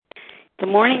Good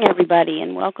morning, everybody,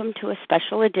 and welcome to a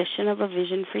special edition of A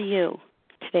Vision for You.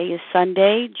 Today is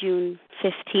Sunday, June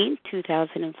 15th,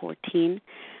 2014.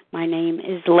 My name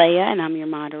is Leah, and I'm your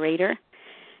moderator.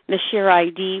 The share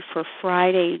ID for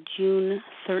Friday, June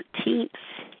 13th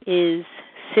is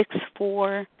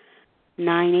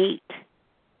 6498.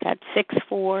 That's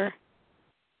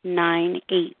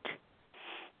 6498.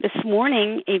 This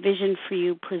morning, A Vision for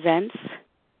You presents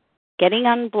Getting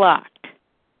Unblocked.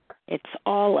 It's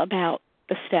all about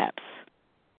the steps.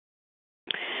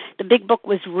 The big book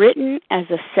was written as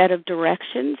a set of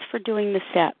directions for doing the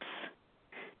steps.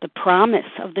 The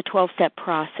promise of the 12-step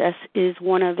process is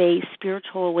one of a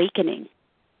spiritual awakening,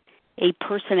 a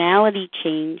personality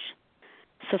change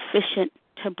sufficient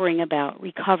to bring about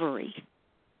recovery.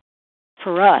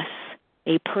 For us,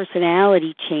 a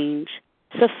personality change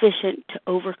sufficient to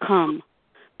overcome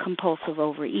compulsive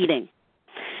overeating.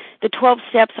 The 12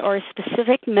 steps are a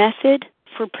specific method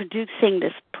for producing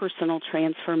this personal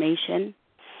transformation,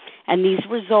 and these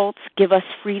results give us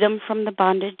freedom from the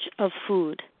bondage of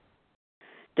food.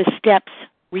 The steps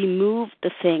remove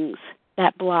the things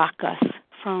that block us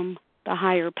from the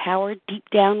higher power deep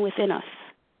down within us.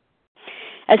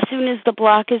 As soon as the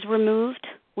block is removed,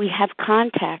 we have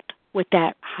contact with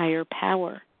that higher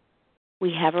power.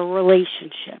 We have a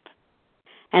relationship.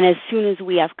 And as soon as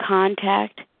we have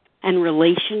contact and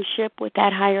relationship with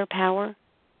that higher power,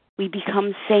 we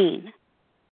become sane.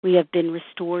 We have been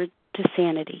restored to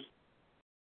sanity.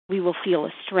 We will feel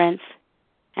a strength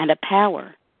and a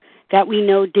power that we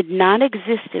know did not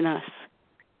exist in us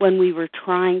when we were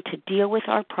trying to deal with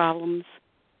our problems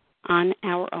on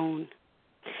our own.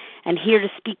 And here to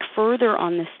speak further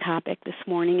on this topic this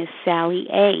morning is Sally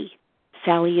A.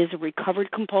 Sally is a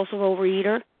recovered compulsive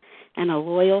overeater and a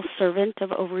loyal servant of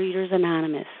Overeaters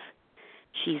Anonymous.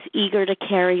 She's eager to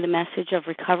carry the message of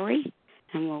recovery,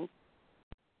 and will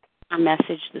our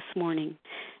message this morning.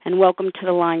 And welcome to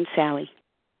the line, Sally.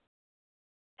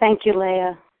 Thank you,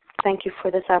 Leah. Thank you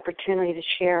for this opportunity to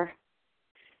share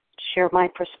my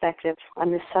perspective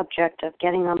on this subject of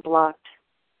getting unblocked,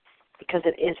 because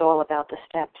it is all about the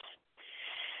steps.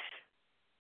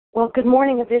 Well, good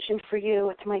morning, A Vision for You.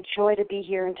 It's my joy to be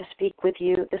here and to speak with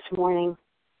you this morning.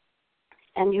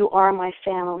 And you are my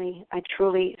family. I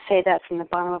truly say that from the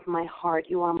bottom of my heart.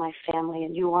 You are my family,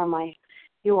 and you are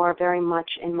very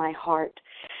much in my heart.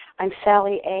 I'm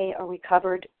Sally A., a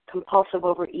recovered compulsive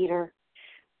overeater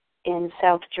in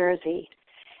South Jersey.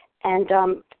 And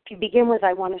to begin with,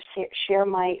 I want to share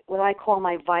what I call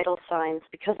my vital signs.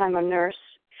 Because I'm a nurse,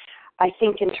 I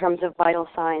think in terms of vital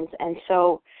signs. And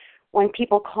so when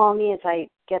people call me, as I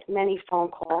get many phone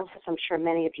calls, as I'm sure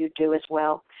many of you do as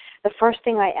well, the first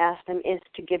thing I ask them is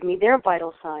to give me their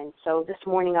vital signs. So this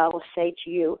morning I will say to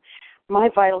you, my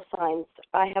vital signs: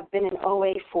 I have been in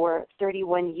OA for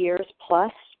 31 years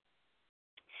plus,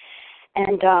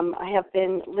 and I have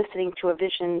been listening to A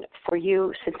Vision for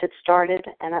You since it started,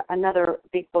 and another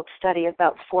big book study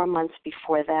about 4 months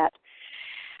before that.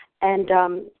 And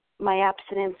my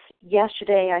abstinence,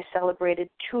 yesterday I celebrated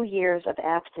 2 years of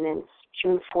abstinence,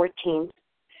 June 14th.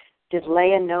 Did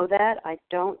Leah know that? I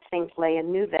don't think Leah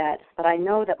knew that, but I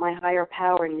know that my higher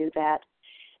power knew that.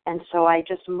 And so I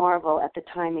just marvel at the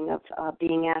timing of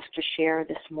being asked to share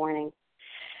this morning.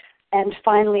 And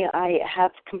finally, I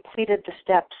have completed the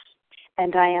steps,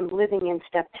 and I am living in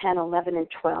step 10, 11, and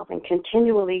 12, and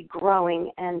continually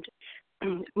growing, and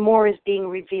more is being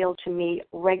revealed to me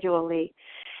regularly.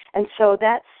 And so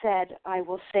that said, I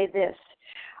will say this.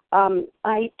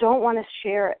 I don't want to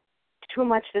share too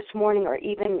much this morning, or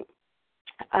even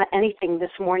anything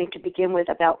this morning to begin with,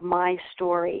 about my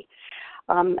story.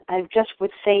 I just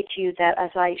would say to you that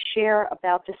as I share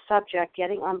about this subject,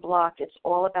 getting unblocked, it's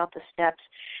all about the steps,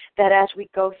 that as we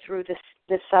go through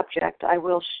this subject, I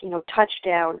will touch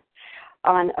down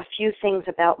on a few things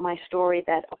about my story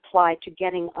that apply to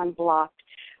getting unblocked.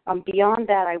 Beyond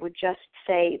that, I would just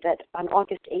say that on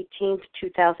August 18th,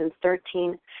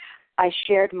 2013, I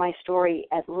shared my story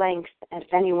at length, and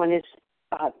if anyone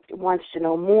wants to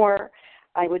know more,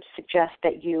 I would suggest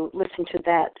that you listen to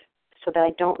that so that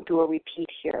I don't do a repeat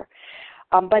here.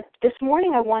 But this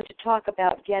morning I want to talk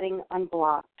about getting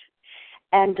unblocked.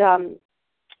 And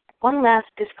one last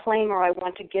disclaimer I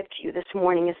want to give to you this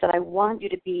morning is that I want you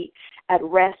to be at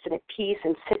rest and at peace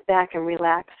and sit back and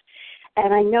relax.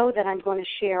 And I know that I'm going to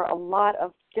share a lot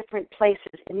of different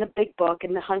places in the big book,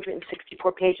 in the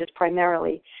 164 pages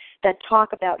primarily, that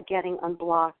talk about getting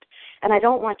unblocked. And I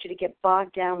don't want you to get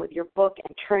bogged down with your book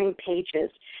and turning pages.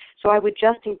 So I would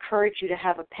just encourage you to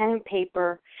have a pen and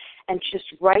paper and just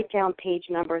write down page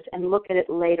numbers and look at it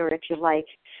later if you like.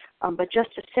 But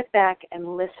just to sit back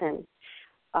and listen.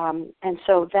 And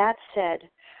so that said,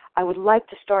 I would like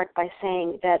to start by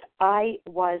saying that I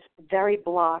was very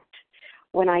blocked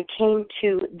when I came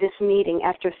to this meeting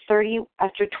after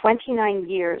 29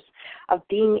 years of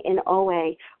being in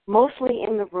OA, mostly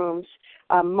in the rooms,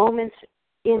 moments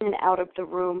in and out of the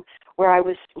room where I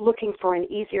was looking for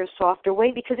an easier, softer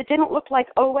way because it didn't look like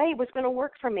OA was going to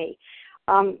work for me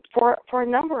for a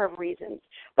number of reasons,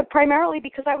 but primarily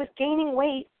because I was gaining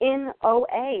weight in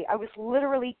OA. I was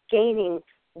literally gaining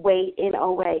weight in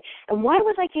OA. And why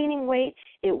was I gaining weight?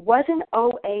 It wasn't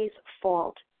OA's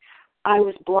fault. I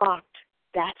was blocked.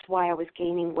 That's why I was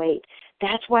gaining weight.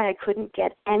 That's why I couldn't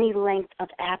get any length of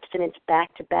abstinence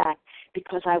back to back,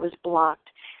 because I was blocked.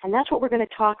 And that's what we're going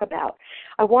to talk about.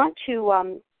 I want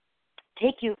to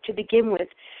take you, to begin with,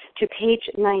 to page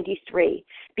 93,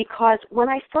 because when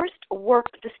I first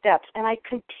worked the steps, and I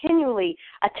continually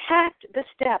attacked the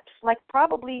steps, like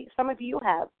probably some of you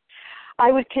have,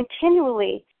 I would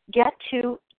continually get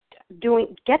to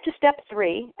step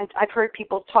 3, and I've heard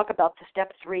people talk about the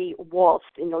step 3 waltz,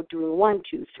 doing 1,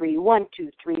 2, 3, 1, 2,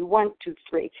 3, 1, 2,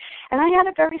 3. And I had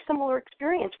a very similar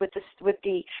experience with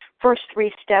the first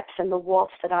 3 steps and the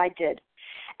waltz that I did.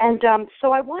 And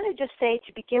so I want to just say,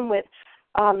 to begin with,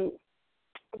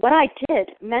 what I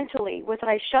did mentally was that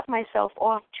I shut myself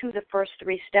off to the first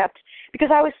 3 steps because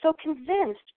I was so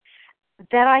convinced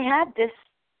that I had this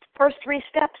first 3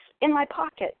 steps in my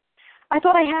pocket. I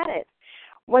thought I had it.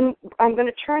 When I'm going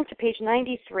to turn to page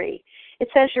 93, it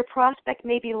says your prospect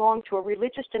may belong to a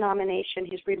religious denomination.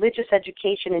 His religious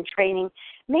education and training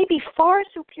may be far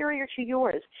superior to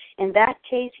yours. In that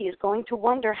case, he is going to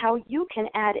wonder how you can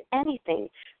add anything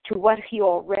to what he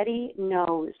already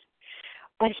knows.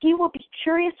 But he will be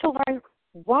curious to learn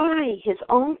why his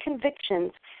own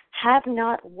convictions have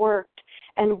not worked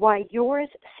and why yours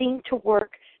seem to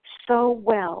work so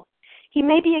well. He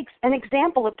may be an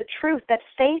example of the truth that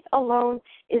faith alone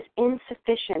is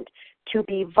insufficient. To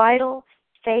be vital,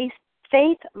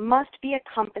 faith must be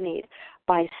accompanied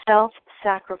by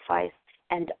self-sacrifice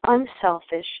and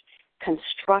unselfish,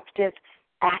 constructive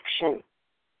action.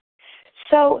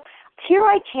 So here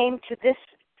I came to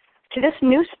this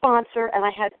new sponsor, and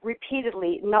I had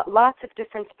repeatedly lots of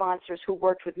different sponsors who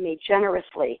worked with me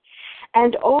generously.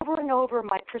 And over,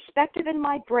 my perspective in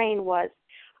my brain was,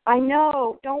 I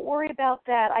know, don't worry about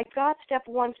that. I got step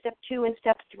 1, step 2, and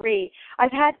step 3.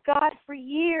 I've had God for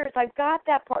years. I've got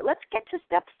that part. Let's get to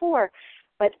step 4.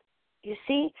 But you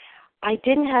see, I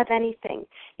didn't have anything.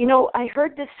 I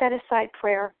heard this set-aside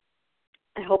prayer.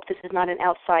 I hope this is not an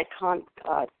outside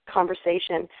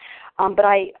conversation, but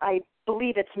I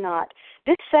believe it's not.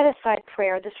 This set-aside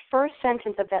prayer, this first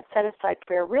sentence of that set-aside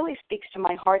prayer really speaks to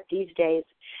my heart these days,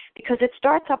 because it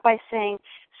starts up by saying,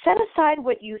 set aside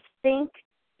what you think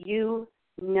you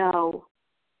know.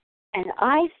 And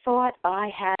I thought I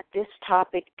had this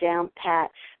topic down pat.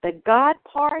 The God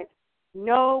part,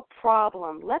 no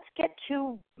problem. Let's get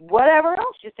to whatever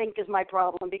else you think is my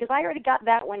problem, because I already got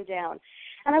that one down.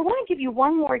 And I want to give you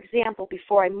one more example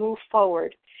before I move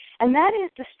forward, and that is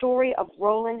the story of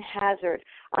Roland Hazard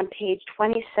on page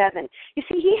 27. You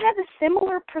see, he had a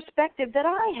similar perspective that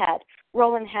I had,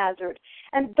 Roland Hazard.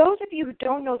 And those of you who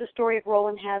don't know the story of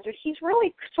Roland Hazard, he's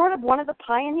really sort of one of the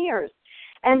pioneers.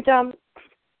 And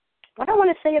what I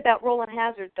want to say about Roland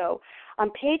Hazard, though,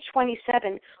 on page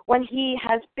 27, when he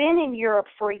has been in Europe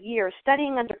for a year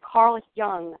studying under Carl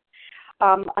Jung,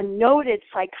 a noted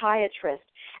psychiatrist,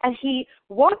 and he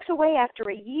walks away after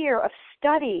a year of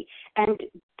study and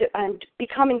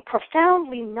becoming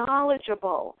profoundly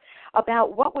knowledgeable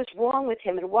about what was wrong with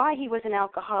him and why he was an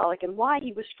alcoholic and why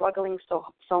he was struggling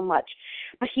so much.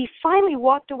 But he finally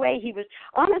walked away. He was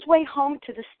on his way home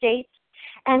to the States,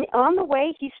 and on the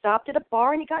way he stopped at a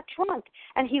bar and he got drunk.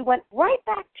 And he went right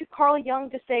back to Carl Jung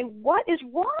to say, what is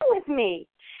wrong with me?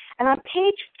 And on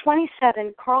page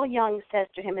 27, Carl Jung says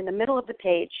to him in the middle of the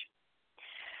page,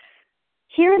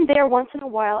 here and there, once in a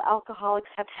while, alcoholics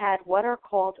have had what are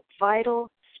called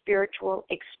vital spiritual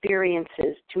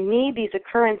experiences. To me, these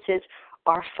occurrences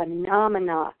are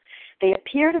phenomena. They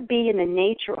appear to be in the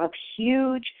nature of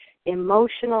huge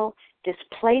emotional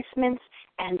displacements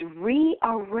and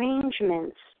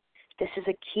rearrangements. This is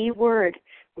a key word.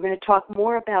 We're going to talk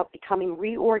more about becoming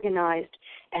reorganized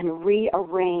and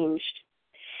rearranged.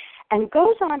 And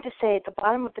goes on to say at the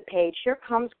bottom of the page, here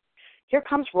comes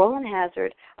Roland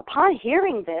Hazard. Upon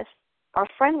hearing this, our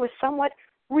friend was somewhat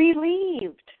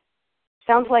relieved.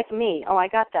 Sounds like me. Oh, I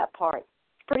got that part.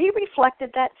 For he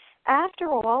reflected that,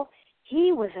 after all,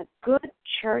 he was a good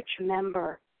church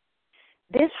member.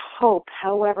 This hope,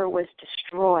 however, was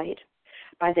destroyed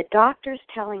by the doctors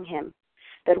telling him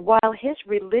that while his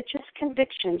religious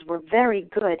convictions were very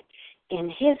good, in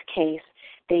his case,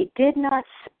 they did not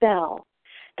spell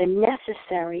the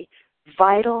necessary,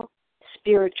 vital,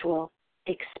 spiritual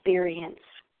experience.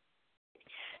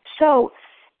 So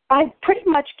I've pretty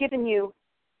much given you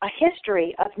a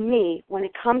history of me when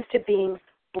it comes to being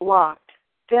blocked,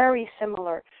 very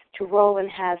similar to Roland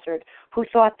Hazard, who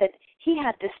thought that he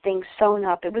had this thing sewn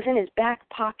up. It was in his back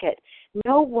pocket.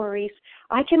 No worries.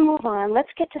 I can move on. Let's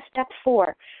get to step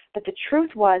 4. But the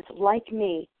truth was, like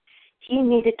me, he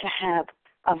needed to have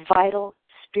a vital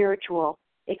spiritual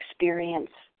experience.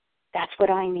 That's what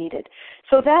I needed.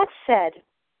 So that said,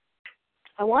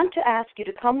 I want to ask you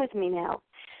to come with me now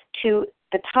to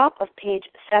the top of page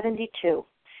 72.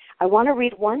 I want to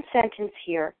read one sentence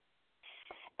here,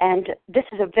 and this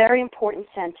is a very important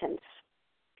sentence.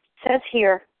 It says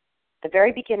here, the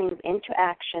very beginning of Into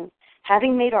Action,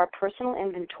 having made our personal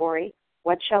inventory,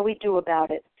 what shall we do about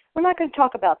it? We're not going to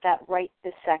talk about that right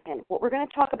this second. What we're going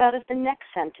to talk about is the next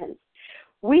sentence.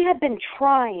 We have been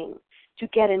trying to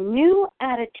get a new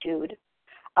attitude,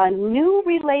 a new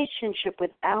relationship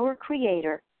with our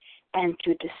Creator, and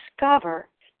to discover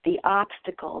the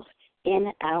obstacles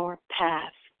in our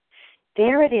path.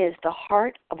 There it is, the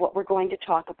heart of what we're going to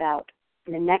talk about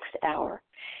in the next hour.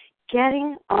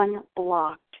 Getting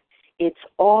unblocked. It's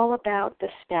all about the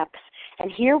steps.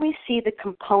 And here we see the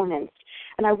components.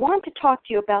 And I want to talk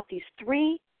to you about these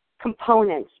 3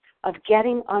 components of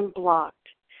getting unblocked.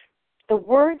 The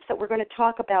words that we're going to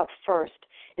talk about first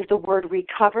is the word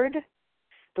recovered,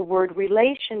 the word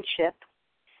relationship,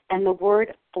 and the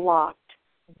word blocked.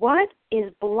 What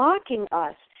is blocking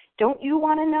us? Don't you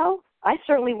want to know? I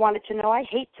certainly wanted to know. I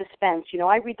hate suspense. You know,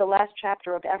 I read the last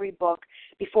chapter of every book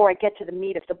before I get to the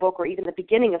meat of the book or even the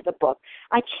beginning of the book.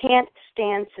 I can't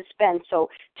stand suspense. So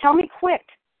tell me quick,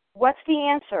 what's the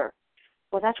answer?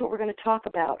 Well, that's what we're going to talk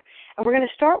about. And we're going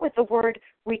to start with the word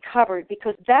recovered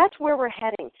because that's where we're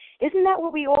heading. Isn't that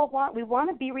what we all want? We want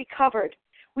to be recovered.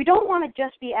 We don't want to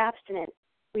just be abstinent.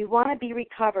 We want to be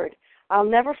recovered. I'll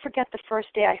never forget the first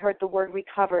day I heard the word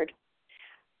recovered.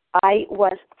 I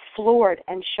was floored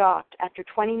and shocked. After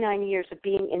 29 years of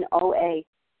being in OA,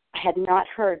 I had not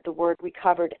heard the word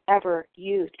recovered ever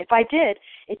used. If I did,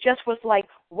 it just was like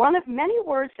one of many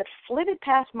words that flitted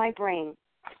past my brain.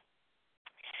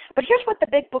 But here's what the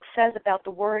big book says about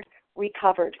the word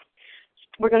recovered.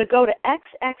 We're going to go to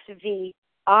XXVII,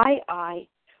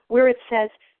 where it says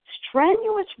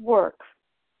strenuous work.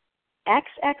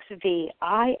 XXVII,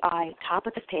 top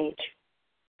of the page.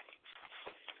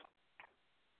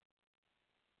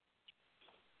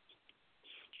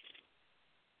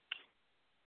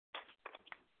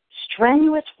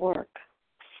 Strenuous work.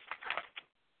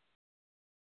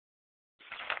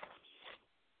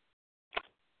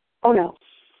 Oh no,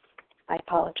 I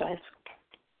apologize.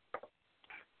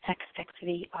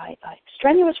 XXVII.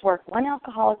 Strenuous work, one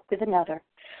alcoholic with another,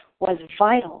 was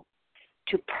vital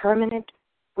to permanent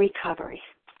recovery.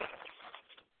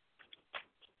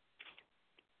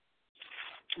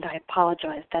 And I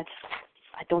apologize. I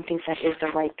don't think that is the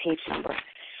right page number.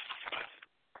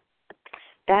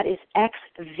 That is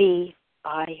XVII.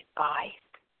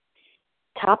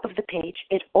 Top of the page.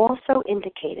 It also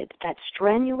indicated that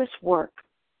strenuous work,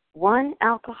 one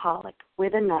alcoholic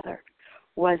with another,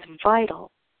 was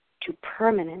vital to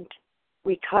permanent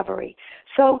recovery.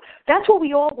 So that's what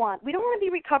we all want. We don't want to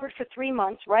be recovered for 3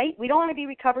 months, right? We don't want to be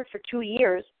recovered for 2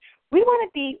 years. We want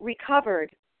to be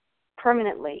recovered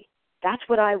permanently. That's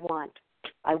what I want.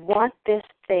 I want this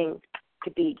thing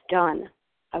to be done.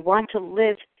 I want to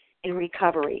live in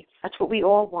recovery. That's what we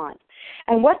all want.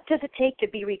 And what does it take to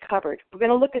be recovered? We're going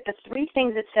to look at the 3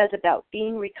 things it says about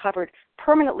being recovered,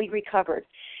 permanently recovered.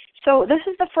 So this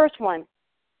is the first one.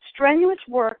 Strenuous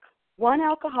work, one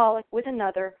alcoholic with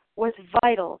another, was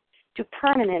vital to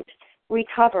permanent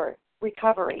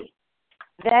recovery.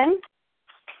 Then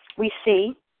we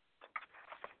see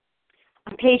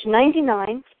on page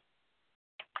 99,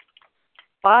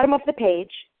 bottom of the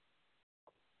page,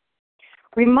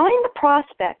 remind the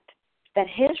prospect that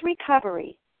his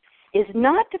recovery is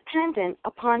not dependent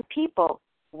upon people.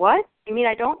 What? You mean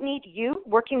I don't need you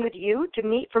working with you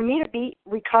for me to be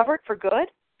recovered for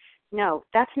good? No,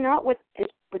 that's not what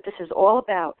this is all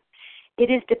about. It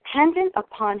is dependent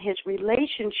upon his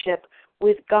relationship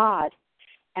with God.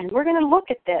 And we're going to look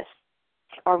at this,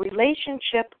 our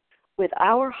relationship with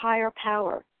our higher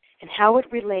power and how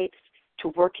it relates to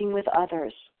working with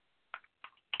others.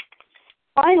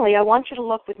 Finally, I want you to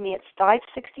look with me at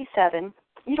 567.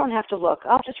 You don't have to look.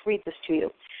 I'll just read this to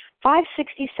you.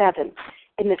 567,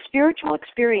 in the spiritual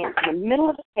experience, in the middle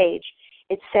of the page,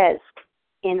 it says,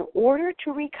 in order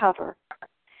to recover,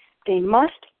 they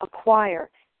must acquire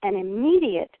an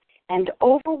immediate and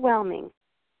overwhelming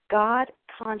God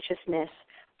consciousness,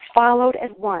 followed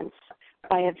at once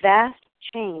by a vast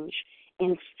change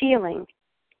in feeling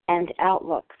and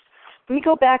outlook. Let me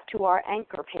go back to our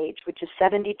anchor page, which is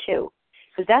 72,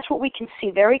 because that's what we can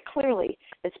see very clearly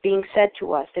that's being said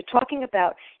to us. They're talking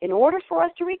about, in order for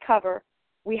us to recover,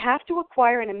 we have to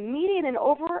acquire an immediate and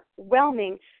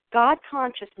overwhelming God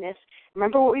consciousness.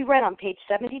 Remember what we read on page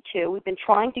 72. We've been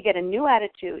trying to get a new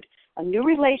attitude, a new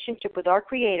relationship with our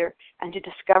Creator, and to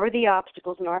discover the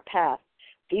obstacles in our path.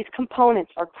 These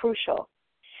components are crucial.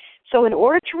 So in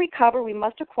order to recover, we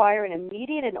must acquire an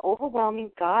immediate and overwhelming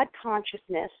God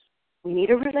consciousness. We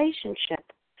need a relationship,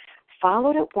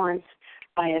 followed at once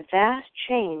by a vast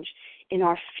change in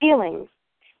our feelings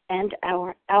and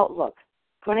our outlook.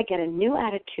 We're going to get a new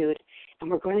attitude,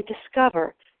 and we're going to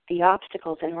discover the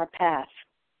obstacles in our path.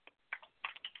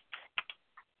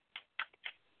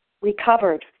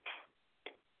 Recovered.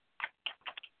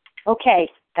 Okay,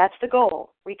 that's the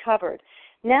goal, recovered.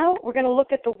 Now we're going to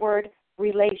look at the word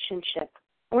relationship.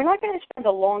 And we're not going to spend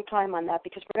a long time on that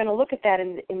because we're going to look at that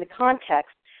in the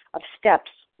context of steps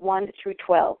 1 through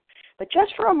 12. But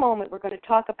just for a moment, we're going to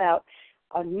talk about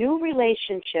a new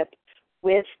relationship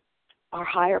with our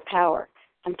higher power.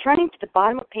 I'm turning to the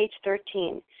bottom of page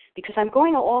 13 because I'm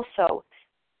going to also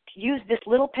use this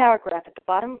little paragraph at the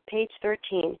bottom of page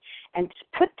 13 and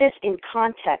put this in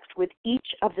context with each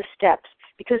of the steps,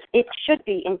 because it should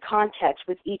be in context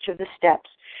with each of the steps.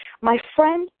 My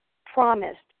friend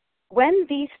promised when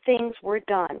these things were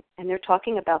done, and they're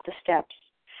talking about the steps,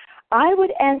 I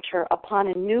would enter upon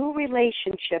a new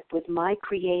relationship with my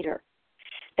Creator.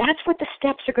 That's what the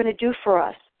steps are going to do for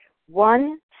us.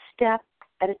 One step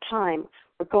at a time,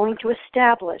 we're going to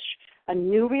establish a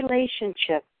new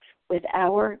relationship with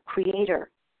our Creator.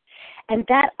 And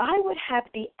that I would have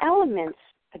the elements,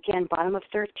 again, bottom of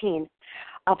 13,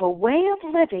 of a way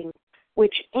of living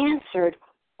which answered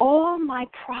all my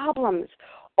problems.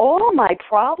 All my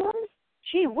problems?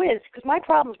 Gee whiz, because my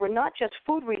problems were not just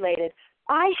food-related.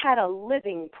 I had a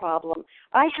living problem.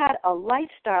 I had a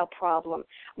lifestyle problem.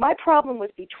 My problem was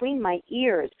between my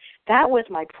ears. That was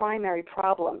my primary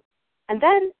problem. And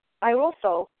then I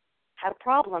also had a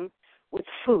problem with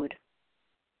food.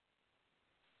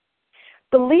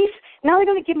 Belief, now they're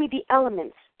going to give me the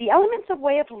elements of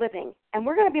way of living. And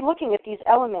we're going to be looking at these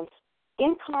elements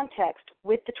in context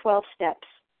with the 12 steps.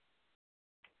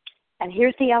 And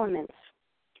here's the elements.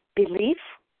 Belief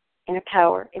in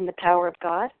the power of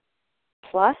God,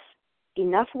 plus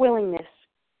enough willingness,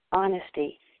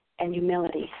 honesty, and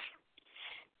humility.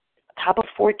 Top of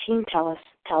 14 tells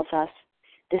us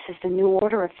this is the new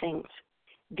order of things.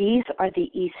 These are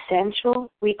the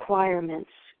essential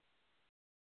requirements.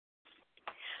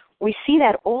 We see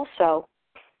that also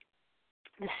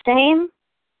the same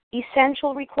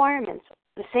essential requirements,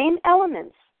 the same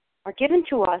elements are given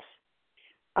to us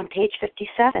on page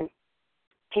 57.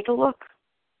 Take a look.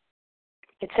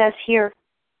 It says here,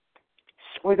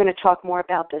 we're going to talk more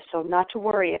about this, so not to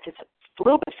worry. If it's a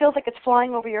little bit feels like it's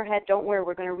flying over your head, don't worry.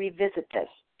 We're going to revisit this.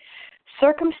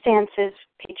 Circumstances,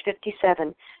 page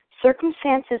 57.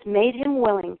 Circumstances made him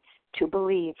willing to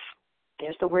believe.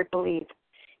 There's the word believe.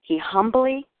 He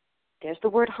humbly, there's the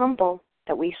word humble,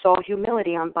 that we saw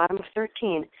humility on bottom of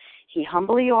 13. He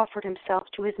humbly offered himself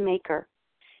to his Maker.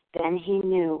 Then he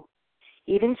knew.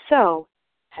 Even so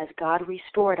has God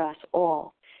restored us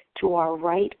all to our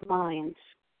right minds.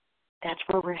 That's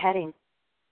where we're heading.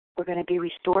 We're going to be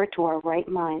restored to our right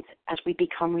minds as we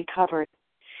become recovered.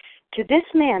 To this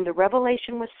man, the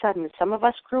revelation was sudden. Some of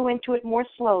us grew into it more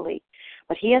slowly,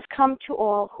 but he has come to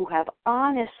all who have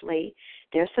honestly,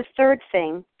 there's the third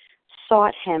thing,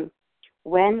 sought him.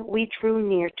 When we drew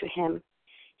near to him,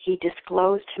 he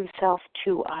disclosed himself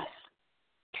to us.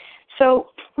 So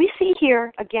we see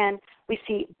here, again, we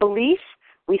see belief,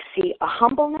 we see a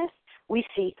humbleness, we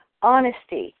see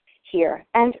honesty here.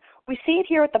 And we see it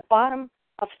here at the bottom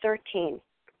of 13.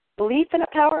 Belief in the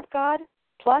power of God,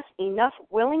 plus enough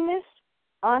willingness,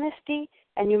 honesty,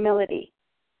 and humility.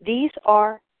 These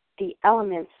are the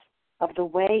elements of the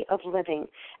way of living.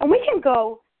 And we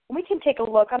can take a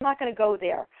look. I'm not going to go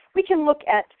there. We can look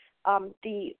at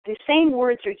the same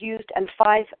words are used in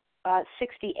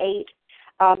 568,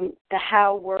 the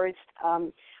how words,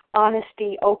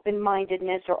 honesty,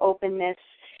 open-mindedness or openness,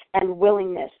 and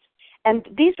willingness. And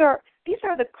these are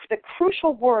the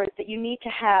crucial words that you need to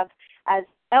have as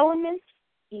elements,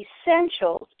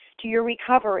 essentials to your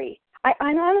recovery.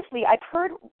 Honestly, I've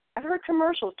heard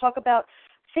commercials talk about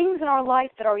things in our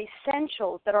life that are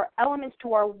essentials, that are elements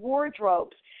to our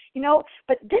wardrobes.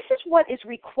 But this is what is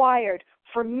required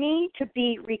for me to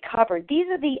be recovered. These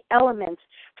are the elements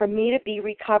for me to be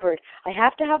recovered. I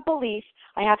have to have belief.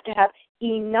 I have to have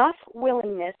enough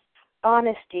willingness,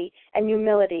 honesty, and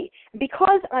humility.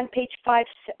 Because on page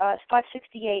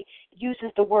 568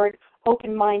 uses the word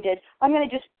open-minded, I'm going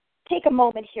to just take a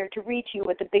moment here to read to you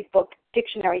what the Big Book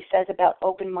Dictionary says about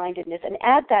open-mindedness and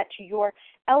add that to your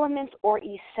elements or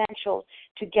essentials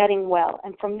to getting well.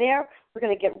 And from there, we're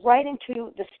going to get right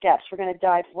into the steps. We're going to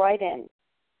dive right in.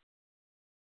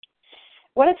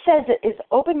 What it says is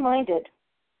open-minded,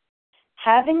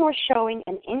 having or showing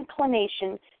an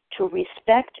inclination to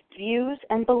respect views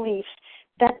and beliefs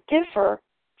that differ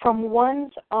from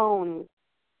one's own,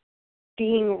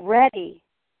 being ready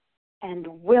and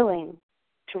willing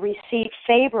to receive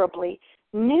favorably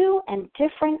new and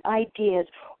different ideas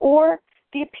or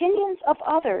the opinions of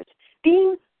others,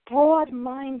 being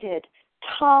broad-minded,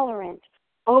 tolerant,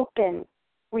 open,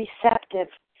 receptive.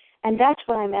 And that's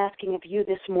what I'm asking of you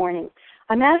this morning.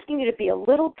 I'm asking you to be a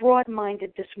little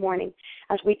broad-minded this morning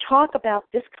as we talk about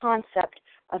this concept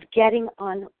of getting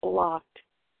unblocked.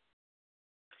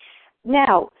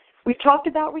 Now, we've talked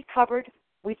about recovered.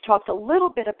 We've talked a little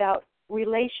bit about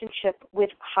relationship with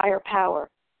higher power.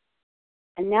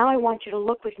 And now I want you to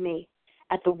look with me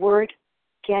at the word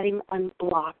getting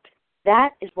unblocked.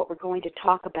 That is what we're going to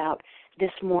talk about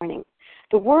this morning.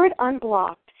 The word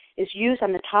unblocked is used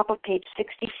on the top of page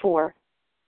 64,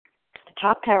 the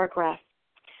top paragraph.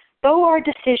 Though our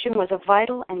decision was a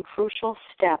vital and crucial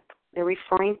step, they're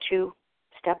referring to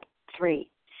step 3,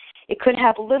 it could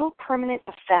have little permanent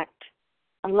effect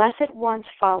unless it once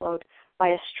followed by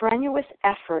a strenuous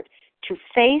effort to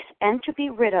face and to be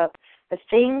rid of the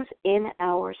things in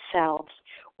ourselves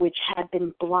which had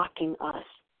been blocking us.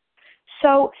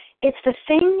 So it's the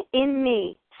thing in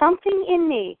me, something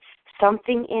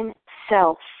in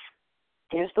self.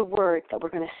 There's the word that we're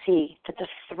going to see, that's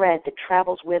a thread that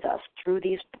travels with us through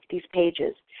these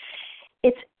pages.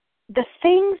 It's the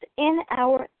things in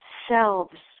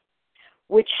ourselves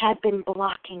which had been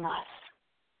blocking us.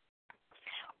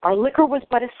 Our liquor was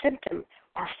but a symptom.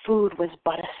 Our food was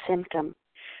but a symptom.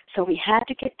 So we had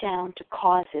to get down to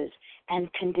causes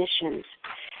and conditions.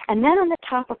 And then on the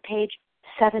top of page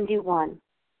 71,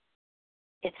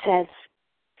 it says,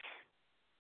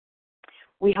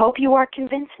 we hope you are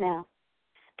convinced now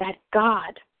that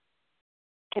God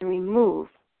can remove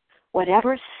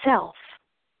whatever self-will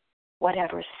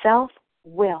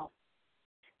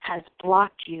has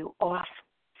blocked you off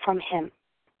from Him.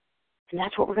 And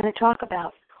that's what we're going to talk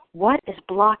about. What is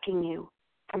blocking you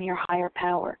from your higher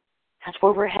power? That's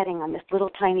where we're heading on this little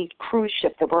tiny cruise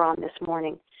ship that we're on this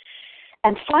morning.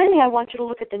 And finally, I want you to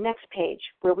look at the next page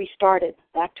where we started,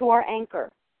 back to our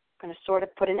anchor. I'm going to sort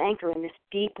of put an anchor in this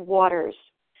deep waters.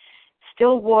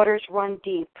 Still waters run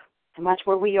deep, and that's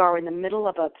where we are in the middle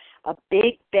of a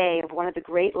big bay of one of the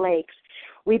Great Lakes.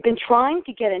 We've been trying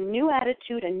to get a new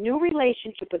attitude, a new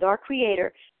relationship with our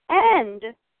Creator, and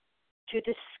to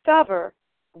discover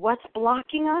what's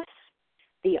blocking us,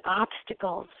 the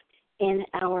obstacles in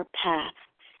our path.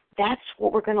 That's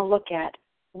what we're going to look at.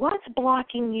 What's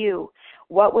blocking you?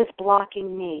 What was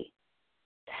blocking me?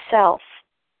 Self,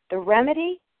 the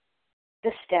remedy,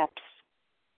 the steps.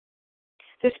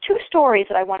 There's 2 stories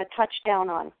that I want to touch down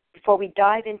on before we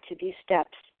dive into these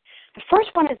steps. The first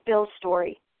one is Bill's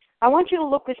story. I want you to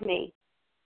look with me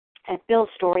at Bill's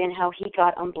story and how he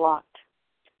got unblocked.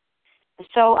 And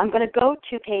so I'm going to go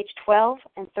to page 12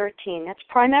 and 13. That's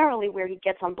primarily where he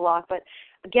gets unblocked. But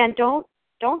again, don't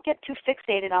get too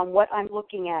fixated on what I'm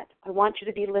looking at. I want you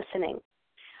to be listening.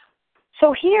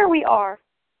 So here we are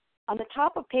on the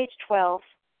top of page 12.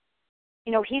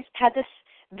 You know, he's had this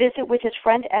visit with his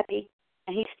friend Epi,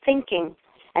 and he's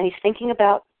thinking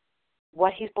about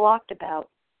what he's blocked about.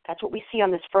 That's what we see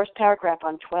on this first paragraph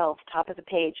on 12, top of the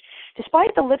page.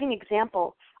 Despite the living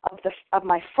example of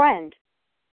my friend,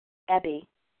 Ebby,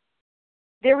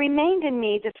 there remained in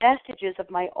me the vestiges of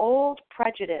my old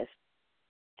prejudice.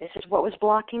 This is what was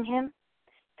blocking him,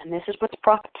 and this is what's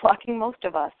blocking most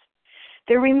of us.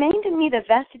 There remained in me the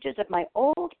vestiges of my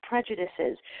old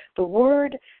prejudices. The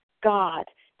word God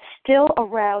still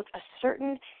aroused a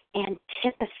certain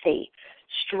antipathy,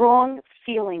 strong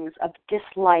feelings of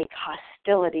dislike,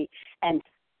 hostility,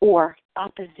 or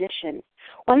opposition.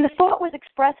 When the thought was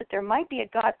expressed that there might be a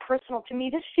God personal to me,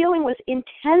 this feeling was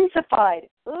intensified.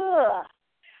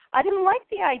 I didn't like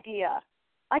the idea.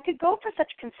 I could go for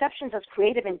such conceptions as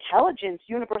creative intelligence,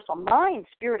 universal mind,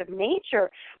 spirit of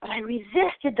nature, but I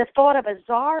resisted the thought of a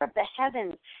czar of the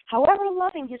heavens. However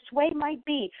loving his sway might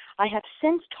be, I have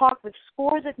since talked with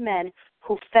scores of men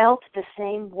who felt the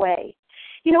same way.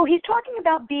 You know, he's talking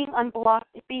about being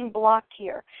blocked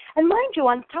here. And mind you,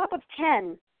 on top of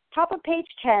page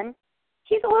 10,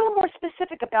 he's a little more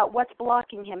specific about what's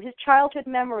blocking him, his childhood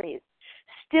memories.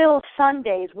 still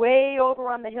Sundays way over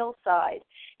on the hillside.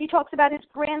 He talks about his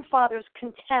grandfather's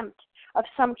contempt of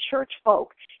some church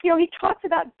folk. He talks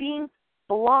about being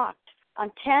blocked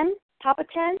on 10, top of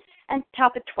 10, and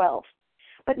top of 12.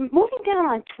 But moving down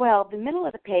on 12, the middle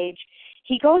of the page,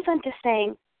 he goes on to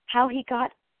saying how he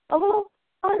got a little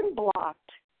unblocked.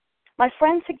 My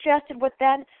friend suggested what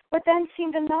then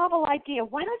seemed a novel idea.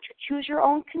 Why don't you choose your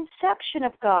own conception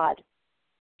of God?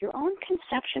 Your own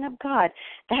conception of God.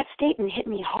 That statement hit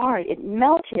me hard. It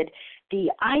melted the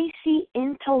icy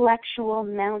intellectual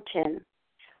mountain.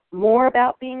 More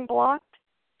about being blocked?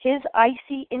 His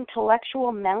icy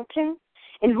intellectual mountain,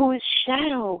 in whose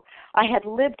shadow I had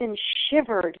lived and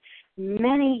shivered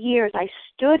many years. I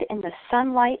stood in the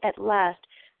sunlight at last.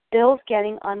 Bill's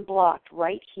getting unblocked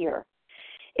right here.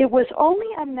 It was only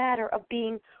a matter of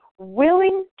being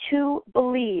willing to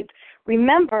believe.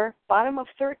 Remember, bottom of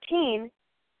 13,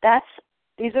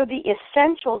 these are the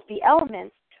essentials, the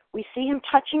elements. We see him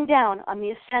touching down on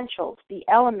the essentials, the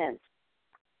elements.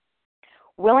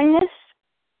 Willingness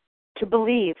to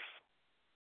believe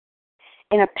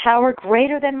in a power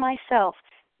greater than myself.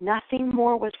 Nothing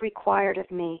more was required of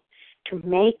me to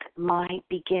make my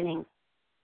beginning.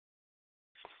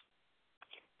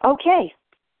 Okay,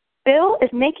 Bill is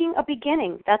making a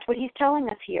beginning. That's what he's telling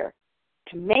us here.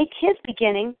 To make his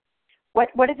beginning, what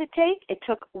did it take? It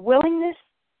took willingness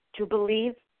to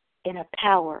believe in a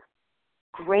power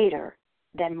greater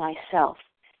than myself.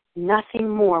 Nothing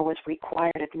more was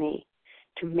required of me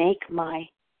to make my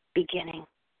beginning.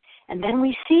 And then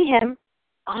we see him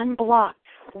unblocked.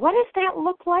 What does that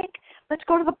look like? Let's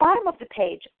go to the bottom of the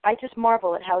page. I just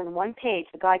marvel at how in one page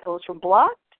the guy goes from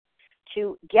blocked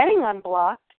to getting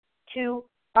unblocked to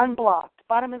unblocked.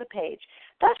 Bottom of the page.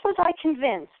 Thus was I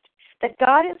convinced that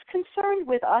God is concerned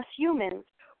with us humans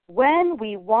when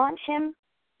we want him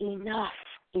enough.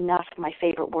 Enough, my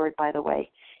favorite word, by the way.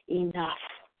 Enough.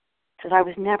 Because I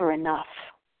was never enough.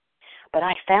 But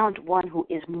I found one who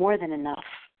is more than enough,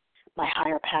 my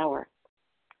higher power.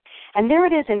 And there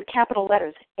it is in capital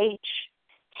letters, H,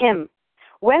 him.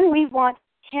 When we want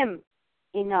him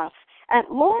enough.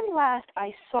 At long last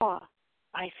I saw,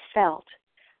 I felt,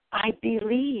 I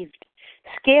believed.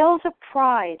 Scales of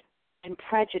pride and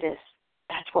prejudice,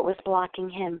 that's what was blocking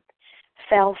him,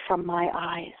 fell from my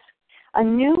eyes. A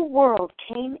new world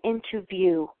came into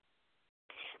view.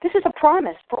 This is a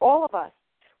promise for all of us.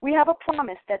 We have a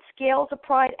promise that scales of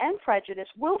pride and prejudice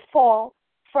will fall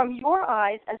from your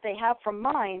eyes as they have from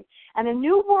mine, and a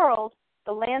new world,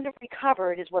 the land of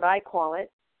recovered is what I call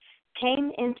it,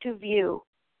 came into view.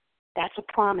 That's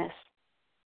a promise.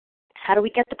 How do we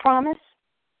get the promise?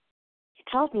 He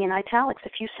tells me in italics a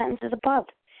few sentences above.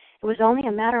 It was only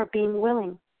a matter of being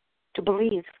willing to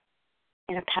believe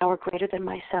in a power greater than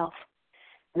myself.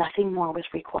 Nothing more was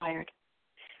required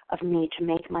of me to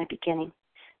make my beginning.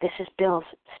 This is Bill's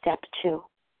step 2.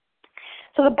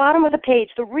 So the bottom of the page,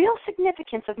 the real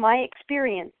significance of my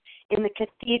experience in the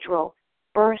cathedral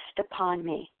burst upon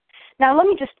me. Now let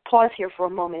me just pause here for a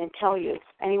moment and tell you,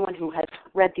 anyone who has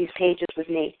read these pages with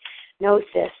me knows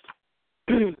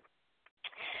this.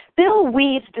 Bill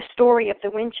weaves the story of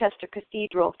the Winchester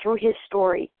Cathedral through his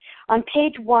story. On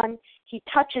page 1, he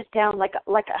touches down like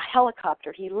a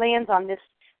helicopter. He lands on this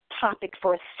topic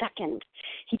for a second.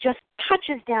 He just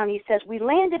touches down. He says, we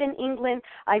landed in England.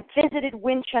 I visited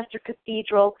Winchester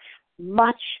Cathedral.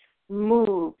 Much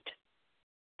moved.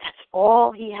 That's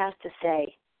all he has to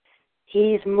say.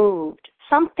 He's moved.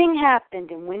 Something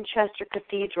happened in Winchester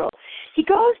Cathedral. He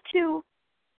goes to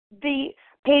the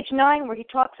page 9 where he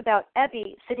talks about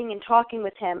Ebby sitting and talking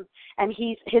with him, and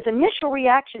his initial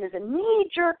reaction is a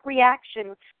knee-jerk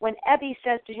reaction when Ebby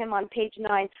says to him on page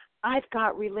 9, I've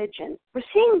got religion. We're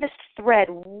seeing this thread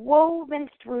woven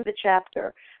through the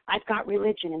chapter. I've got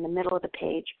religion in the middle of the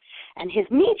page. And his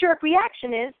knee-jerk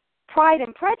reaction is, pride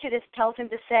and prejudice tells him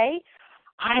to say,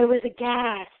 I was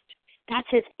aghast. That's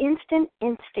his instant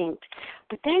instinct.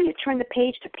 But then you turn the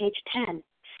page to page 10,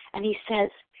 and he says,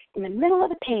 in the middle of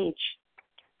the page,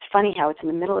 it's funny how it's in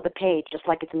the middle of the page, just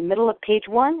like it's in the middle of page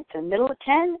 1, it's in the middle of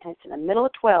 10, and it's in the middle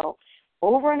of 12,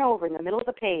 over and over in the middle of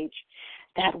the page.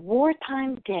 That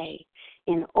wartime day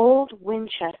in old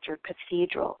Winchester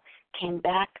Cathedral came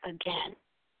back again.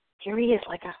 Here he is,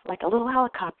 like a little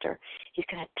helicopter. He's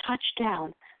going to touch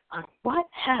down on what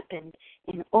happened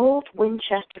in old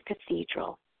Winchester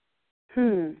Cathedral.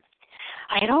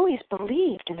 I had always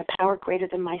believed in a power greater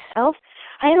than myself.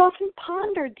 I had often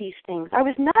pondered these things. I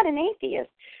was not an atheist.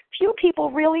 Few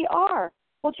people really are.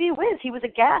 Well, gee whiz, he was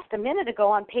aghast a minute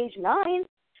ago on page 9.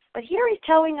 But here he's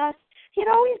telling us he had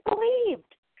always believed.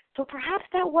 So perhaps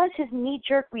that was his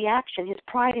knee-jerk reaction, his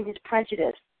pride and his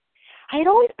prejudice. I had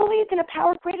always believed in a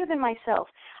power greater than myself.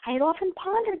 I had often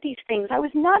pondered these things. I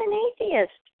was not an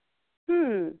atheist.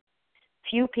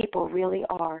 Few people really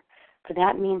are, for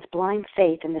that means blind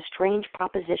faith in the strange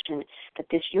proposition that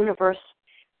this universe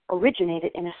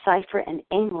originated in a cipher and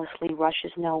aimlessly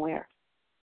rushes nowhere.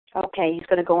 Okay, he's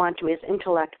going to go on to his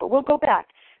intellect, but we'll go back.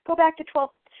 Go back to 12,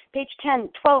 page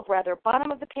 12,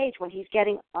 bottom of the page when he's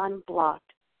getting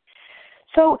unblocked.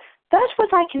 So, thus was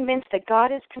I convinced that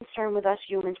God is concerned with us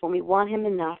humans when we want him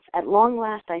enough. At long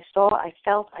last I saw, I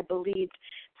felt, I believed.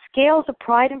 Scales of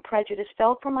pride and prejudice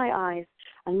fell from my eyes.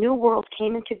 A new world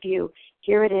came into view.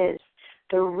 Here it is.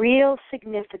 The real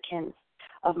significance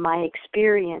of my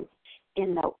experience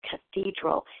in the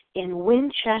cathedral, in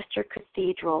Winchester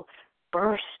Cathedral,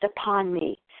 burst upon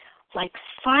me like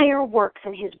fireworks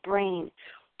in his brain.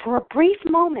 For a brief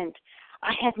moment,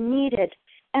 I had needed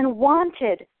and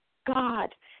wanted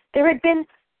God. There had been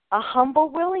a humble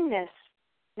willingness.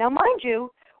 Now, mind you,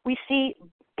 we see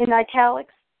in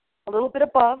italics, a little bit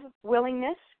above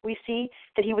willingness, we see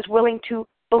that he was willing to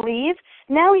believe.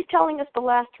 Now he's telling us the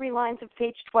last 3 lines of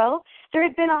page 12. There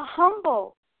had been a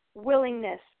humble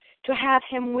willingness to have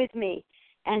him with me,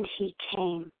 and he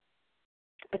came.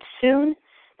 But soon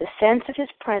the sense of his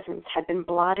presence had been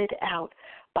blotted out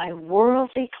by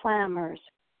worldly clamors.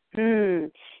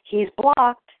 He's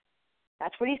blocked.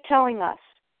 That's what he's telling us.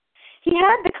 He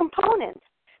had the components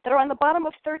that are on the bottom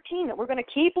of 13 that we're going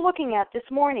to keep looking at this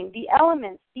morning, the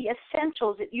elements, the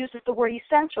essentials. It uses the word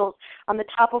essentials on the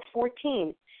top of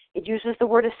 14. It uses the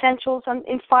word essentials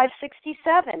in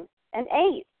 567 and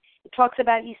 8. It talks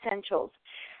about essentials.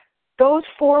 Those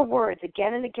 4 words,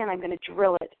 again and again, I'm going to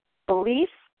drill it. Belief,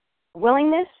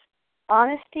 willingness,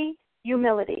 honesty,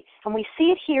 humility. And we see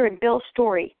it here in Bill's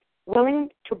story, willing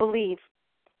to believe.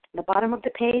 At the bottom of the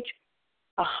page,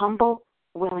 a humble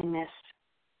willingness.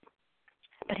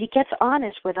 But he gets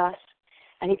honest with us,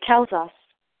 and he tells us,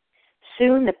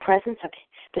 soon the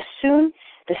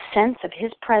sense of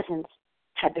his presence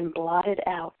had been blotted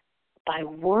out by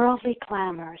worldly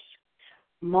clamors,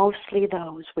 mostly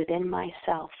those within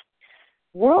myself.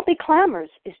 Worldly clamors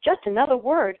is just another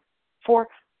word for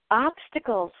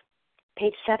obstacles,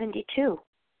 page 72,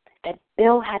 that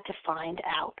Bill had to find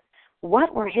out.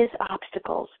 What were his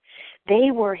obstacles?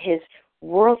 They were his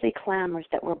worldly clamors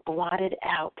that were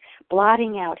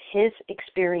blotting out his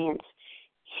experience,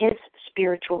 his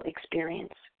spiritual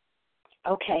experience.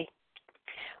 Okay.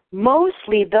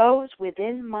 Mostly those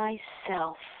within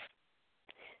myself.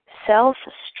 Self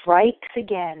strikes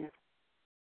again.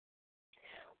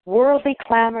 Worldly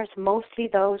clamors, mostly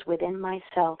those within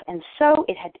myself. And so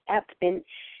it had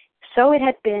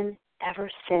been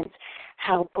ever since.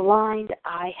 How blind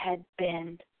I had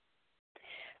been.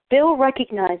 Bill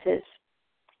recognizes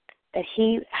that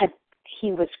he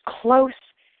was close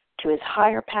to his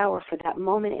higher power for that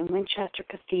moment in Winchester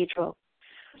Cathedral,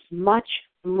 much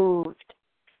moved,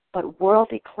 but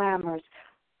worldly clamors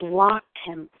blocked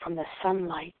him from the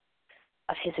sunlight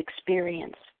of his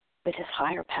experience with his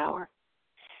higher power.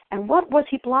 And what was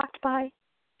he blocked by?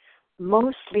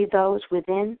 Mostly those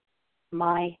within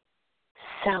myself.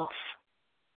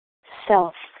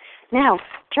 Self. Now,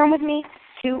 turn with me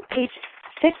to page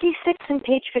 56 and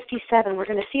page 57. We're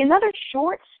going to see another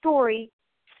short story.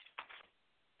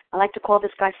 I like to call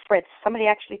this guy Fritz. Somebody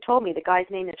actually told me the guy's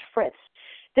name is Fritz.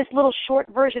 This little short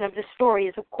version of this story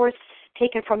is, of course,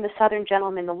 taken from The Southern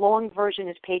Gentleman. The long version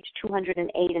is page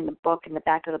 208 in the book, in the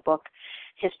back of the book,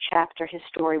 his chapter, his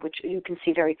story, which you can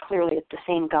see very clearly it's the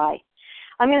same guy.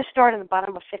 I'm going to start on the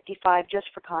bottom of 55 just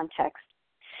for context.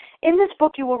 In this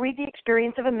book, you will read the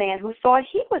experience of a man who thought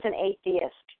he was an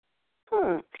atheist.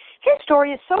 His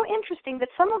story is so interesting that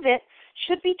some of it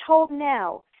should be told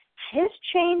now. His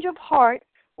change of heart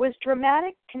was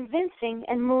dramatic, convincing,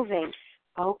 and moving.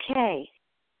 Okay.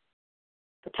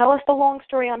 So tell us the long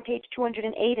story on page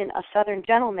 208 in A Southern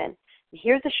Gentleman.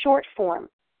 Here's the short form.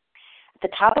 At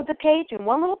the top of the page, in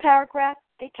one little paragraph,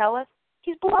 they tell us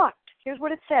he's blocked. Here's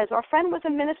what it says. Our friend was a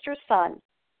minister's son.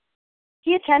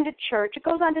 He attended church. It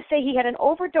goes on to say he had an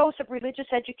overdose of religious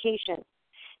education.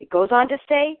 It goes on to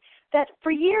say that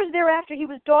for years thereafter he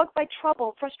was dogged by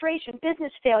trouble, frustration,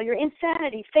 business failure,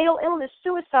 insanity, fatal illness,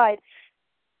 suicide.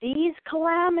 These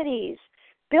calamities,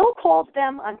 Bill called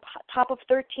them on top of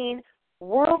 13,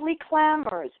 worldly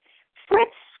clamors.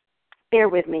 Fritz, bear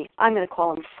with me, I'm going to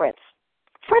call him Fritz.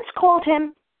 Fritz called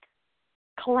him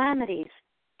calamities.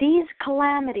 These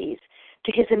calamities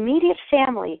to his immediate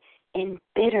family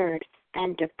embittered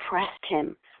and depressed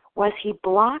him. Was he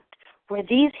blocked? Were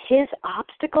these his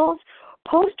obstacles?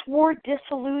 Post-war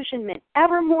disillusionment,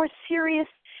 ever more serious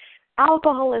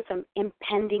alcoholism,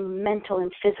 impending mental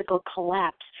and physical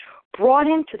collapse, brought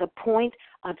him to the point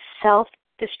of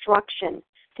self-destruction.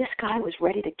 This guy was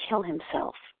ready to kill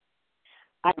himself.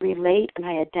 I relate and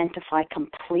I identify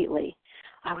completely.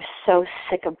 I was so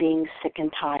sick of being sick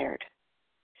and tired.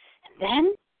 And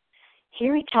then,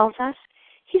 here he tells us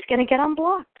he's going to get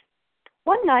unblocked.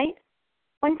 One night,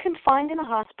 when confined in a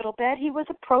hospital bed, he was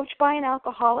approached by an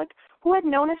alcoholic who had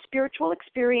known a spiritual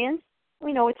experience.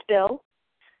 We know it's Bill.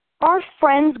 Our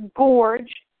friend's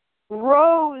gorge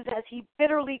rose as he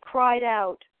bitterly cried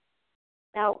out.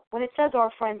 Now, when it says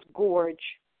our friend's gorge,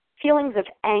 feelings of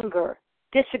anger,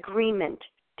 disagreement,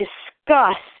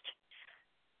 disgust,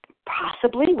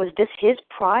 possibly was this his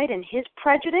pride and his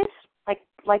prejudice,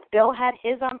 like Bill had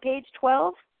his on page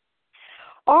 12?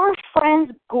 Our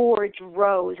friend's gorge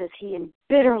rose as he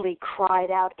bitterly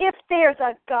cried out, "If there's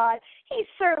a God, he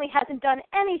certainly hasn't done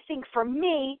anything for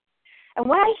me." And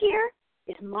what I hear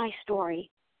is my story.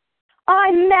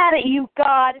 I'm mad at you,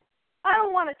 God. I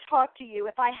don't want to talk to you.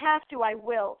 If I have to, I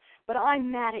will. But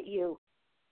I'm mad at you.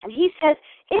 And he says,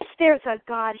 if there's a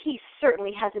God, he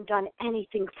certainly hasn't done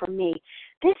anything for me.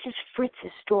 This is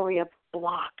Fritz's story of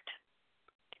Blocked.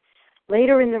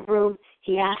 Later in the room,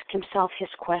 he asked himself his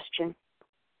question.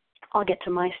 I'll get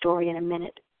to my story in a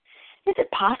minute. Is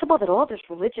it possible that all these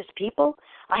religious people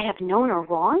I have known are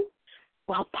wrong?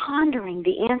 While pondering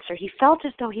the answer, he felt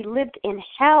as though he lived in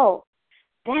hell.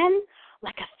 Then,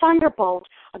 like a thunderbolt,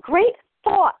 a great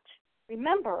thought.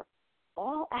 Remember,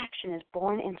 all action is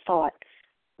born in thought.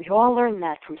 We all learn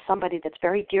that from somebody that's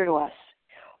very dear to us.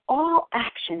 All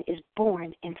action is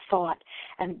born in thought.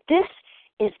 And this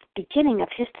is the beginning of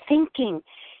his thinking.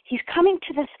 He's coming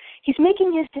to this, he's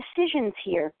making his decisions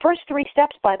here. First 3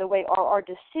 steps, by the way, are our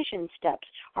decision steps,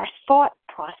 our thought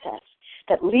process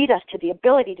that lead us to the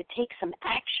ability to take some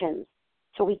action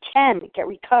so we can get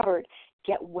recovered,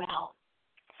 get well.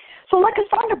 So like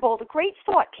a thunderbolt, a great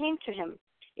thought came to him.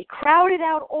 It crowded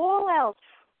out all else.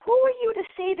 Who are you to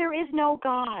say there is no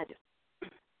God?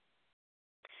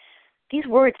 These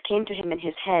words came to him in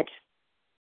his head.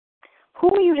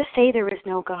 Who are you to say there is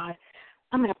no God?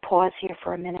 I'm going to pause here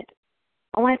for a minute.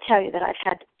 I want to tell you that I've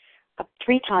had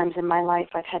 3 times in my life,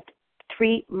 I've had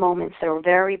 3 moments that were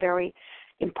very, very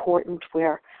important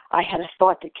where I had a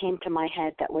thought that came to my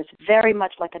head that was very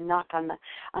much like a knock on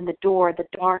the door, the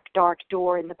dark, dark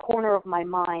door in the corner of my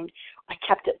mind. I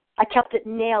kept it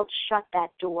nailed shut,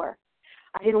 that door.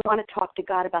 I didn't want to talk to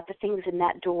God about the things in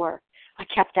that door. I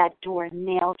kept that door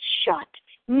nailed shut.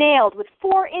 Nailed with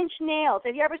 4-inch nails.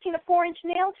 Have you ever seen a 4-inch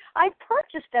nail? I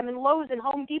purchased them in Lowe's and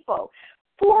Home Depot.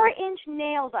 4-inch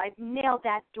nails. I've nailed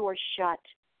that door shut.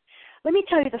 Let me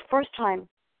tell you, the first time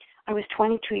I was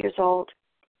 22 years old,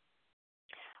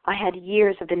 I had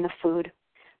years of in the food.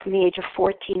 From the age of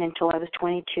 14 until I was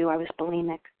 22, I was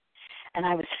bulimic. And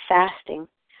I was fasting.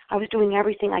 I was doing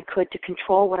everything I could to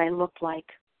control what I looked like,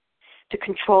 to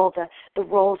control the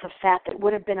rolls of fat that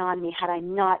would have been on me had I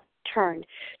not turned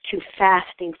to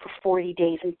fasting for 40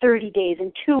 days and 30 days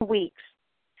and 2 weeks.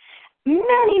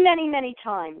 Many, many, many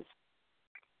times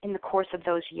in the course of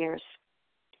those years.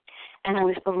 And I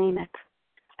was bulimic,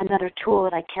 another tool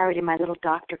that I carried in my little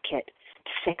doctor kit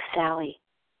to fix Sally.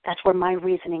 That's where my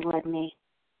reasoning led me.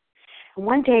 And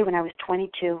one day when I was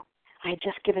 22, I had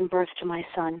just given birth to my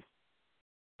son.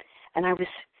 And I was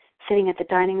sitting at the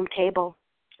dining room table.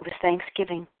 It was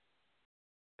Thanksgiving.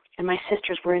 And my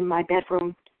sisters were in my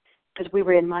bedroom because we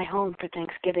were in my home for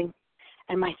Thanksgiving.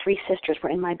 And my 3 sisters were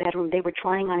in my bedroom. They were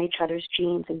trying on each other's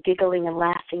jeans and giggling and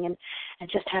laughing and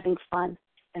just having fun.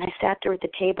 And I sat there at the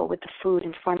table with the food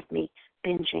in front of me,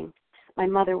 binging. My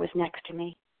mother was next to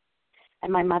me.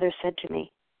 And my mother said to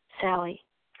me, Sally,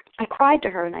 I cried to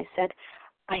her and I said,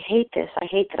 I hate this. I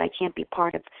hate that I can't be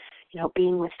part of,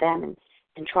 being with them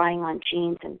and trying on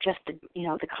jeans and just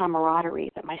the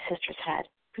camaraderie that my sisters had.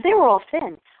 Because they were all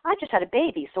thin. I just had a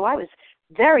baby, so I was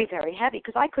very, very heavy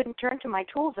because I couldn't turn to my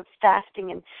tools of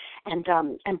fasting and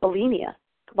bulimia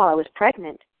while I was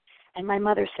pregnant. And my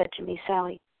mother said to me,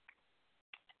 Sally,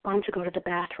 why don't you go to the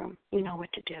bathroom? You know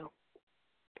what to do.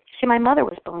 See, my mother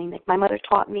was bulimic. My mother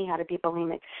taught me how to be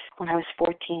bulimic when I was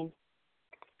 14.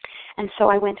 And so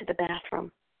I went to the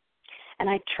bathroom, and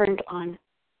I turned on,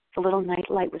 the little night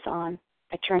light was on.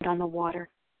 I turned on the water,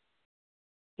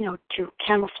 to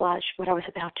camouflage what I was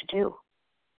about to do.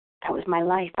 That was my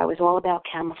life. I was all about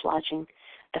camouflaging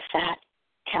the fat,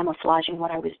 camouflaging what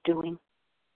I was doing.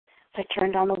 So I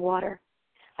turned on the water.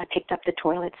 I picked up the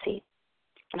toilet seat.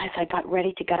 And as I got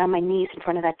ready to get on my knees in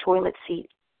front of that toilet seat,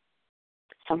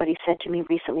 somebody said to me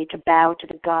recently to bow to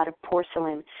the god of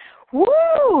porcelain.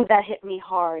 Woo! That hit me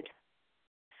hard.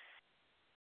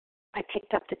 I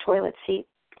picked up the toilet seat,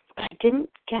 but I didn't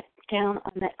get down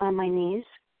on my knees.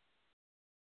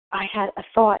 I had a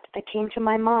thought that came to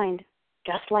my mind,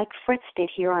 just like Fritz did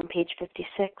here on page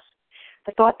 56.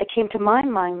 The thought that came to my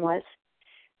mind was,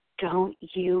 don't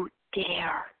you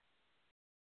dare.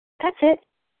 That's it.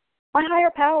 My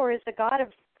higher power is the God of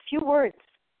few words.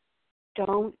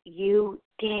 Don't you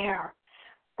dare.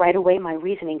 Right away, my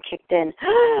reasoning kicked in.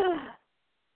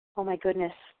 Oh, my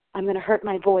goodness, I'm going to hurt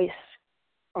my voice.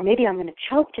 Or maybe I'm going to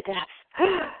choke to death.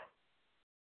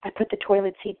 I put the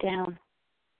toilet seat down.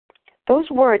 Those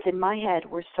words in my head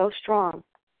were so strong,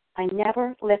 I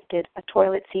never lifted a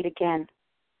toilet seat again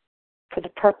for the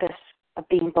purpose of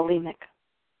being bulimic.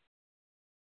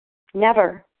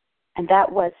 Never. And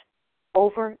that was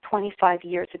over 25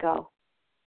 years ago.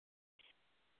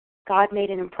 God made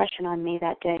an impression on me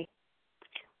that day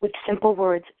with simple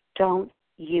words, don't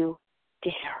you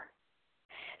dare.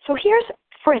 So here's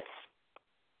Fritz.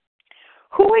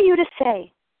 Who are you to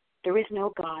say there is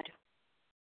no God?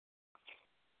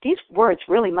 These words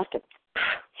really must have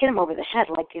hit him over the head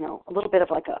like, a little bit of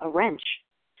like a wrench,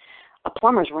 a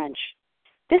plumber's wrench.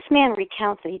 This man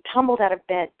recounts that he tumbled out of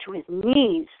bed to his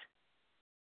knees.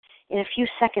 In a few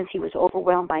seconds, he was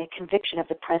overwhelmed by a conviction of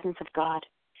the presence of God.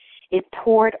 It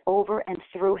poured over and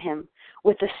through him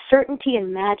with the certainty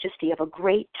and majesty of a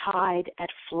great tide at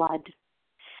flood.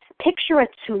 Picture a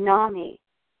tsunami.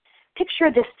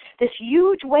 Picture this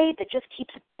huge wave that just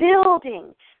keeps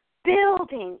building.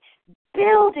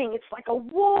 It's like a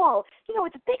wall.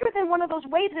 It's bigger than one of those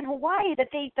waves in Hawaii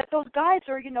that those guys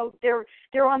are,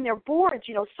 they're on their boards,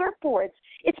 surfboards.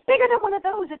 It's bigger than one of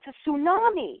those. It's a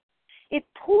tsunami. It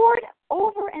poured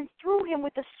over and through him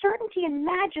with the certainty and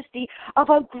majesty of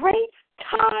a great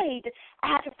tide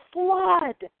at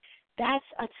flood. That's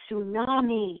a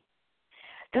tsunami.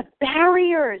 The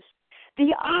barriers,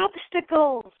 the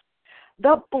obstacles,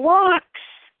 the blocks,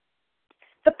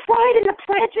 the pride and the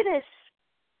prejudice,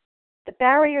 the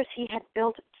barriers he had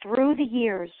built through the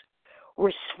years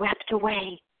were swept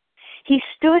away. He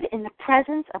stood in the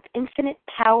presence of infinite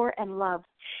power and love.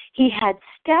 He had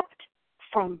stepped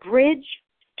from bridge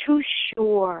to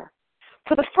shore.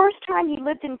 For the first time, he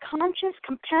lived in conscious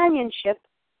companionship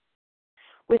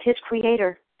with his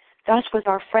Creator. Thus was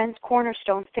our friend's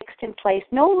cornerstone fixed in place.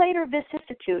 No later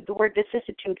vicissitude, the word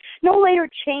vicissitude, no later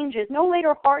changes, no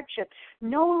later hardship,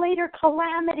 no later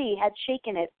calamity had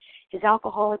shaken it. His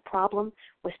alcoholic problem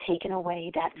was taken away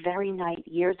that very night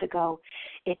years ago.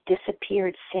 It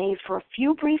disappeared, save for a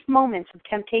few brief moments of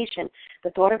temptation. The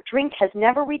thought of drink has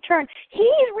never returned.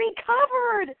 He's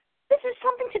recovered. This is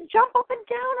something to jump up and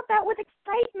down about with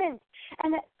excitement.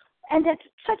 And at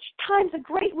such times, a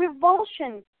great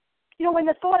revulsion. When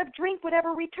the thought of drink would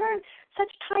ever return, such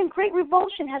time great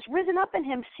revulsion has risen up in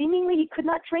him. Seemingly he could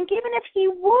not drink even if he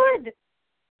would.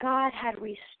 God had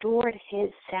restored his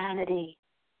sanity.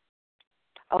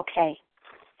 Okay.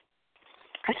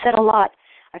 I've said a lot.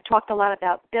 I've talked a lot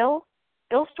about Bill's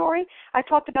story. I've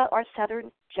talked about our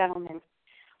Southern gentleman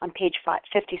on page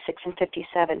 56 and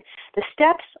 57. The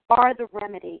steps are the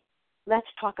remedy. Let's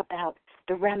talk about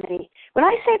the remedy. When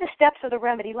I say the steps are the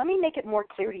remedy, let me make it more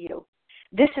clear to you.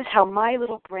 This is how my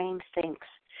little brain thinks.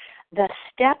 The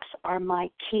steps are my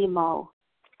chemo.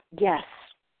 Yes.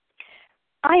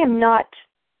 I am not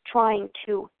trying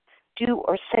to do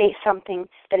or say something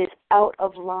that is out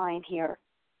of line here.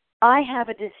 I have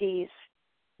a disease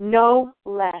no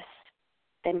less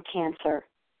than cancer.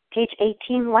 Page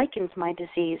 18 likens my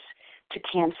disease to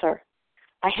cancer.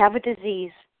 I have a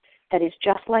disease that is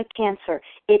just like cancer.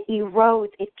 It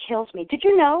erodes, it kills me. Did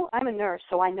you know, I'm a nurse,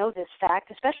 so I know this fact,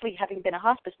 especially having been a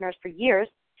hospice nurse for years.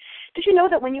 Did you know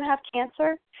that when you have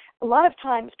cancer, a lot of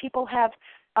times people have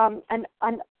a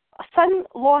sudden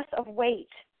loss of weight,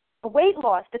 a weight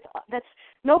loss that's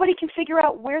nobody can figure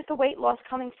out where's the weight loss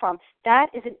coming from. That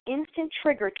is an instant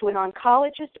trigger to an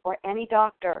oncologist or any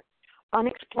doctor.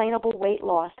 Unexplainable weight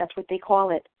loss, that's what they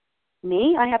call it.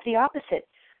 Me, I have the opposite.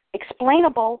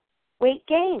 Explainable weight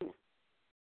gain.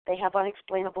 They have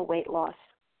unexplainable weight loss.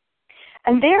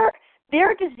 And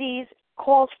their disease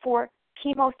calls for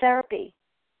chemotherapy.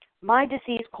 My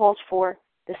disease calls for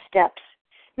the steps.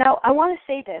 Now, I want to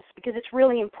say this because it's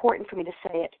really important for me to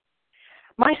say it.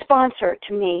 My sponsor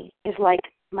to me is like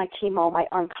my chemo, my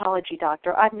oncology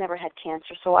doctor. I've never had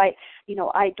cancer, so I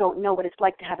don't know what it's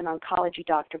like to have an oncology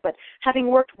doctor. But having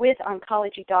worked with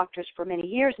oncology doctors for many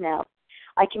years now,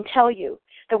 I can tell you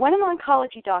that when an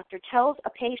oncology doctor tells a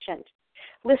patient,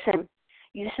 listen,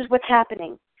 this is what's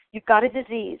happening. You've got a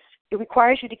disease. It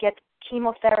requires you to get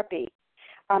chemotherapy.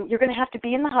 You're going to have to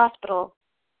be in the hospital.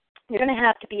 You're going to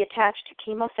have to be attached to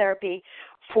chemotherapy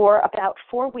for about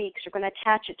 4 weeks. You're going to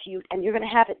attach it to you, and you're going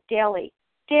to have it daily.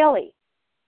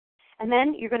 And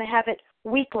then you're going to have it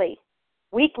weekly.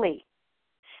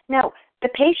 Now, the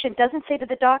patient doesn't say to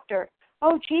the doctor,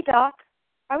 "Oh, gee, doc,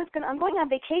 I'm going on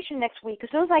vacation next week.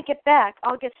 As soon as I get back,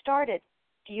 I'll get started."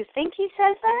 Do you think he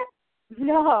says that?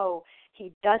 No,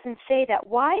 he doesn't say that.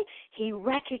 Why? He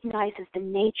recognizes the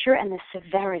nature and the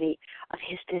severity of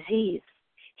his disease.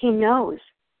 He knows.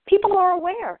 People are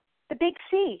aware. The big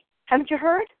C. Haven't you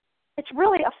heard? It's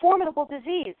really a formidable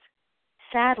disease.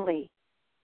 Sadly,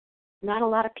 not a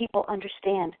lot of people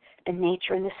understand the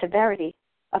nature and the severity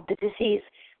of the disease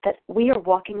that we are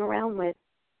walking around with,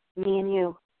 me and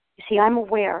you. You see, I'm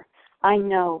aware. I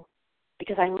know,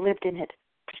 because I lived in it.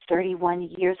 For 31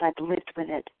 years, I've lived with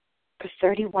it. For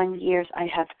 31 years, I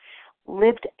have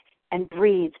lived and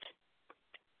breathed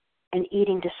an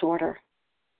eating disorder.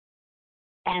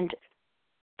 And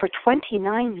for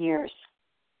 29 years,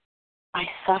 I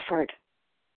suffered.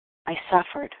 I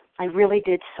really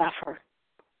did suffer.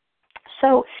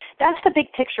 So that's the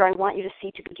big picture I want you to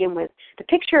see to begin with. The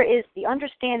picture is, the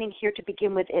understanding here to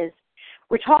begin with is,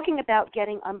 we're talking about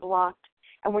getting unblocked,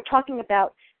 and we're talking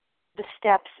about the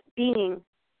steps being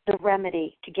the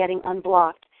remedy to getting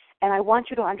unblocked. And I want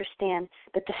you to understand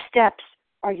that the steps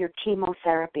are your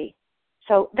chemotherapy.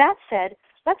 So that said,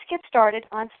 let's get started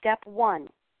on step 1.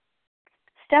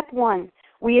 Step 1,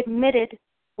 we admitted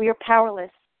we are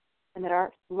powerless and that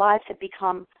our lives have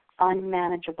become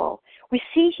unmanageable. We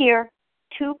see here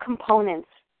 2 components,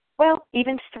 well,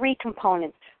 even 3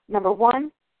 components. Number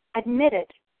 1, admit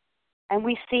it. And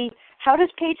we see, how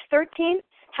does page 13,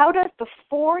 how does the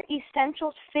 4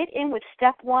 essentials fit in with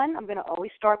step 1? I'm going to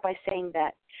always start by saying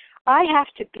that. I have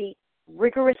to be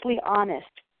rigorously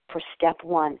honest for step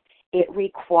 1. It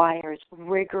requires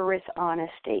rigorous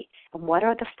honesty. And what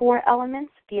are the 4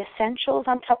 elements, the essentials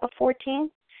on top of 14?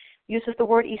 Uses the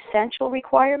word essential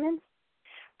requirements.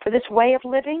 For this way of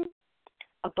living,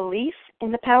 a belief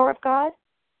in the power of God,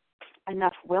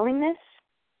 enough willingness,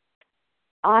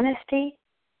 honesty,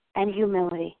 and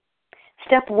humility.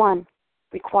 Step 1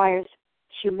 requires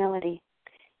humility.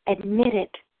 Admit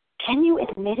it. Can you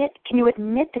admit it? Can you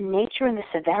admit the nature and the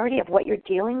severity of what you're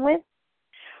dealing with?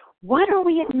 What are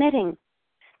we admitting?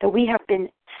 That we have been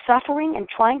suffering and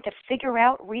trying to figure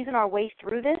out, reason our way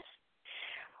through this?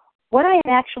 What I am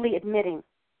actually admitting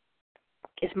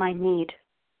is my need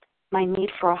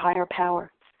for a higher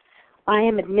power. I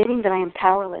am admitting that I am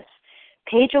powerless.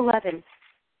 Page 11,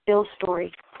 Bill's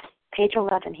story. Page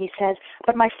 11, he says,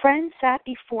 "But my friend sat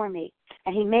before me,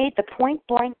 and he made the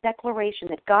point-blank declaration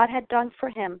that God had done for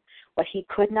him what he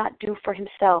could not do for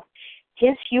himself.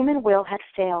 His human will had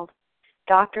failed.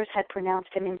 Doctors had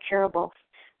pronounced him incurable.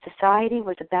 Society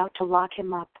was about to lock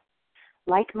him up.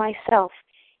 Like myself,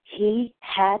 he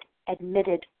had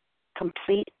admitted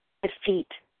complete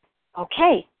defeat."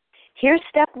 Okay, here's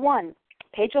step 1,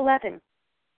 page 11.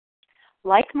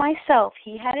 Like myself,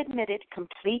 he had admitted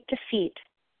complete defeat.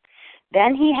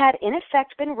 Then he had, in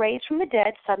effect, been raised from the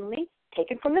dead, suddenly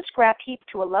taken from the scrap heap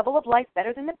to a level of life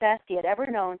better than the best he had ever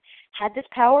known. Had this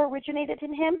power originated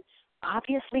in him?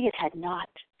 Obviously it had not.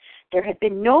 There had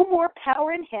been no more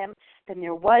power in him than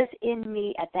there was in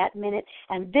me at that minute,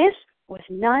 and this was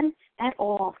none at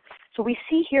all. So we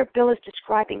see here Bill is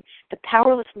describing the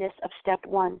powerlessness of step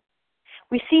 1.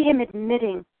 We see him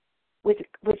admitting with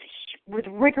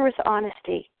rigorous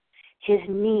honesty his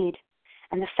need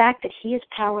and the fact that he is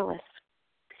powerless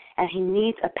and he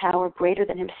needs a power greater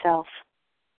than himself.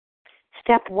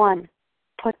 Step 1,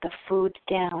 put the food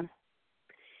down.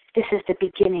 This is the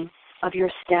beginning of your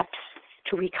steps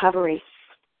to recovery.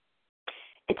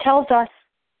 It tells us,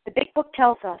 the big book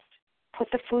tells us, put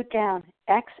the food down.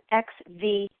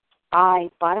 XXVI,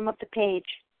 bottom of the page.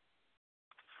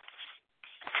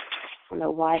 I don't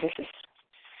know why this is.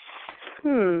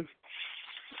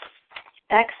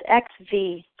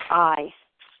 XXVI.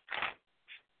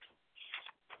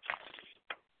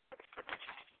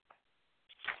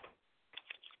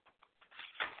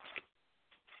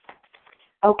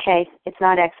 Okay, it's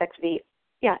not XXV.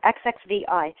 Yeah,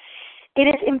 XXVI. It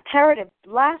is imperative,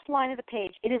 last line of the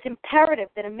page, it is imperative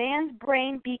that a man's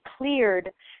brain be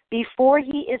cleared before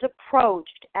he is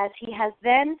approached, as he has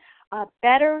then a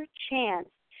better chance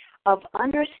of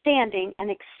understanding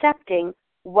and accepting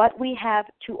what we have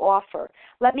to offer.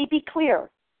 Let me be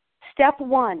clear. Step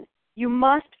 1, you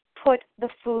must put the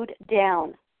food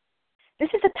down. This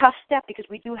is a tough step because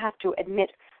we do have to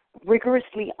admit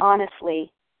rigorously,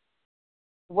 honestly,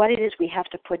 what it is we have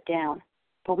to put down.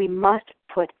 But we must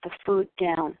put the food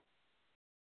down.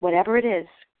 Whatever it is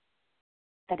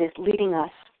that is leading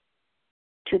us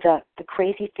to the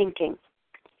crazy thinking,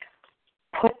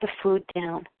 put the food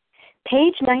down.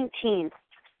 Page 19,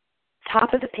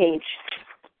 top of the page,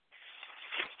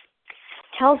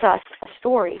 tells us a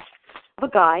story of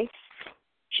a guy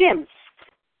Jim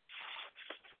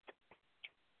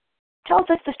tells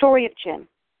us the story of Jim.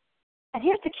 And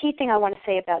here's the key thing I want to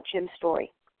say about Jim's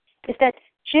story, is that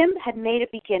Jim had made a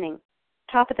beginning.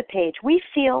 Top of the page. We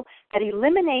feel that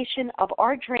elimination of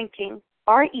our drinking,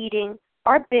 our eating,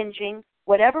 our binging,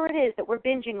 whatever it is that we're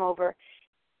binging over,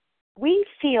 we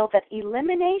feel that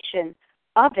elimination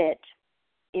of it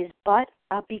is but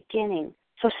a beginning.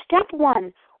 So step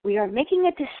one, we are making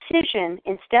a decision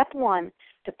in step one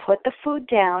to put the food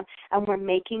down, and we're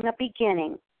making a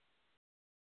beginning.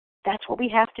 That's what we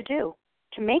have to do.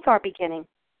 To make our beginning,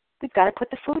 we've got to put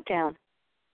the food down.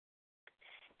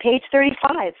 Page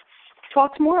 35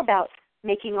 talks more about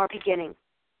making our beginning.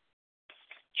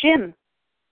 Jim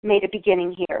made a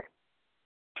beginning here.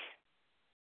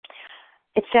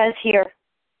 It says here,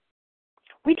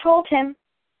 we told him,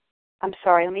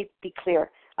 let me be clear.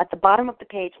 At the bottom of the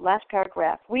page, last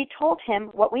paragraph, we told him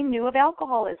what we knew of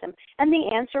alcoholism and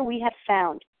the answer we had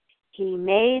found. He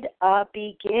made a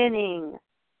beginning.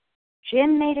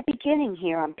 Jim made a beginning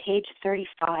here on page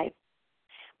 35.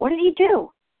 What did he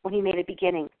do when he made a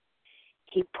beginning?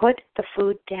 He put the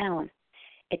food down.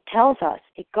 It goes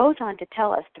on to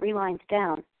tell us 3 lines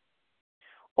down.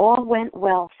 All went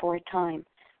well for a time,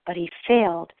 but he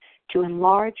failed to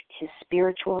enlarge his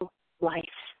spiritual life.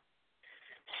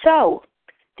 So,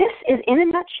 this is, in a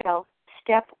nutshell,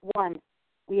 step 1.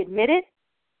 We admitted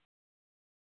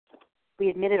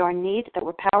our needs, that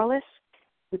we're powerless.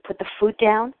 We put the food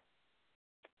down.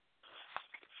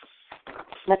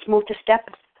 Let's move to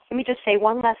let me just say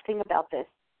one last thing about this.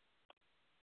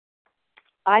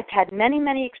 I've had many,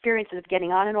 many experiences of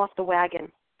getting on and off the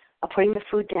wagon, of putting the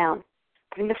food down.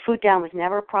 Putting the food down was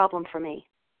never a problem for me.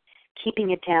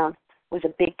 Keeping it down was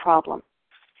a big problem.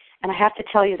 And I have to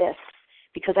tell you this,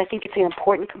 because I think it's an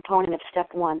important component of step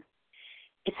 1.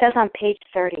 It says on page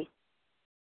 30,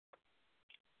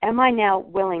 am I now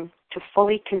willing to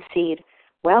fully concede?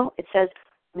 Well, it says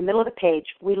in the middle of the page,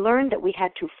 we learned that we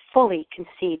had to fully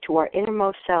concede to our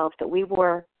innermost selves that we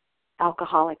were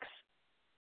alcoholics.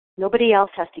 Nobody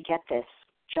else has to get this,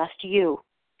 just you.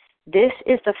 This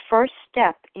is the first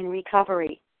step in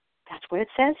recovery. That's what it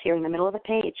says here in the middle of the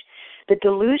page. The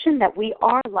delusion that we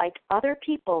are like other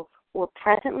people or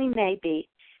presently may be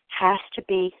has to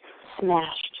be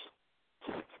smashed.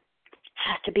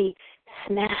 Has to be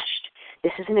smashed.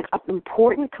 This is an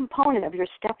important component of your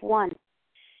step 1.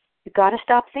 You've got to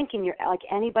stop thinking you're like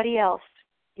anybody else.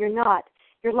 You're not.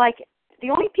 You're like, the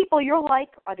only people you're like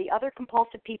are the other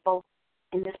compulsive people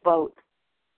in this boat.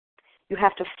 You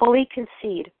have to fully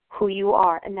concede who you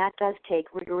are, and that does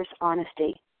take rigorous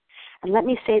honesty. And let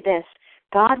me say this,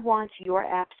 God wants your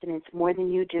abstinence more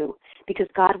than you do, because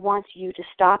God wants you to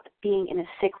stop being in a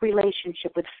sick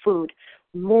relationship with food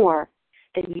more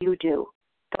than you do.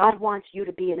 God wants you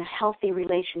to be in a healthy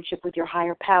relationship with your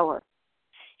higher power.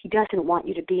 He doesn't want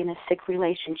you to be in a sick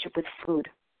relationship with food.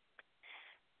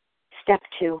 Step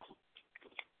 2,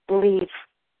 believe.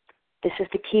 This is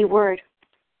the key word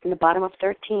in the bottom of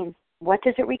 13. What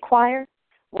does it require?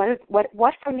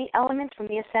 What from the elements, from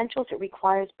the essentials? It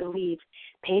requires believe.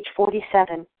 Page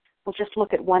 47. We'll just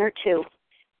look at 1 or 2.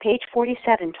 Page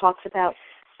 47 talks about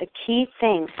the key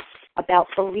thing about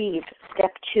believe.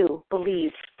 Step 2,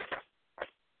 believe.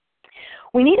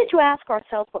 We needed to ask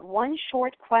ourselves but one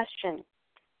short question.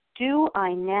 Do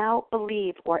I now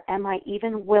believe, or am I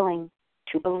even willing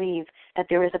to believe that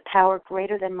there is a power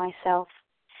greater than myself?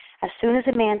 As soon as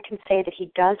a man can say that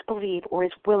he does believe or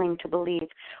is willing to believe,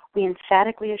 we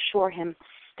emphatically assure him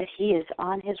that he is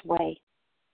on his way.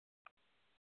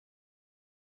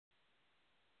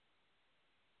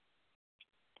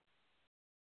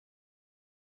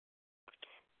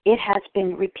 It has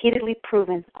been repeatedly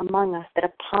proven among us that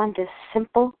upon this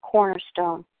simple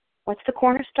cornerstone, what's the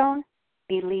cornerstone?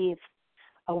 Believe.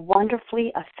 A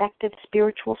wonderfully effective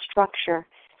spiritual structure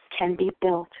can be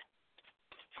built.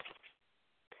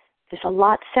 There's a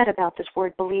lot said about this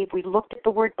word believe. We looked at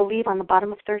the word believe on the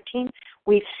bottom of 13.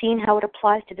 We've seen how it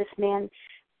applies to this man,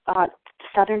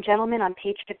 Southern gentleman, on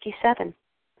page 57.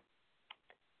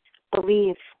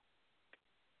 Believe.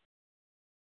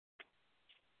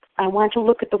 I want to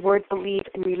look at the word believe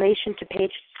in relation to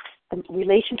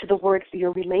the word for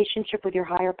your relationship with your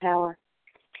higher power.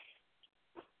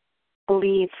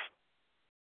 Believe.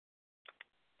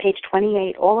 Page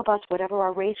 28, all of us, whatever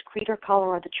our race, creed, or color,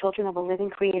 are the children of a living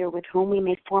Creator with whom we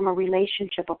may form a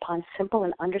relationship upon simple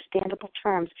and understandable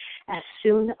terms as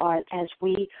soon as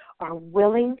we are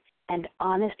willing and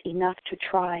honest enough to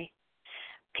try.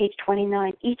 Page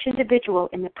 29, each individual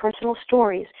in the personal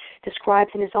stories describes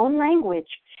in his own language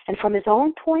and from his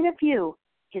own point of view,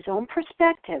 his own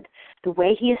perspective, the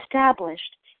way he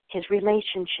established his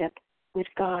relationship with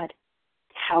God,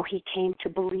 how he came to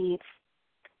believe.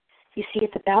 You see,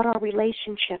 it's about our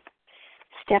relationship.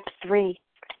 Step 3.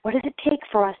 What does it take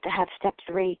for us to have step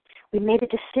 3? We made a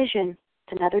decision.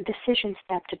 It's another decision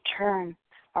step to turn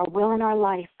our will and our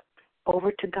life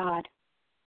over to God.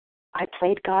 I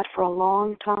played God for a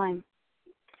long time.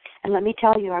 And let me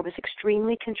tell you, I was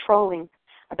extremely controlling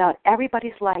about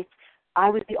everybody's life. I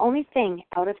was the only thing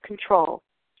out of control,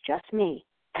 just me.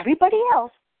 Everybody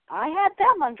else, I had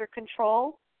them under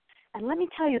control. And let me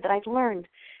tell you that I've learned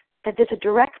that there's a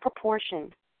direct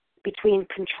proportion between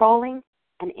controlling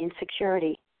and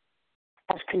insecurity.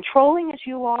 As controlling as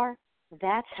you are,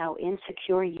 that's how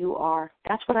insecure you are.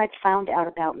 That's what I've found out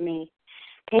about me.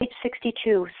 Page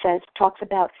 62 talks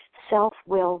about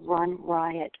self-will run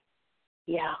riot.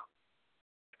 Yeah.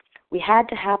 We had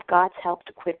to have God's help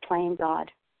to quit playing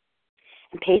God.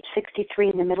 And page 63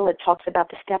 in the middle, it talks about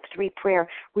the step 3 prayer.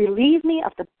 Relieve me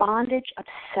of the bondage of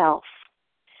self.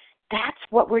 That's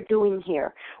what we're doing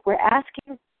here. We're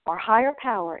asking our higher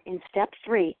power in step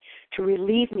 3 to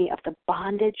relieve me of the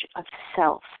bondage of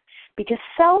self. Because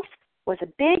self was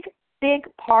a big, big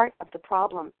part of the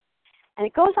problem. And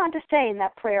it goes on to say in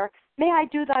that prayer, may I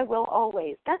do thy will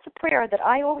always. That's a prayer that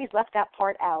I always left that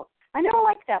part out. I never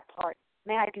liked that part.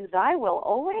 May I do thy will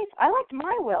always? I liked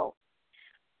my will.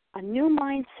 A new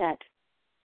mindset,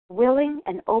 willing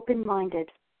and open-minded.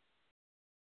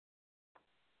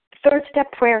 Third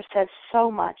step prayer says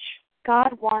so much.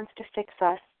 God wants to fix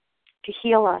us, to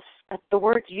heal us. The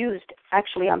word used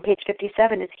actually on page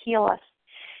 57 is heal us.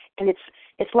 And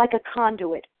it's like a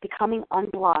conduit, becoming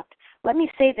unblocked. Let me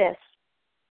say this.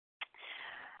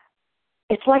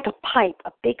 It's like a pipe,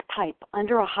 a big pipe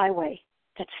under a highway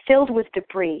that's filled with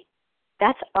debris.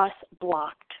 That's us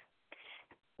blocked.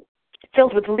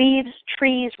 Filled with leaves,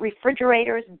 trees,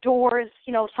 refrigerators, doors.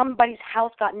 Somebody's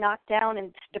house got knocked down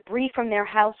and debris from their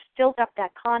house filled up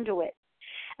that conduit.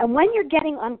 And when you're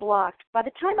getting unblocked, by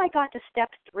the time I got to step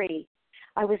 3,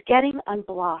 I was getting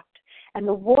unblocked. And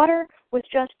the water was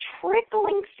just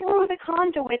trickling through the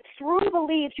conduit, through the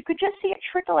leaves. You could just see it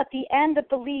trickle at the end of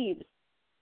the leaves.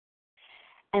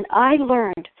 And I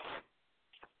learned,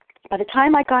 by the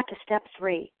time I got to step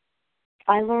 3,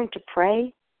 I learned to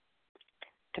pray,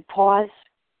 to pause,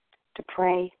 to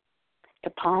pray, to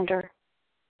ponder.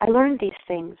 I learned these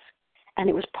things, and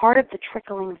it was part of the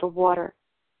trickling of the water.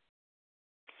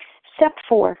 Step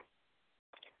 4,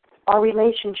 our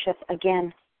relationship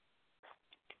again.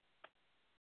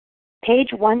 Page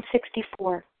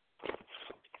 164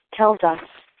 tells us,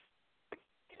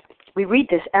 we read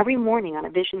this every morning on A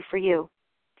Vision for You.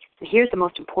 And here's the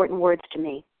most important words to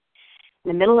me.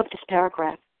 In the middle of this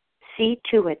paragraph, see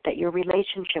to it that your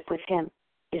relationship with him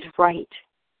is right,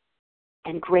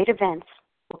 and great events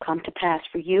will come to pass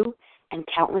for you and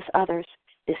countless others.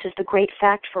 This is the great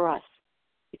fact for us.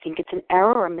 You think it's an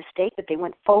error or a mistake that they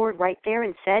went forward right there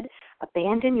and said,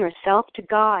 abandon yourself to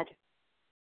God.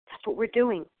 That's what we're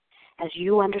doing as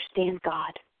you understand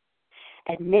God.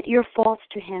 Admit your faults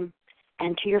to him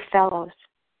and to your fellows.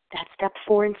 That's step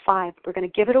 4 and 5. We're going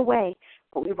to give it away,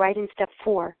 but we write in step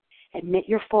 4, admit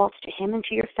your faults to him and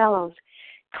to your fellows.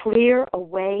 Clear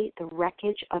away the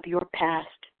wreckage of your past.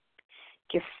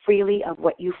 Give freely of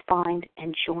what you find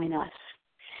and join us.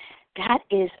 That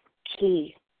is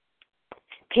key.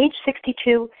 Page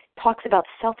 62 talks about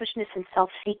selfishness and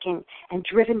self-seeking and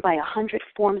driven by 100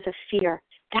 forms of fear.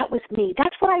 That was me.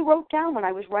 That's what I wrote down when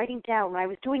I was writing down, when I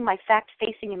was doing my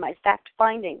fact-facing and my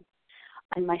fact-finding.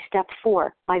 On my step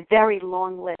 4, my very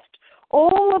long list.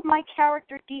 All of my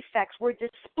character defects were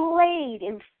displayed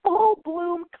in full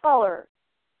bloom color.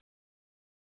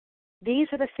 These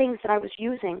are the things that I was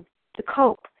using to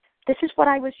cope. This is what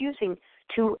I was using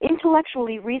to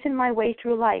intellectually reason my way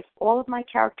through life. All of my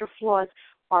character flaws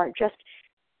are just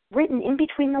written in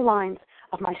between the lines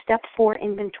of my step 4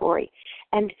 inventory.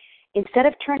 And instead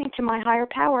of turning to my higher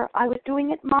power, I was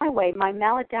doing it my way, my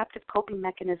maladaptive coping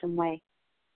mechanism way.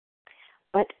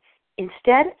 But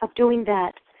instead of doing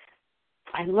that,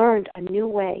 I learned a new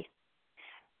way.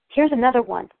 Here's another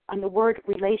one on the word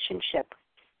relationship.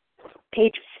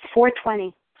 Page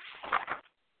 420.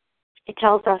 It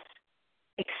tells us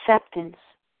acceptance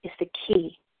is the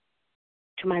key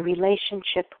to my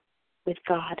relationship with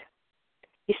God.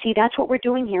 You see, that's what we're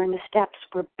doing here in the steps.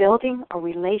 We're building a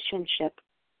relationship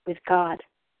with God.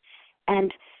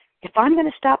 And if I'm going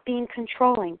to stop being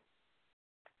controlling,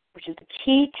 which is the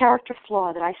key character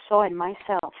flaw that I saw in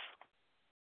myself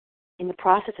in the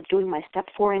process of doing my step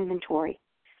 4 inventory,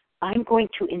 I'm going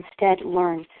to instead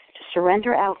learn to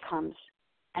surrender outcomes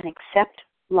and accept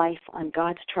life on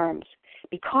God's terms,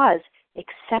 because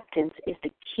acceptance is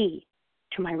the key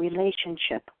to my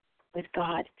relationship with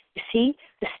God. You see,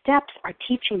 the steps are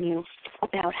teaching you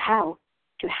about how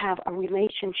to have a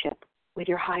relationship with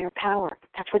your higher power.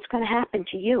 That's what's going to happen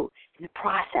to you in the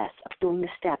process of doing the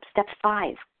steps. Step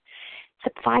 5.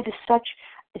 Step 5 is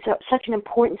such an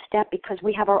important step because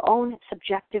we have our own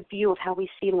subjective view of how we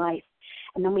see life.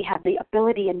 And then we have the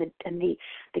ability and the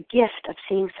gift of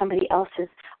seeing somebody else's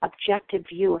objective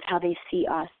view of how they see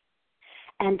us.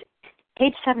 And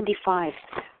page 75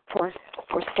 for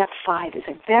step 5 is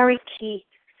a very key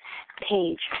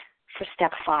page for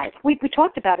step 5. We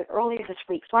talked about it earlier this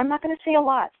week, so I'm not going to say a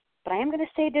lot, but I am going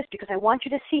to say this because I want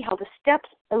you to see how the steps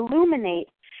illuminate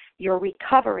your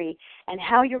recovery and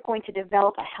how you're going to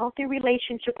develop a healthy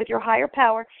relationship with your higher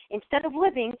power instead of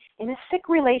living in a sick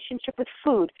relationship with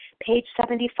food. Page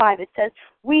 75, it says,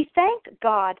 we thank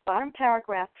God, bottom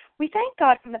paragraph, we thank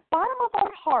God from the bottom of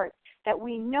our heart that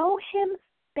we know Him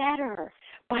better.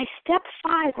 By step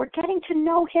 5, we're getting to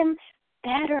know Him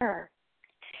better.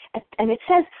 And it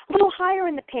says a little higher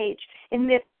in the page, in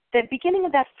the beginning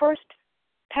of that first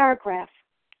paragraph,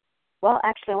 well,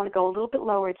 actually, I want to go a little bit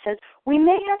lower. It says, we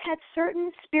may have had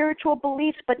certain spiritual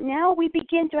beliefs, but now we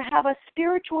begin to have a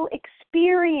spiritual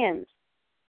experience.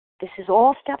 This is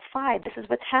all step 5. This is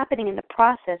what's happening in the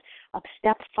process of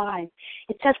step 5.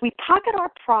 It says we pocket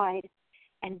our pride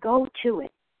and go to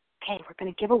it. Okay, we're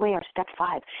going to give away our step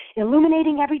 5,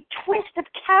 illuminating every twist of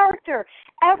character,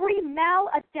 every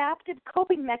maladaptive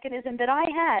coping mechanism that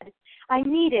I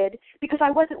needed because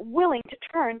I wasn't willing to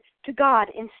turn to God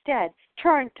instead,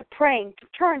 turn to praying,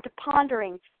 turn to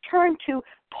pondering, turn to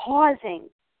pausing.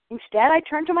 Instead, I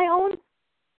turned to my own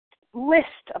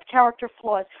list of character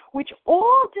flaws, which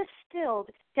all distilled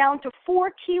down to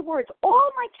 4 key words. All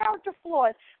my character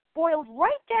flaws boiled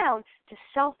right down to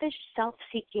selfish,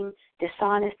 self-seeking,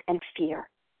 dishonest, and fear.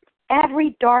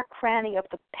 Every dark cranny of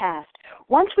the past.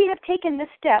 Once we have taken this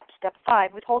step, step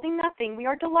 5, withholding nothing, we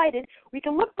are delighted. We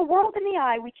can look the world in the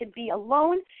eye. We can be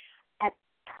alone at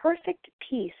perfect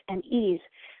peace and ease.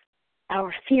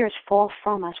 Our fears fall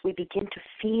from us. We begin to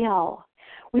feel.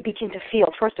 We begin to feel,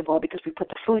 first of all, because we put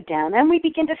the food down, and we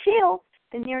begin to feel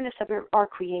the nearness of our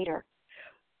Creator.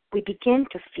 We begin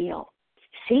to feel.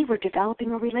 See, we're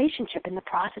developing a relationship in the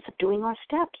process of doing our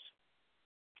steps.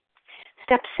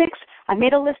 Step 6, I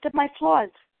made a list of my flaws.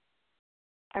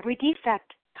 Every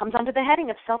defect comes under the heading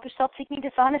of selfish, self-seeking,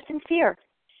 dishonest, and fear.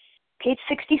 Page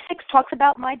 66 talks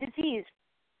about my disease.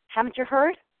 Haven't you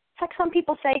heard? It's like some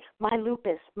people say, my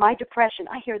lupus, my depression.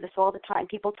 I hear this all the time.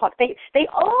 People talk. They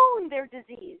own their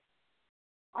disease.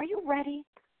 Are you ready?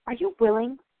 Are you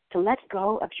willing to let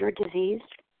go of your disease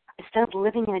instead of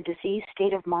living in a diseased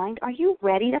state of mind? Are you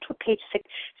ready? That's what page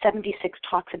 76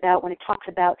 talks about when it talks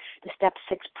about the step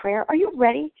 6 prayer. Are you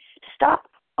ready to stop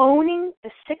owning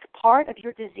the sick part of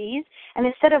your disease? And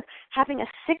instead of having a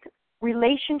sick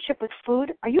relationship with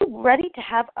food, are you ready to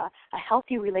have a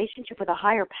healthy relationship with a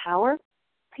higher power?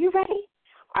 Are you ready?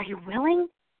 Are you willing?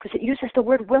 Because it uses the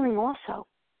word willing also.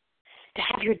 To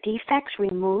have your defects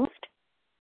removed.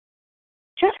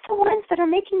 Just the ones that are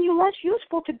making you less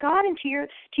useful to God and to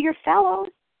your fellows.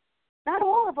 Not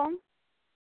all of them.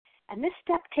 And this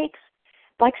step takes,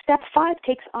 like step 5,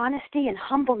 takes honesty and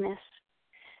humbleness.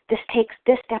 This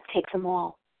step takes them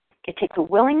all. It takes a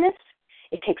willingness.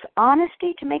 It takes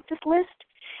honesty to make this list.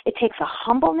 It takes a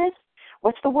humbleness.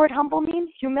 What's the word humble mean?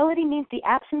 Humility means the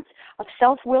absence of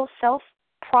self-will,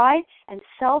 self-pride, and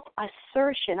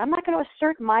self-assertion. I'm not going to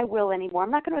assert my will anymore. I'm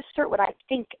not going to assert what I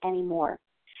think anymore.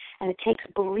 And it takes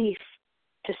belief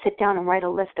to sit down and write a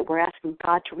list that we're asking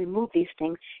God to remove these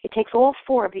things. It takes all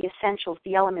 4 of the essentials,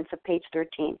 the elements of page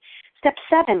 13. Step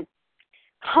 7,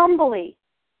 humbly,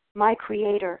 my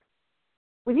Creator.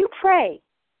 When you pray,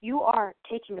 you are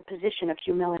taking a position of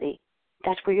humility.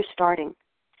 That's where you're starting.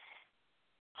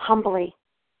 Humbly.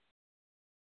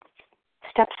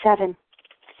 Step 7,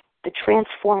 the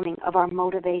transforming of our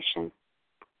motivation.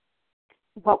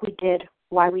 What we did,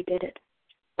 why we did it.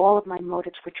 All of my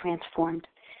motives were transformed.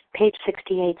 Page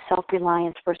 68,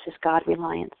 self-reliance versus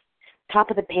God-reliance. Top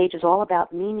of the page is all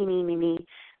about me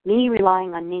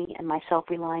relying on me and my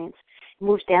self-reliance. It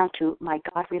moves down to my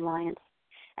God-reliance,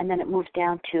 and then it moves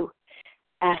down to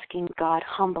asking God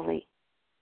humbly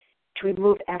to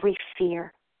remove every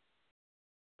fear.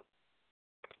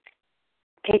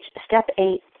 Step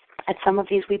 8, at some of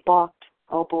these we balked.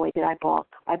 Oh boy, did I balk.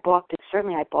 I balked at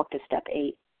step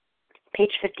 8.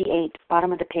 Page 58,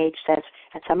 bottom of the page says,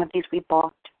 at some of these we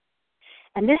balked.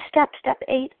 And this step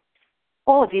 8,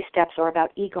 all of these steps are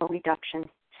about ego reduction.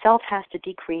 Self has to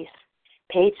decrease.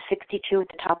 Page 62 at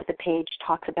the top of the page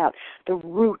talks about the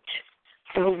root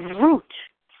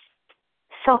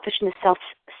selfishness,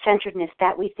 self-centeredness,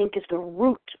 that we think is the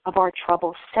root of our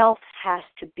trouble. Self has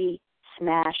to be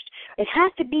smashed. It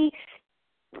has to be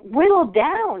whittled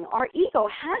down. Our ego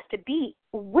has to be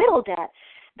whittled at.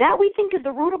 That we think is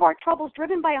the root of our troubles,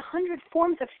 driven by 100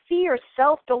 forms of fear,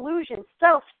 self-delusion,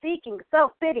 self-seeking,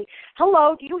 self-pity.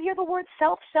 Hello, do you hear the word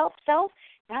self, self, self?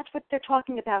 That's what they're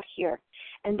talking about here.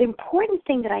 And the important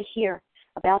thing that I hear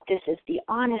about this is the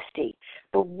honesty,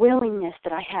 the willingness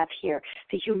that I have here,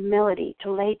 the humility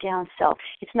to lay down self.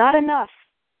 It's not enough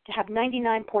to have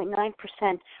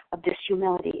 99.9% of this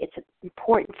humility. It's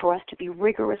important for us to be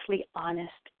rigorously honest.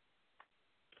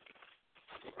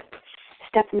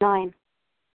 Step 9,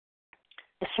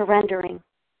 the surrendering,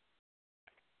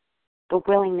 the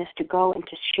willingness to go and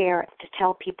to share, to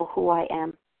tell people who I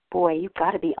am. Boy, you've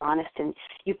got to be honest and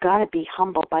you've got to be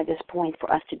humble by this point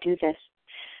for us to do this.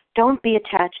 Don't be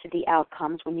attached to the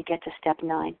outcomes when you get to step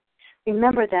 9.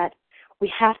 Remember that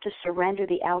we have to surrender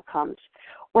the outcomes.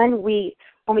 When we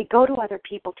go to other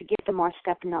people to give them our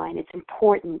step 9, it's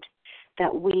important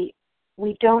that we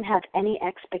don't have any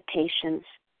expectations.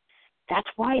 That's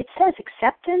why it says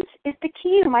acceptance is the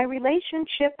key to my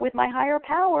relationship with my higher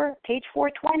power, page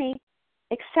 420.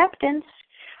 Acceptance.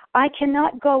 I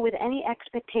cannot go with any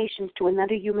expectations to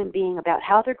another human being about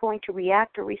how they're going to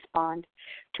react or respond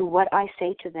to what I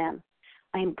say to them.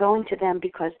 I am going to them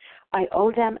because I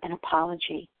owe them an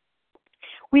apology.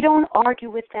 We don't argue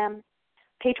with them.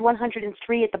 Page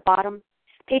 103 at the bottom,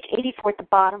 page 84 at the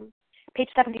bottom, page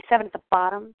 77 at the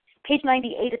bottom, page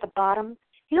 98 at the bottom.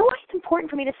 You know why it's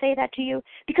important for me to say that to you?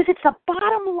 Because it's the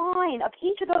bottom line of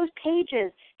each of those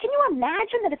pages. Can you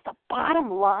imagine that it's the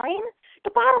bottom line?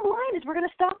 The bottom line is we're going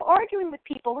to stop arguing with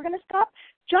people. We're going to stop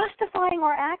justifying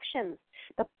our actions.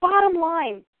 The bottom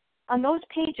line on those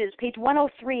pages, page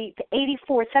 103 to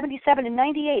 84, 77, and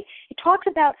 98, it talks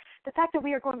about the fact that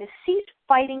we are going to cease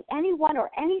fighting anyone or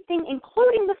anything,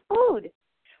 including the food.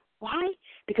 Why?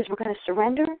 Because we're going to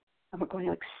surrender and we're going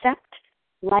to accept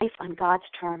life on God's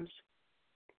terms.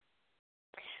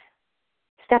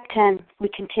 Step 10, we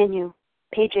continue.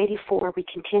 Page 84, we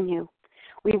continue.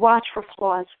 We watch for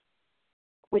flaws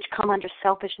which come under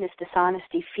selfishness,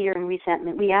 dishonesty, fear, and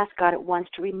resentment. We ask God at once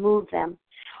to remove them.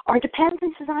 Our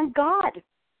dependence is on God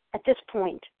at this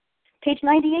point. Page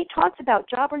 98 talks about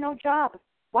job or no job,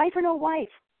 wife or no wife.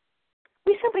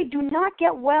 We simply do not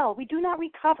get well. We do not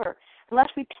recover unless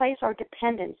we place our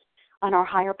dependence on our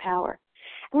higher power.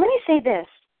 And let me say this.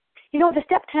 You know, the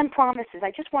Step 10 promises,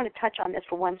 I just want to touch on this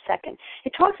for 1 second.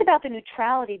 It talks about the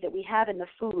neutrality that we have in the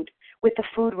food, with the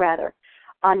food rather,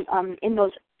 in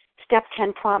those Step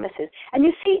 10 promises. And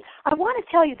you see, I want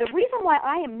to tell you, the reason why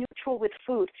I am neutral with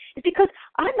food is because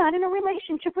I'm not in a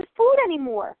relationship with food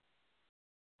anymore.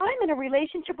 I'm in a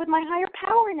relationship with my higher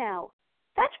power now.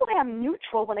 That's why I'm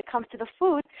neutral when it comes to the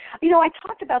food. You know, I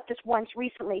talked about this once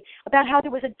recently, about how there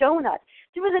was a donut.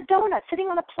 There was a donut sitting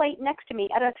on a plate next to me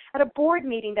at a board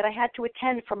meeting that I had to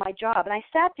attend for my job. And I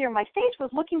sat there, my face was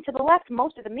looking to the left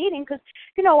most of the meeting because,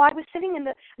 you know, I was sitting and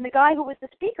the guy who was the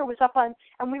speaker was up on,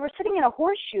 and we were sitting in a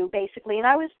horseshoe, basically. And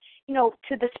I was, you know,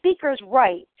 to the speaker's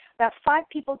right, about 5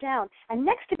 people down. And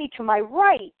next to me, to my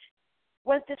right,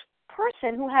 was this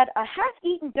person who had a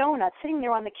half-eaten donut sitting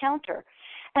there on the counter.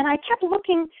 And I kept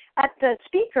looking at the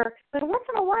speaker, but once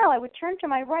in a while I would turn to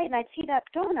my right and I'd see that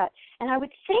donut. And I would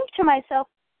think to myself,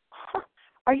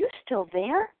 are you still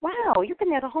there? Wow, you've been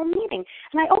there the whole meeting.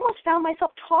 And I almost found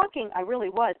myself talking, I really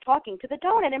was, talking to the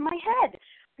donut in my head.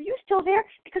 Are you still there?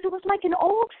 Because it was like an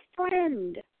old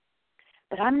friend.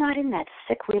 But I'm not in that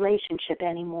sick relationship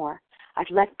anymore. I've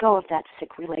let go of that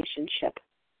sick relationship.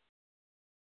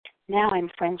 Now I'm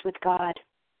friends with God.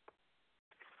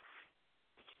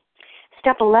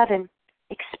 Step 11,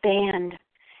 expand.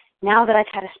 Now that I've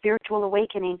had a spiritual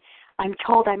awakening, I'm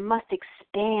told I must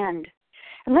expand.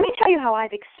 And let me tell you how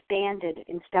I've expanded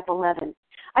in step 11.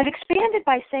 I've expanded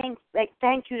by saying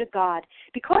thank you to God.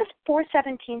 Because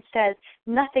 4:17 says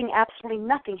nothing, absolutely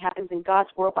nothing happens in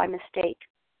God's world by mistake.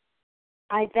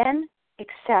 I then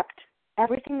accept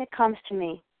everything that comes to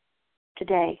me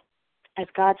today as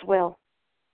God's will.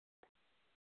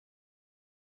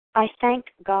 I thank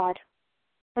God.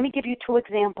 Let me give you 2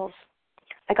 examples.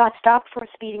 I got stopped for a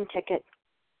speeding ticket.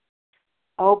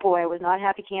 Oh boy, I was not a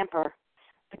happy camper.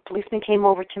 The policeman came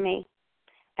over to me,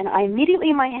 and I immediately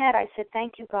in my head, I said,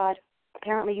 thank you, God.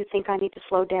 Apparently you think I need to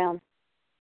slow down.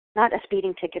 Not a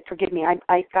speeding ticket, forgive me.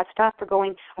 I got stopped for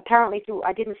going, apparently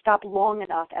I didn't stop long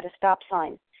enough at a stop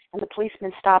sign. And the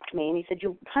policeman stopped me, and he said,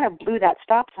 you kind of blew that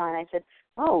stop sign. I said,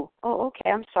 oh, okay,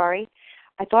 I'm sorry.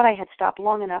 I thought I had stopped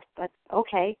long enough, but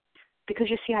okay. Because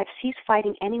you see, I've ceased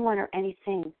fighting anyone or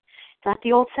anything. Not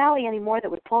the old Sally anymore that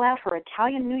would pull out her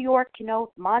Italian New York,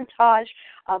 montage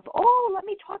of, oh, let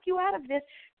me talk you out of this.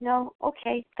 No,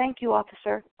 okay, thank you,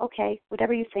 officer. Okay,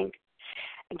 whatever you think.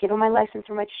 I give him my license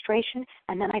and registration,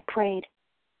 and then I prayed.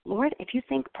 Lord, if you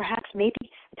think perhaps maybe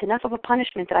it's enough of a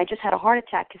punishment that I just had a heart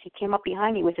attack because he came up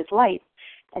behind me with his light,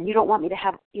 and you don't want me to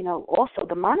have, also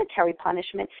the monetary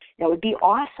punishment, that would be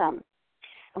awesome.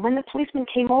 And when the policeman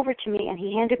came over to me and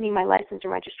he handed me my license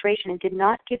and registration and did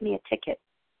not give me a ticket,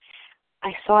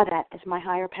 I saw that as my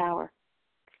higher power.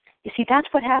 You see, that's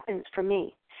what happens for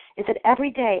me, is that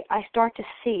every day I start to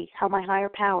see how my higher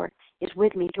power is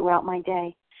with me throughout my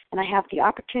day. And I have the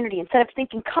opportunity, instead of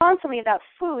thinking constantly about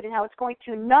food and how it's going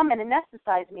to numb and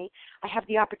anesthetize me, I have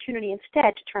the opportunity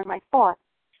instead to turn my thoughts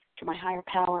to my higher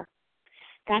power.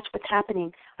 That's what's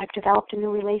happening. I've developed a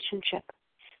new relationship.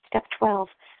 Step 12,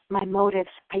 my motives.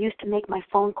 I used to make my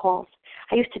phone calls.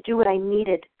 I used to do what I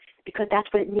needed because that's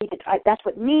what it needed. That's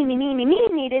what me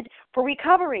needed for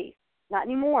recovery. Not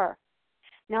anymore.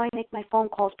 Now I make my phone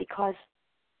calls because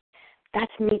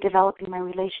that's me developing my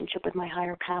relationship with my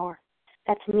higher power.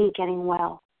 That's me getting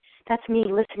well. That's me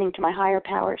listening to my higher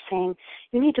power saying,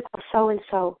 you need to call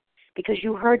so-and-so because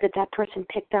you heard that person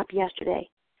picked up yesterday,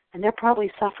 and they're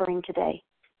probably suffering today.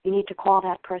 You need to call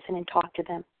that person and talk to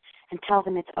them and tell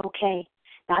them it's okay.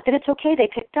 Not that it's okay they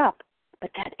picked up, but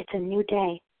that it's a new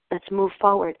day. Let's move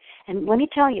forward. And let me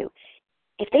tell you,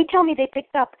 if they tell me they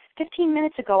picked up 15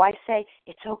 minutes ago, I say,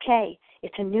 it's okay.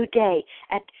 It's a new day.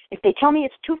 If they tell me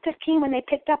it's 2:15 when they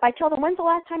picked up, I tell them, when's the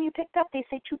last time you picked up? They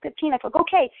say 2:15. I go,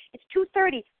 okay, it's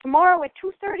 2:30. Tomorrow at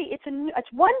 2:30,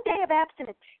 it's one day of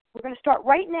abstinence. We're going to start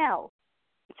right now.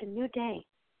 It's a new day.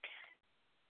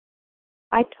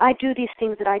 I do these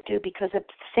things that I do because of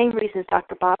the same reasons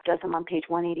Dr. Bob does them on page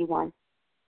 181.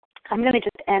 I'm going to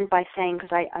just end by saying,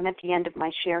 because I'm at the end of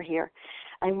my share here,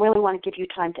 I really want to give you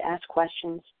time to ask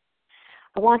questions.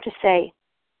 I want to say,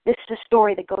 this is a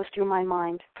story that goes through my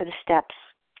mind for the steps.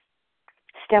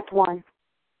 Step 1,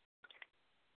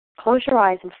 close your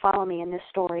eyes and follow me in this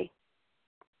story.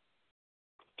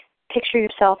 Picture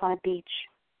yourself on a beach,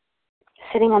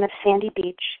 sitting on a sandy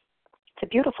beach. It's a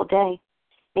beautiful day.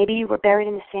 Maybe you were buried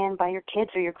in the sand by your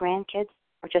kids or your grandkids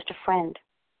or just a friend.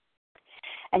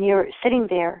 And you're sitting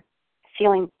there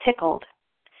feeling tickled,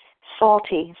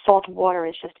 salty. Salt water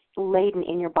is just laden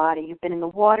in your body. You've been in the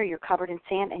water, you're covered in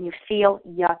sand, and you feel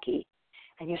yucky.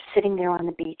 And you're sitting there on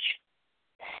the beach.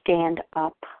 Stand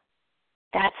up.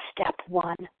 That's step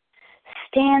 1.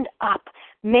 Stand up.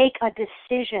 Make a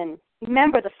decision.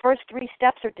 Remember, the first 3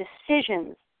 steps are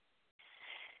decisions.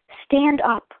 Stand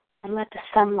up and let the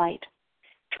sunlight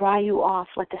dry you off.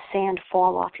 Let the sand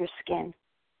fall off your skin.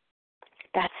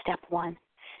 That's step 1.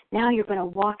 Now you're going to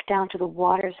walk down to the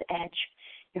water's edge.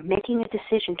 You're making a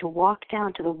decision to walk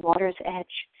down to the water's edge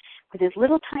where there's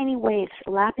little tiny waves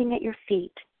lapping at your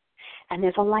feet, and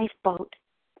there's a lifeboat.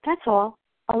 That's all.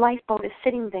 A lifeboat is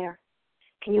sitting there.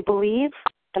 Can you believe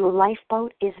that a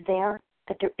lifeboat is there,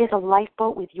 that there is a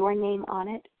lifeboat with your name on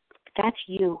it? That's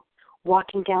you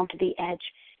walking down to the edge.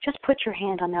 Just put your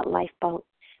hand on that lifeboat.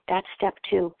 That's step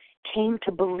 2. Came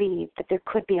to believe that there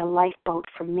could be a lifeboat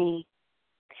for me.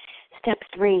 Step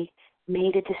 3,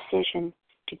 made a decision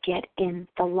to get in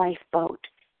the lifeboat.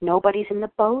 Nobody's in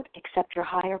the boat except your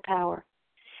higher power.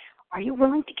 Are you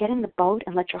willing to get in the boat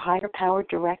and let your higher power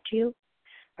direct you?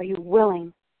 Are you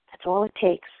willing? That's all it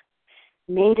takes.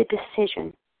 Made a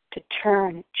decision to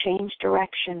turn, change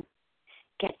direction,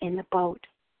 get in the boat,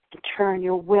 and turn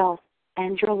your will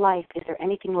and your life. Is there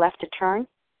anything left to turn?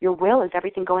 Your will is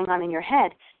everything going on in your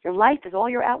head. Your life is all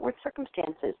your outward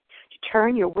circumstances. To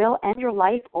turn your will and your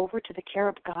life over to the care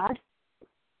of God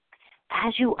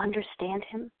as you understand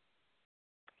Him.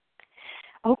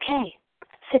 Okay,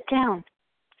 sit down.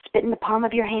 Spit in the palm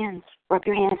of your hands. Rub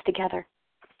your hands together.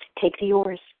 Take the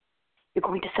oars. You're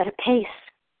going to set a pace.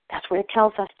 That's what it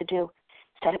tells us to do.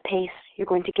 Set a pace. You're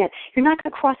not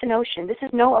going to cross an ocean. This is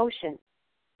no ocean.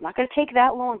 It's not going to take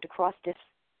that long to cross this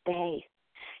bay.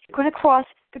 You're going to cross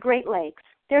the Great Lakes.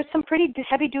 There's some pretty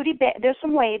heavy-duty, there's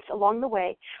some waves along the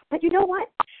way. But you know what?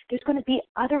 There's going to be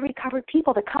other recovered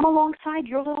people that come alongside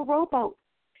your little rowboat.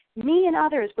 Me and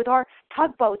others with our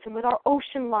tugboats and with our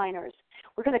ocean liners.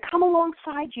 We're going to come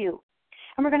alongside you.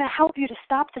 And we're going to help you to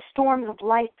stop the storms of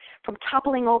life from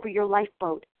toppling over your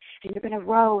lifeboat. And you're going to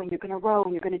row, and you're going to row,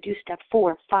 and you're going to do step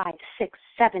 4, 5, 6,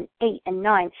 7, 8, and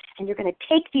 9. And you're going to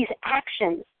take these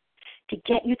actions to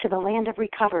get you to the land of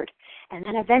recovered. And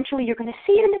then eventually you're going to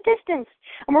see it in the distance.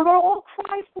 And we're going to all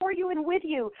cry for you and with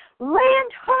you.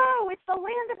 Land ho! It's the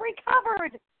land of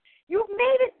recovered. You've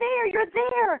made it there. You're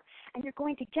there. And you're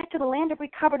going to get to the land of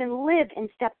recovered and live in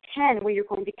step 10, where you're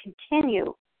going to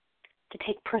continue to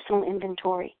take personal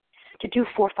inventory, to do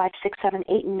 4, 5, 6, 7,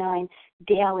 8, and 9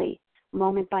 daily,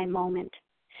 moment by moment.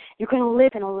 You're going to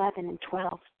live in 11 and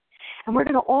 12. And we're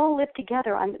going to all live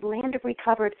together on the land of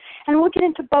recovered. And we'll get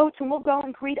into boats and we'll go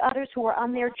and greet others who are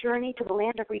on their journey to the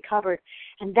land of recovered.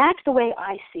 And that's the way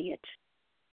I see it.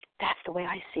 That's the way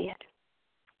I see it.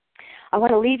 I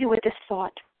want to leave you with this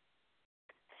thought.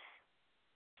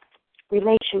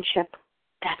 Relationship.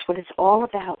 That's what it's all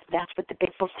about. That's what the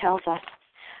big book tells us.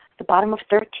 The bottom of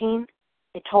 13,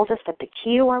 it tells us that the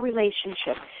key to our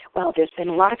relationship, well, there's been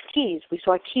a lot of keys. We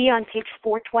saw a key on page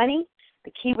 420.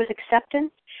 The key was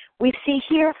acceptance. We see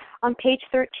here on page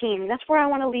 13, that's where I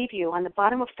want to leave you, on the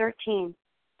bottom of 13.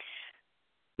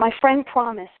 My friend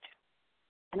promised,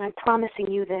 and I'm promising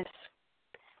you this,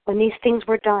 when these things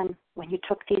were done, when you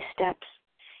took these steps,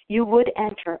 you would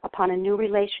enter upon a new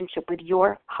relationship with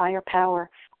your higher power,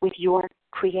 with your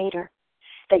Creator,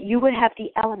 that you would have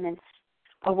the elements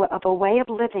of a way of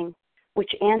living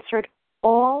which answered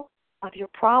all of your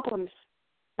problems,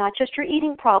 not just your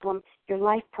eating problem, your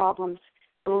life problems,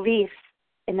 belief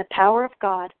in the power of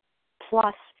God,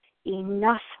 plus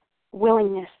enough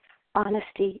willingness,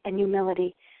 honesty, and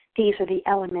humility. These are the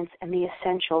elements and the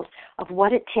essentials of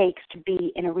what it takes to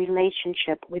be in a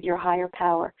relationship with your higher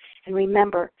power. And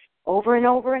remember, over and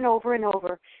over and over and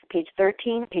over, page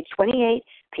 13, page 28,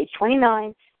 page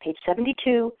 29, page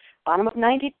 72, bottom of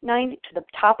 99 to the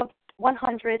top of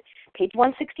 100, page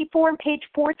 164, and page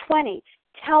 420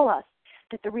 tell us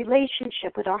that the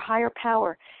relationship with our higher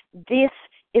power, this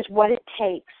is what it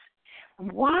takes.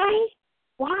 Why?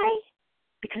 Why?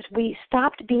 Because we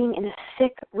stopped being in a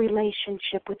sick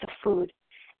relationship with the food,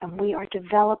 and we are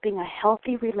developing a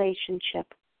healthy relationship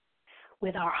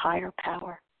with our higher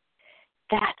power.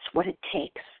 That's what it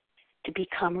takes to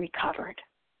become recovered.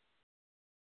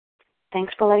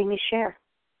 Thanks for letting me share.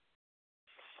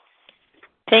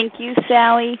 Thank you,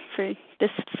 Sally, for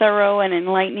this thorough and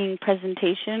enlightening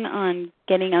presentation on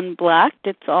getting unblocked.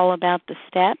 It's all about the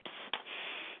steps.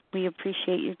 We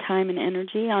appreciate your time and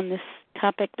energy on this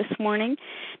topic this morning.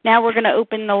 Now we're going to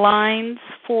open the lines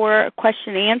for a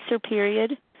question and answer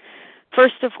period.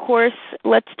 First, of course,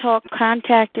 let's talk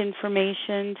contact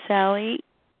information. Sally,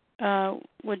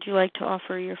 would you like to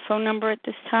offer your phone number at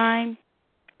this time?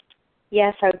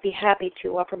 Yes, I would be happy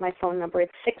to offer my phone number.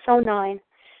 It's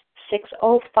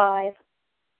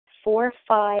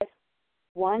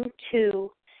 609-605-4512.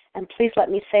 And please let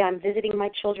me say I'm visiting my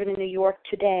children in New York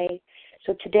today.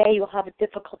 So today you'll have a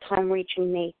difficult time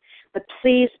reaching me. But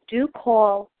please do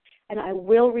call, and I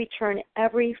will return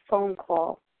every phone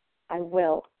call. I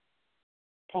will.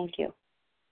 Thank you.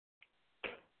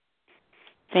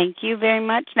 Thank you very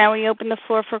much. Now we open the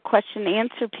floor for question and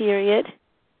answer period.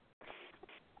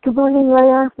 Good morning,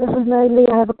 Leah. This is Mary Lee.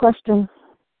 I have a question.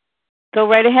 Go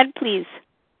right ahead, please.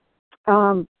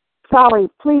 Sally,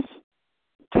 please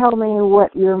tell me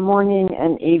what your morning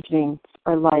and evenings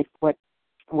are like, what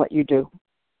you do.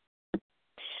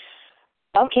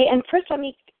 Okay, and first let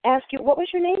me ask you, what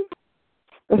was your name?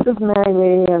 This is Mary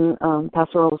Lee in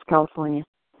Paso Robles, California.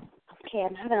 Okay,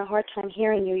 I'm having a hard time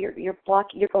hearing you. You're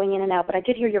going in and out, but I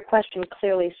did hear your question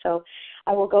clearly, so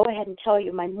I will go ahead and tell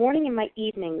you. My morning and my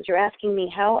evenings, you're asking me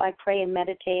how I pray and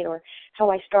meditate or how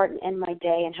I start and end my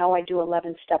day and how I do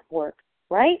 11-step work,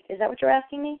 right? Is that what you're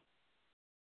asking me?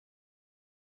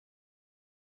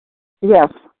 Yes.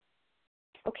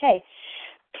 Okay.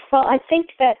 Well, I think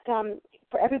that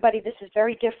for everybody this is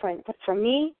very different, but for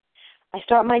me, I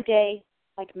start my day,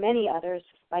 like many others,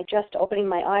 by just opening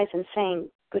my eyes and saying,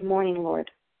 "Good morning,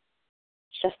 Lord."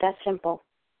 It's just that simple.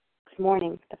 Good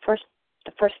morning. The first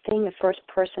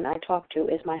person I talk to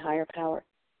is my higher power.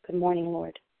 Good morning,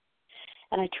 Lord.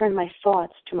 And I turn my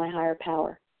thoughts to my higher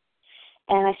power.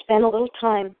 And I spend a little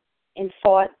time in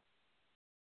thought,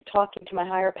 talking to my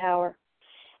higher power.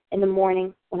 In the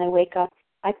morning, when I wake up,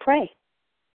 I pray.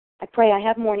 I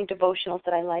have morning devotionals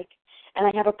that I like, and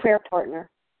I have a prayer partner.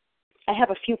 I have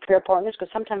a few prayer partners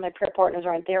because sometimes my prayer partners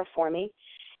aren't there for me,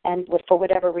 and for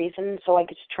whatever reason, so I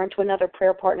just turn to another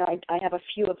prayer partner. I have a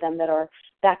few of them that are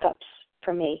backups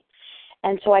for me.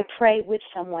 And so I pray with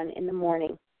someone in the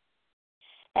morning.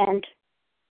 And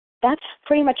that's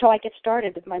pretty much how I get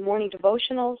started with my morning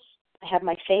devotionals. I have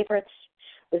my favorites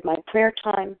with my prayer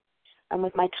time and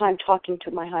with my time talking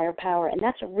to my higher power. And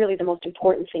that's really the most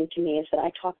important thing to me, is that I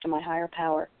talk to my higher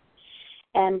power.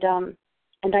 And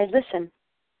I listen.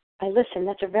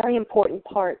 That's a very important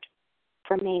part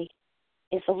for me,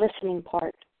 is the listening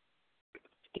part,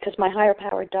 because my higher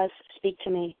power does speak to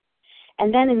me.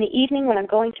 And then in the evening when I'm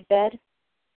going to bed,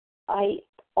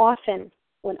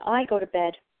 when I go to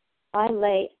bed, I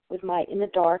lay in the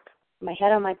dark, my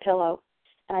head on my pillow,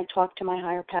 and I talk to my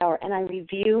higher power, and I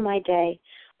review my day.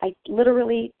 I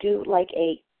literally do like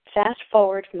a fast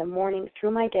forward from the morning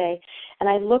through my day, and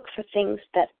I look for things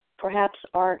that perhaps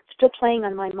are still playing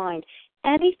on my mind.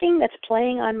 Anything that's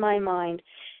playing on my mind,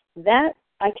 that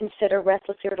I consider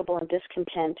restless, irritable, and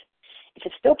discontent. If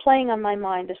it's still playing on my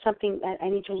mind, there's something that I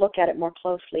need to look at it more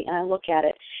closely, and I look at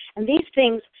it. And these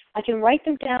things, I can write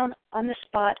them down on the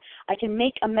spot. I can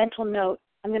make a mental note.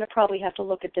 I'm going to probably have to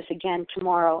look at this again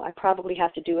tomorrow. I probably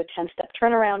have to do a 10-step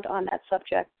turnaround on that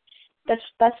subject.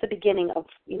 That's the beginning of,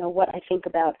 what I think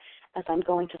about as I'm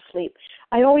going to sleep.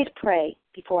 I always pray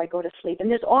before I go to sleep,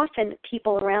 and there's often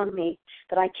people around me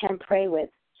that I can pray with.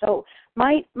 So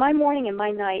my morning and my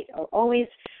night are always,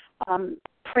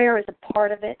 prayer is a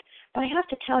part of it. But I have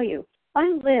to tell you,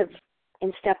 I live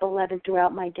in step 11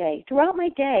 throughout my day. Throughout my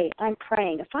day, I'm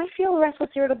praying. If I feel restless,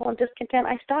 irritable, and discontent,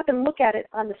 I stop and look at it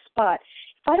on the spot.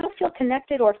 If I don't feel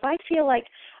connected, or if I feel like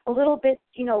a little bit,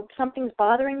 something's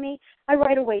bothering me, I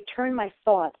right away turn my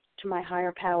thoughts to my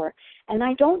higher power. And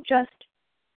I don't just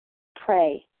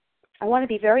pray. I want to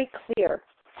be very clear.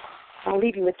 I'll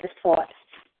leave you with this thought.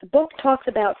 The book talks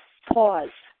about pause.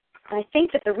 And I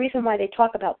think that the reason why they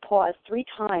talk about pause 3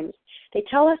 times, they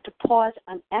tell us to pause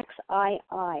on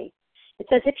XII. It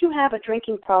says, if you have a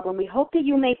drinking problem, we hope that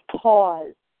you may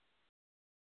pause.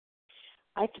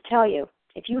 I have to tell you,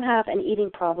 if you have an eating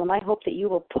problem, I hope that you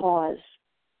will pause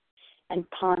and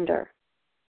ponder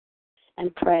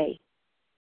and pray.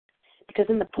 Because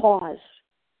in the pause,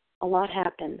 a lot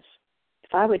happens.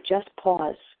 If I would just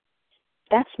pause,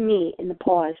 that's me in the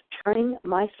pause, turning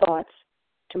my thoughts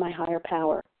to my higher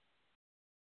power.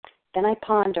 Then I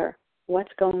ponder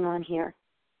what's going on here.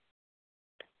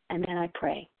 And then I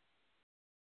pray.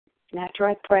 And after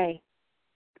I pray,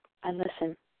 I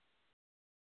listen.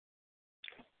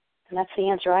 And that's the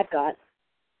answer I've got.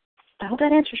 I hope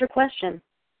that answers your question.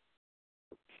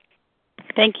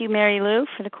 Thank you, Mary Lou,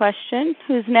 for the question.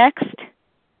 Who's next?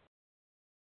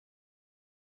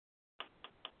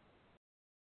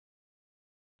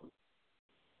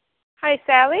 Hi,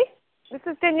 Sally. This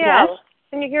is Danielle. Yes.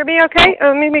 Can you hear me okay?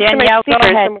 Let me make Danielle, sure my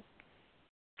go ahead.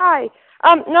 Hi.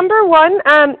 Number one,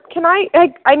 can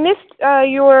I missed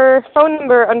your phone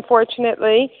number,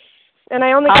 unfortunately, and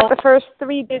I only got the first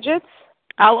 3 digits.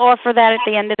 I'll offer that at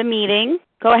the end of the meeting.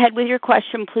 Go ahead with your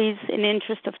question, please, in the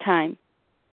interest of time.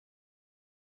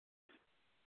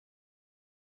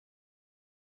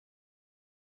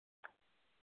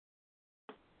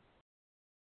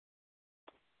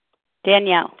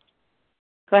 Danielle,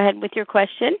 go ahead with your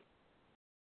question.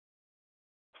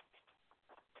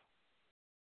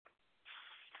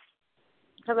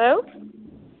 Hello?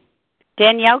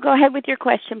 Danielle, go ahead with your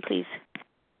question, please.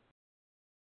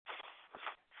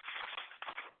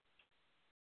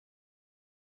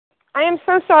 I am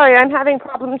so sorry. I'm having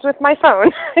problems with my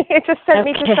phone. It just sent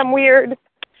me to some weird...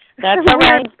 That's all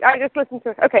right. I just listened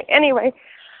to it. Okay, anyway.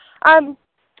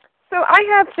 So I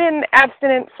have been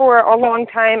abstinent for a long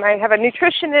time. I have a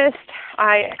nutritionist.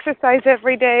 I exercise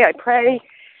every day. I pray.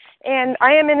 And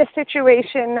I am in a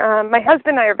situation, my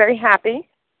husband and I are very happy,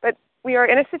 but we are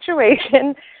in a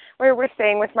situation where we're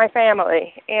staying with my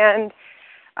family. And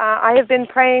I have been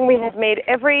praying. We have made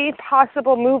every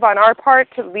possible move on our part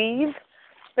to leave.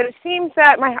 But it seems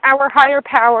that our higher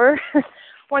power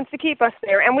wants to keep us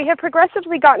there. And we have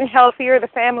progressively gotten healthier. The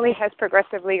family has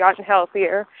progressively gotten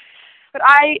healthier. But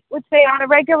I would say on a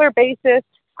regular basis,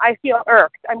 I feel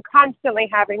irked. I'm constantly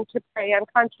having to pray. I'm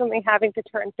constantly having to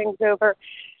turn things over.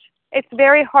 It's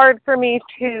very hard for me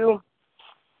to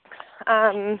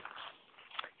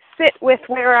sit with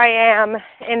where I am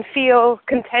and feel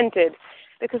contented,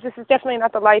 because this is definitely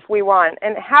not the life we want.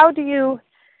 And how do you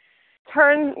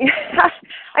turn,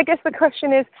 I guess the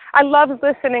question is, I love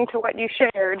listening to what you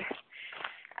shared.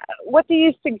 What do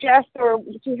you suggest, or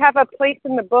do you have a place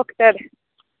in the book that,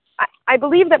 I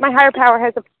believe that my higher power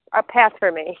has a path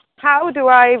for me. How do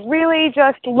I really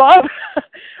just love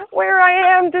where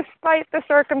I am despite the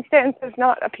circumstances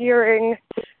not appearing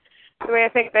the way I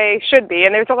think they should be?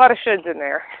 And there's a lot of shoulds in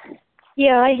there.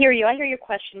 Yeah, I hear you. I hear your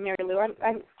question, Mary Lou.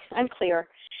 I'm clear.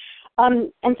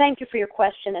 And thank you for your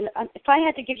question. And if I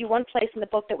had to give you one place in the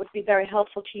book that would be very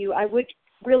helpful to you, I would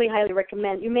really highly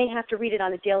recommend. You may have to read it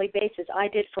on a daily basis. I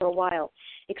did for a while.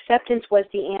 Acceptance Was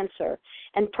the Answer.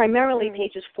 And primarily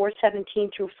pages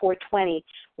 417 through 420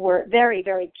 were very,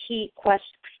 very key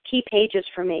pages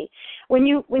for me. When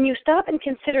you stop and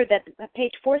consider that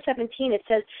page 417, it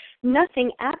says,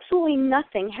 nothing, absolutely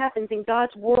nothing happens in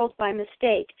God's world by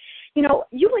mistake. You know,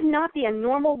 you would not be a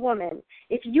normal woman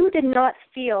if you did not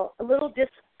feel a little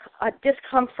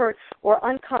discomfort or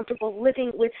uncomfortable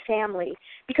living with family,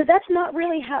 because that's not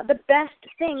really how the best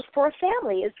thing for a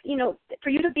family is. For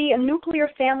you to be a nuclear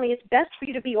family, it's best for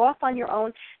you to be off on your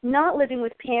own, not living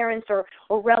with parents or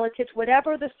relatives,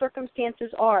 whatever the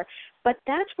circumstances are. But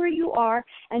that's where you are,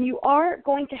 and you are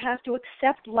going to have to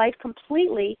accept life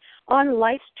completely on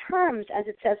life's terms, as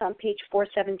it says on page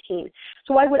 417.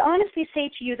 So I would honestly say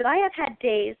to you that I have had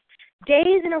days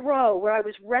in a row where I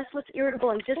was restless, irritable,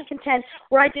 and discontent,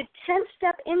 where I did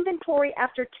 10-step inventory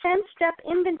after 10-step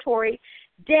inventory,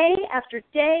 day after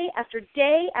day after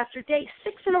day after day,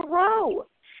 6 in a row,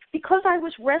 because I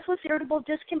was restless, irritable,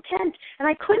 discontent, and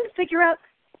I couldn't figure out,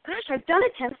 gosh, I've done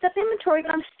a 10-step inventory,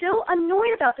 but I'm still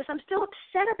annoyed about this. I'm still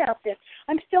upset about this.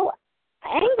 I'm still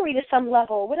angry to some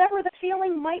level, whatever the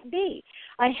feeling might be.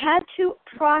 I had to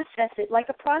process it like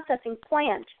a processing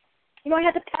plant. I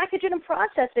had to package it and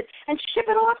process it and ship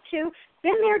it off to,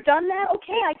 been there, done that,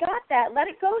 okay, I got that, let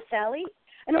it go, Sally.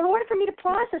 And in order for me to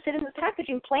process it in the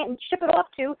packaging plant and ship it off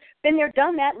to, been there,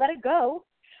 done that, let it go,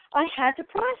 I had to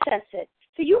process it.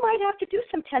 So you might have to do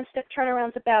some 10-step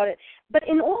turnarounds about it. But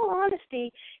in all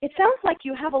honesty, it sounds like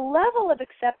you have a level of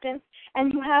acceptance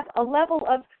and you have a level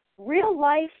of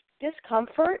real-life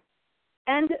discomfort.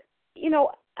 And,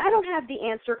 I don't have the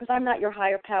answer because I'm not your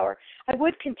higher power. I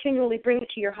would continually bring it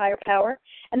to your higher power.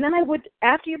 And then I would,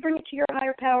 after you bring it to your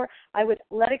higher power, I would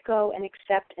let it go and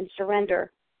accept and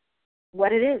surrender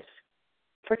what it is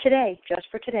for today. Just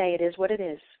for today, it is what it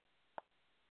is.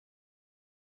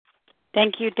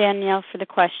 Thank you, Danielle, for the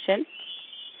question.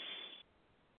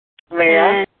 Leah?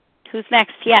 And who's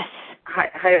next? Yes.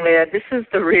 Hi, Leah. This is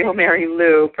the real Mary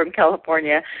Lou from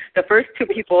California. The first two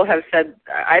people have said,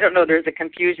 I don't know, there's a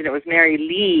confusion. It was Mary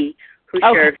Lee who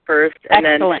shared first, and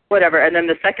Excellent. then whatever. And then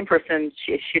the second person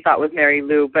she thought was Mary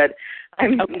Lou, but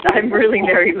I'm really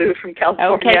Mary Lou from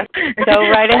California. Okay. Go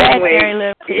right ahead, Anyway, Mary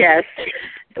Lou. Yes.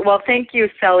 Well, thank you,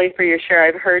 Sally, for your share.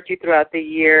 I've heard you throughout the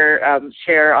year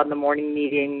share on the morning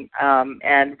meeting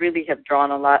and really have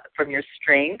drawn a lot from your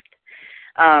strength.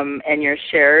 And your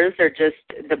shares are just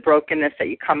the brokenness that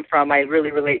you come from. I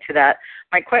really relate to that.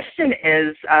 My question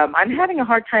is, I'm having a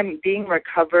hard time being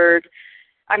recovered.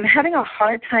 I'm having a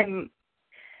hard time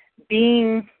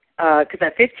being, because I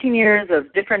have 15 years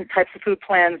of different types of food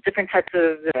plans, different types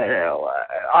of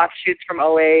offshoots from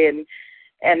OA,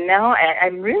 and now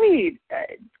I'm really,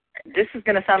 this is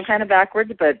going to sound kind of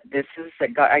backwards, but this is,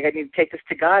 I need to take this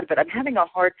to God, but I'm having a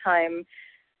hard time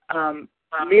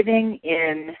living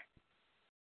in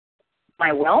my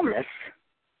wellness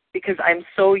because I'm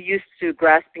so used to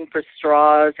grasping for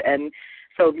straws, and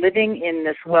so living in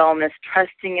this wellness,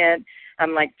 trusting it,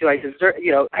 I'm like, do I deserve,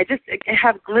 I just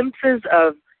have glimpses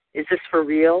of, is this for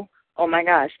real? Oh my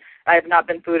gosh, I have not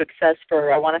been food obsessed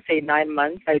for, I want to say 9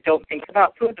 months. I don't think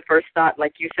about food. The first thought,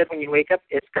 like you said, when you wake up,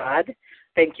 is God.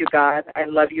 Thank you, God. I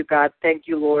love you, God. Thank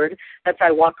you, Lord. That's,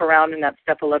 I walk around in that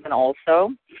step 11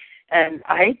 also. And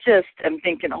I just am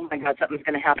thinking, oh my God, something's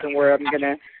going to happen where I'm going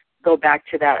to go back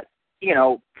to that,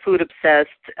 food obsessed,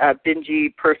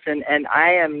 bingy person. And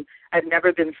I've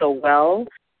never been so well,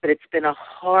 but it's been a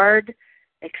hard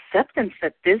acceptance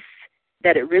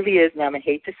that it really is, and I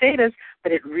hate to say this,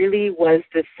 but it really was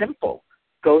this simple.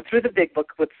 Go through the big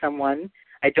book with someone.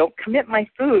 I don't commit my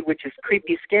food, which is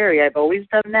creepy, scary. I've always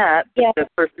done that.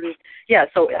 Yeah.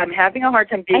 So I'm having a hard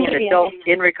time being an adult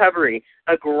in recovery,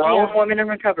 a grown woman in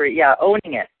recovery. Yeah,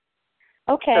 owning it.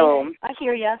 Okay, so, I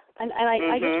hear you. And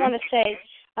I just want to say,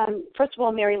 first of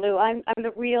all, Mary Lou, I'm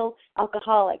the real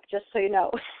alcoholic, just so you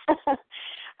know.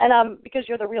 And because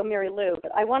you're the real Mary Lou.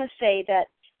 But I want to say that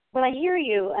when I hear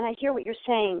you and I hear what you're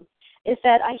saying, is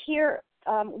that I hear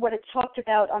what it talked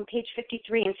about on page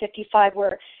 53 and 55,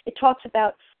 where it talks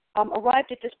about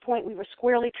arrived at this point, we were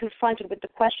squarely confronted with the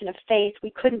question of faith.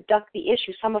 We couldn't duck the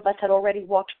issue. Some of us had already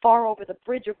walked far over the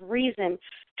bridge of reason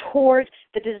toward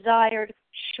the desired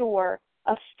shore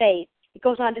of faith. It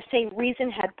goes on to say reason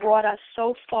had brought us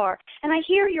so far. And I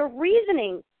hear your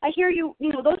reasoning. I hear you,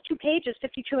 those 2 pages,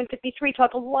 52 and 53,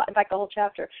 talk a lot, in fact, the whole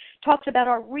chapter, talks about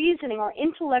our reasoning, our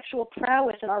intellectual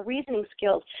prowess, and our reasoning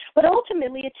skills. But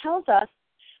ultimately, it tells us,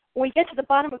 when we get to the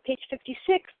bottom of page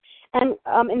 56, and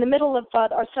in the middle of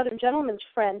our Southern Gentleman's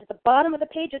Friend, at the bottom of the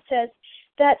page, it says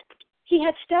that he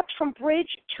had stepped from bridge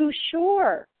to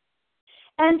shore.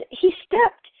 And he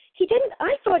didn't,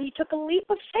 I thought he took a leap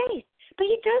of faith. But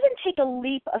he doesn't take a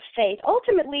leap of faith.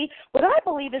 Ultimately, what I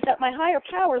believe is that my higher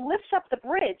power lifts up the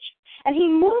bridge, and he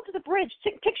moves the bridge.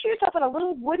 Picture yourself on a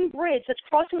little wooden bridge that's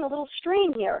crossing a little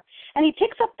stream here, and he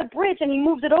picks up the bridge and he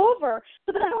moves it over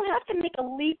so that I don't have to make a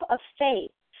leap of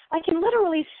faith. I can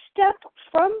literally step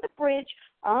from the bridge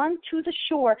onto the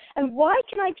shore. And why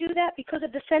can I do that? Because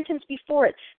of the sentence before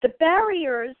it. The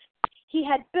barriers he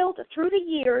had built through the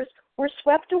years were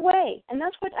swept away. And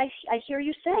that's what I hear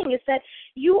you saying, is that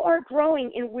you are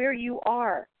growing in where you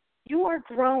are. You are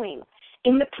growing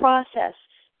in the process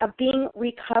of being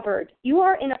recovered. You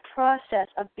are in a process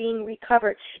of being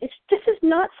recovered. This is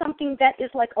not something that is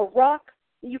like a rock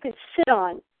you can sit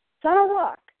on. It's not a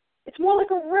rock. It's more like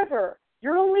a river.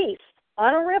 You're a leaf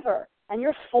on a river, and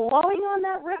you're flowing on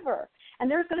that river. And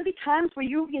there's going to be times where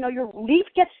your leaf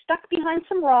gets stuck behind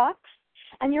some rocks,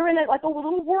 and you're in like a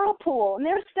little whirlpool. And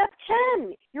there's step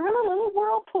 10. You're in a little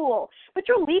whirlpool. But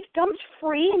your leaf comes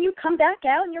free, and you come back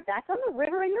out, and you're back on the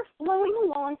river, and you're flowing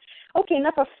along. Okay,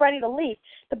 enough of Freddie the leaf.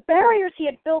 The barriers he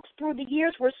had built through the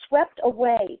years were swept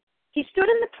away. He stood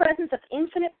in the presence of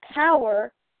infinite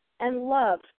power and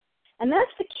love. And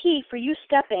that's the key for you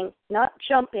stepping, not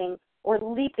jumping or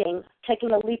leaping,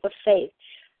 taking a leap of faith.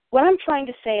 What I'm trying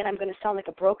to say, and I'm going to sound like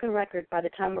a broken record by the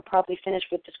time we're probably finished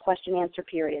with this question-answer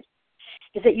period,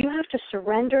 is that you have to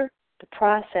surrender the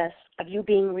process of you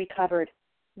being recovered.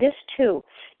 This, too.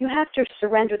 You have to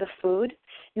surrender the food.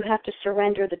 You have to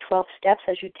surrender the 12 steps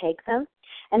as you take them.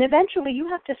 And eventually you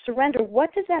have to surrender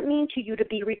what does that mean to you to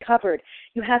be recovered.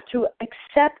 You have to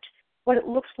accept what it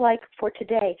looks like for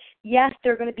today. Yes,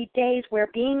 there are going to be days where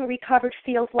being recovered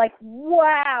feels like,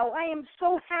 wow, I am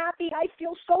so happy. I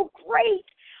feel so great.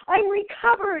 I'm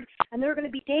recovered. And there are going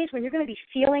to be days when you're going to be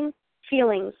feeling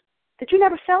feelings that you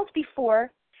never felt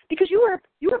before because you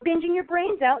were binging your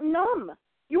brains out numb.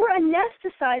 You were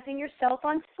anesthetizing yourself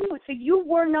on food, so you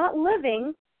were not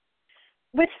living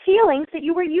with feelings that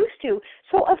you were used to.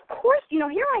 So, of course,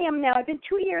 here I am now. I've been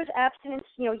 2 years abstinence.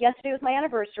 Yesterday was my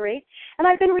anniversary, and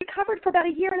I've been recovered for about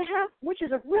a year and a half, which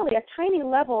is really a tiny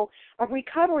level of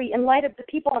recovery in light of the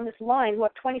people on this line who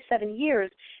have 27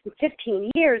 years and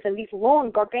 15 years and these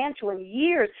long gargantuan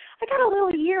years. I got a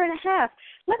little year and a half.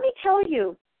 Let me tell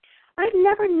you, I've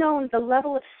never known the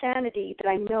level of sanity that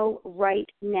I know right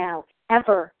now,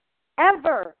 ever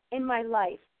in my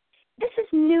life. This is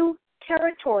new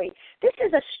territory. This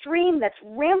is a stream that's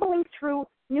rambling through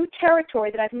new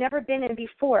territory that I've never been in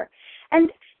before. And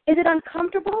is it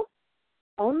uncomfortable?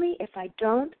 Only if I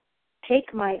don't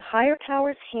take my higher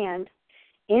power's hand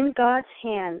in God's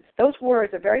hands. Those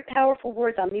words are very powerful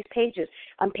words on these pages.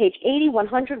 On page 80,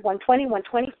 100, 120,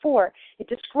 124, it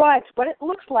describes what it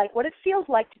looks like, what it feels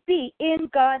like to be in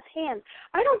God's hands.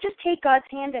 I don't just take God's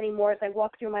hand anymore as I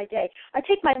walk through my day. I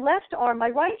take my left arm. My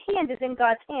right hand is in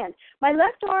God's hand. My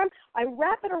left arm, I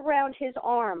wrap it around his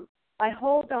arm. I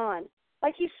hold on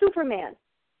like he's Superman.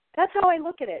 That's how I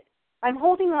look at it. I'm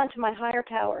holding on to my higher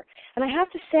power. And I have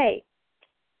to say,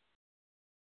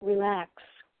 relax.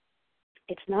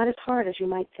 It's not as hard as you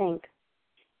might think.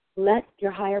 Let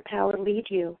your higher power lead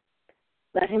you.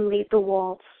 Let him lead the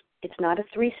waltz. It's not a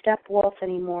 3-step waltz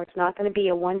anymore. It's not going to be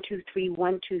a 1, 2, 3,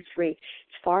 1, 2, 3. It's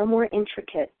far more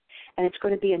intricate. And it's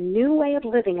going to be a new way of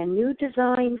living, a new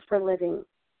design for living.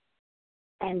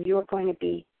 And you're going to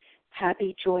be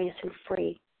happy, joyous, and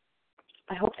free.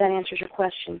 I hope that answers your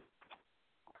question.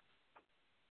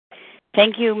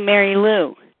 Thank you, Mary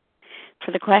Lou,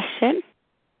 for the question.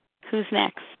 Who's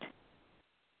next?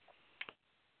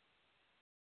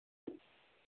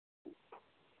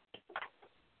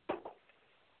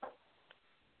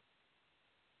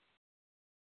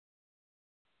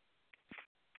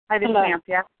 Hi, this is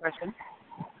Nancy. Ask a question.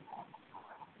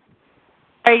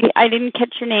 I didn't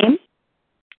catch your name.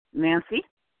 Nancy.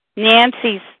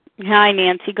 Hi,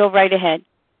 Nancy. Go right ahead.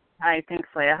 Hi, thanks,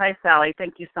 Leah. Hi, Sally.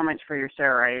 Thank you so much for your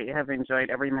share. I have enjoyed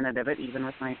every minute of it, even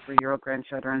with my 3-year-old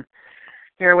grandchildren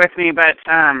here with me. But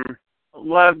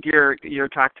loved your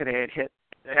talk today. It hit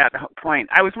at a point.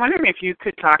 I was wondering if you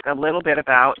could talk a little bit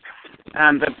about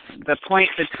the point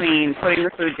between putting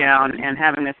the food down and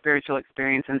having a spiritual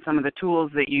experience and some of the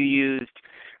tools that you used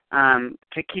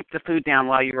to keep the food down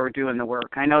while you were doing the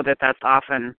work. I know that that's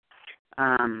often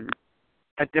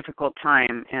a difficult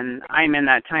time, and I'm in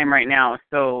that time right now.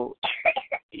 So,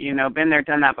 been there,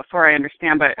 done that before, I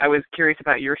understand, but I was curious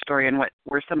about your story and what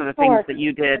were some of the things that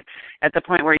you did at the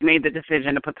point where you made the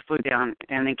decision to put the food down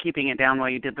and then keeping it down while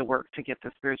you did the work to get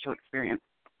the spiritual experience.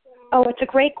 Oh, it's a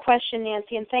great question,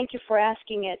 Nancy, and thank you for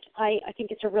asking it. I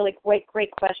think it's a really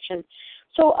great question.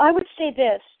 So I would say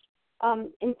this,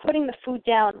 in putting the food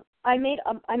down, I made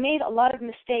a lot of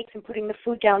mistakes in putting the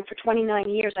food down. For 29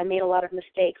 years, I made a lot of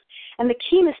mistakes. And the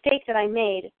key mistake that I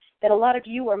made, that a lot of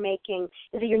you are making,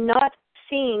 is that you're not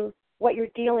seeing what you're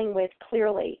dealing with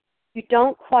clearly. You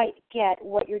don't quite get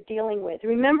what you're dealing with.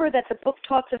 Remember that the book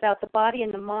talks about the body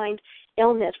and the mind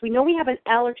illness. We know we have an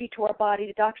allergy to our body.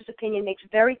 The doctor's opinion makes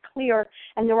very clear,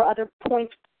 and there are other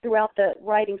points throughout the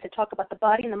writings that talk about the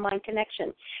body and the mind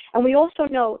connection. And we also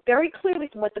know very clearly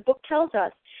from what the book tells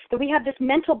us that we have this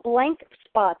mental blank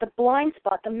spot, the blind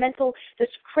spot, this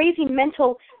crazy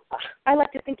mental, I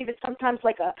like to think of it sometimes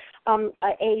like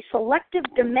a selective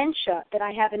dementia that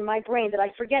I have in my brain, that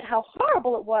I forget how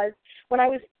horrible it was when I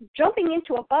was jumping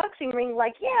into a boxing ring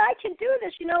like, yeah, I can do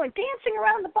this, and dancing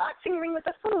around the boxing ring with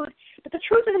the food. But the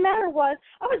truth of the matter was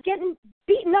I was getting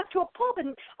beaten up to a pulp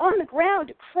and on the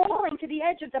ground, crawling to the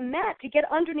edge of the mat to get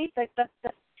underneath the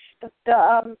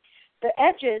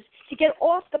edges to get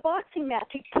off the boxing mat,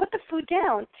 to put the food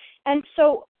down. And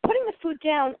so putting the food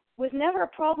down was never a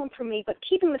problem for me, but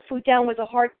keeping the food down was a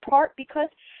hard part because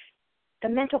the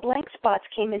mental blank spots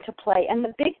came into play. And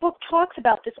the big book talks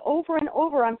about this over and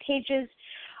over on pages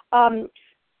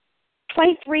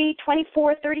 23,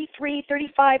 24, 33,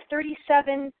 35,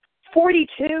 37,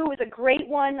 42 is a great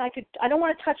one. I don't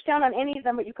want to touch down on any of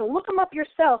them, but you can look them up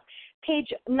yourself.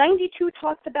 Page 92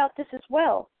 talks about this as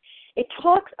well. It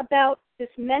talks about this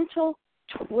mental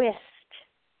twist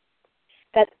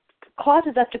that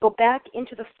causes us to go back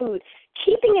into the food,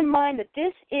 keeping in mind that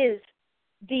this is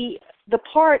the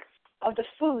part of the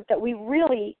food that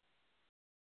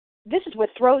this is what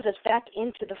throws us back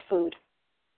into the food.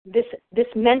 This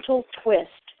mental twist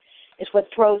is what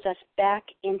throws us back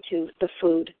into the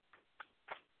food.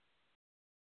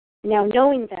 Now,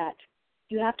 knowing that,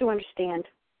 you have to understand,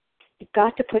 you've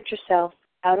got to put yourself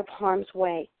out of harm's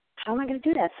way. How am I going to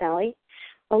do that, Sally?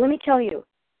 Well, let me tell you.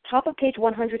 Top of page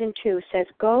 102 says,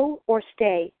 go or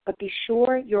stay, but be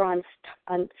sure you're on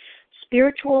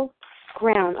spiritual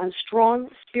ground, on strong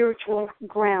spiritual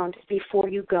ground before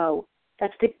you go.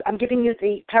 I'm giving you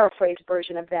the paraphrased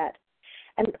version of that.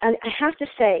 And I have to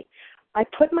say, I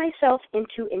put myself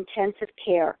into intensive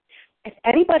care. If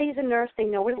anybody's a nurse, they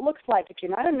know what it looks like. If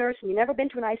you're not a nurse and you've never been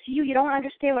to an ICU, you don't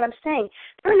understand what I'm saying.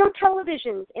 There are no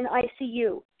televisions in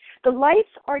ICU. The lights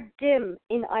are dim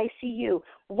in ICU.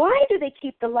 Why do they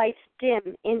keep the lights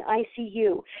dim in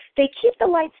ICU? They keep the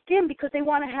lights dim because they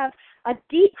want to have a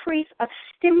decrease of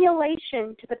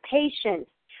stimulation to the patient.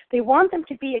 They want them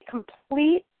to be a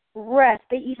complete rest.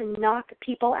 They even knock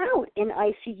people out in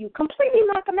ICU, completely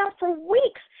knock them out for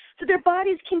weeks so their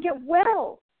bodies can get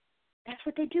well. That's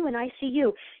what they do in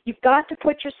ICU. You've got to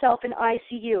put yourself in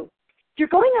ICU. If you're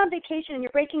going on vacation and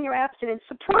you're breaking your abstinence,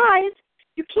 surprise!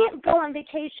 You can't go on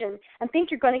vacation and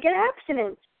think you're going to get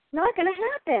abstinence. Not going to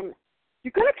happen.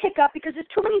 You're going to pick up because there's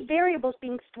too many variables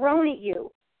being thrown at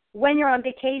you when you're on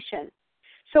vacation.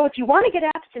 So if you want to get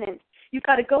abstinence, you've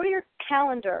got to go to your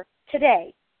calendar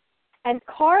today and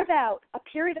carve out a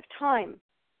period of time.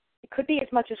 It could be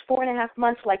as much as 4.5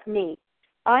 months like me.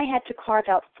 I had to carve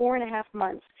out 4.5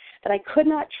 months that I could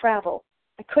not travel.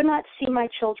 I could not see my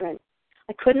children.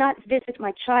 I could not visit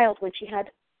my child when she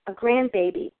had a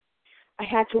grandbaby. I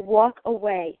had to walk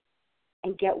away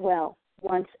and get well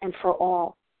once and for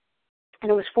all.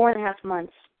 And it was 4.5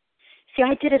 months. See,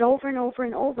 I did it over and over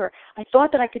and over. I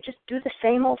thought that I could just do the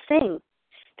same old thing.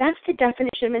 That's the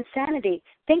definition of insanity,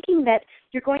 thinking that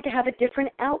you're going to have a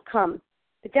different outcome.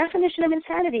 The definition of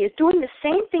insanity is doing the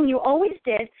same thing you always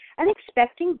did and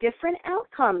expecting different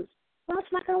outcomes. Well,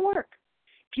 it's not going to work.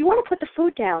 If you want to put the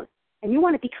food down and you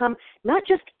want to become, not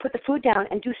just put the food down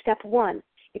and do step one,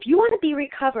 if you want to be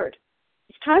recovered,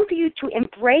 it's time for you to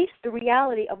embrace the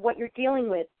reality of what you're dealing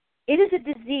with. It is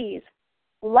a disease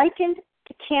likened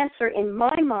to cancer in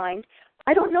my mind.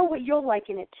 I don't know what you'll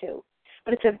liken it to,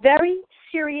 but it's a very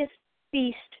serious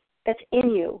beast that's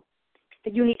in you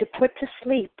that you need to put to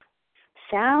sleep,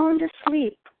 sound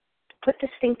asleep, put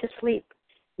this thing to sleep.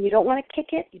 You don't want to kick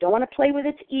it. You don't want to play with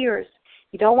its ears.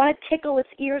 You don't want to tickle its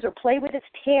ears or play with its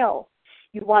tail.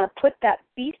 You want to put that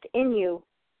beast in you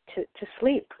to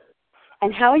sleep.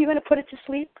 And how are you going to put it to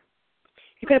sleep?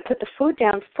 You're going to put the food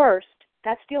down first.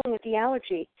 That's dealing with the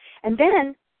allergy. And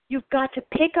then you've got to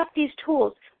pick up these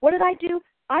tools. What did I do?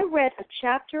 I read a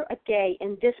chapter a day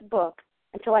in this book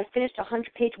until I finished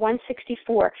page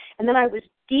 164. And then I was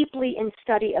deeply in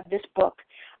study of this book.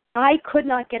 I could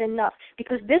not get enough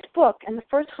because this book and the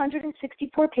first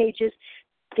 164 pages,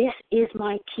 this is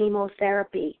my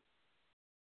chemotherapy.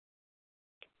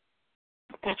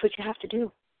 That's what you have to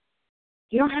do.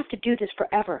 You don't have to do this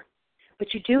forever,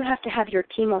 but you do have to have your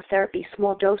chemotherapy,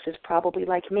 small doses probably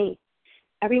like me.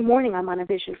 Every morning I'm on a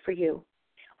vision for you.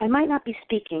 I might not be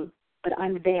speaking, but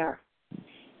I'm there.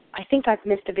 I think I've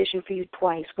missed a vision for you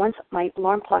twice. Once my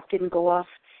alarm clock didn't go off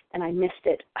and I missed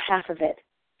it, half of it.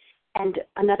 And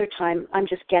another time, I'm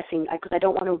just guessing because I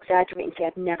don't want to exaggerate and say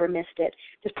I've never missed it.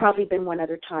 There's probably been one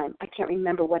other time. I can't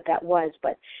remember what that was,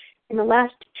 but in the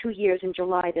last 2 years in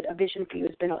July that a vision for you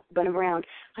has been around,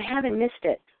 I haven't missed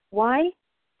it. Why?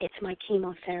 It's my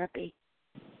chemotherapy.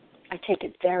 I take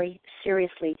it very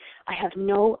seriously. I have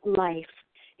no life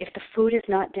if the food is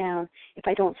not down, if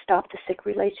I don't stop the sick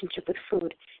relationship with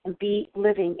food and be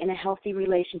living in a healthy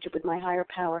relationship with my higher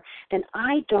power, then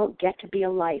I don't get to be a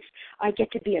life. I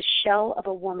get to be a shell of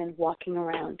a woman walking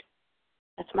around.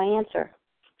 That's my answer.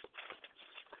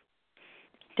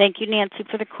 Thank you, Nancy,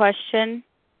 for the question.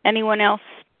 Anyone else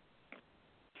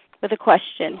with a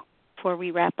question before we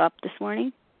wrap up this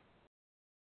morning?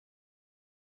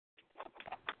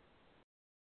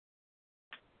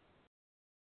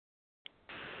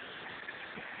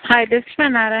 Hi, this is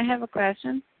Renata. I have a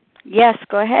question. Yes,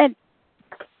 go ahead.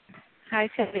 Hi,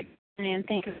 Sally, and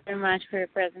thank you very much for your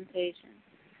presentation.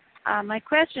 My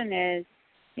question is,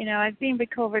 I've been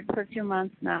recovered for a few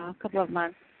months now, a couple of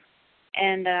months,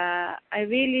 and I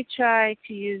really try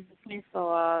to use the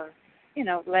principle of,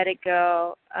 let it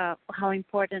go. How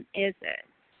important is it?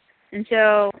 And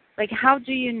so, how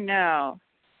do you know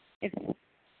if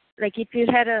you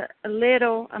had a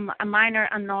minor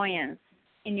annoyance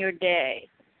in your day,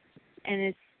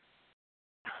 and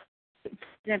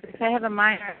if I have a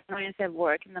minor annoyance at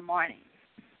work in the morning,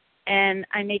 and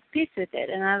I make peace with it,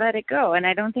 and I let it go, and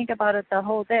I don't think about it the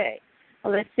whole day.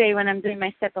 Well, let's say when I'm doing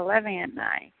my step 11 at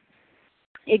night,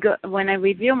 when I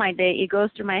review my day, it goes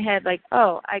through my head like,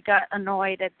 oh, I got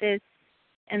annoyed at this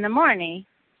in the morning,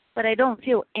 but I don't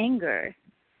feel anger.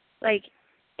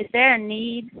 Is there a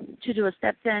need to do a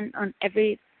step 10 on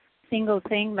every single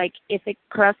thing, if it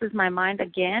crosses my mind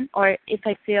again, or if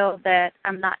I feel that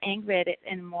I'm not angry at it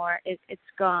anymore,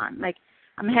 it's gone?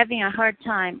 I'm having a hard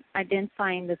time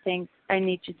identifying the things I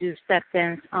need to do step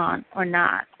 10s on or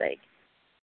not.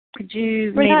 Could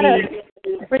you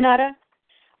Renata,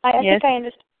 I Yes? think I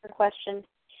understand your question.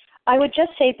 I would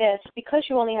just say this, because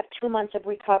you only have 2 months of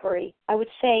recovery, I would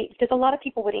say, because a lot of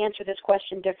people would answer this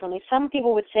question differently. Some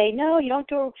people would say, no, you don't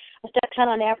do a step 10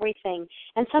 on everything.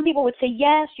 And some people would say,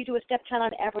 yes, you do a step 10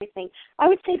 on everything. I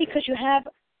would say because you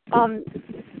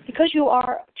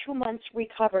are 2 months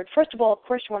recovered, first of all, of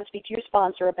course, you want to speak to your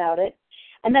sponsor about it.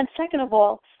 And then second of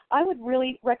all, I would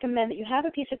really recommend that you have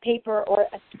a piece of paper or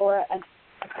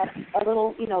a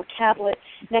little, tablet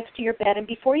next to your bed, and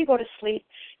before you go to sleep,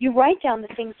 you write down the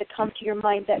things that come to your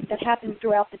mind that happen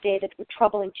throughout the day that were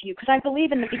troubling to you. Because I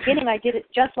believe in the beginning I did it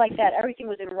just like that. Everything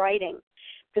was in writing.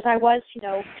 Because I was,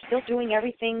 still doing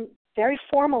everything very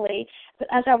formally, but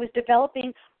as I was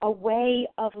developing a way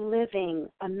of living,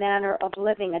 a manner of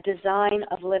living, a design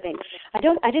of living. I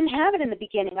didn't have it in the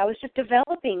beginning. I was just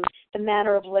developing the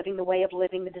manner of living, the way of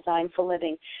living, the design for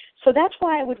living. So that's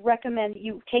why I would recommend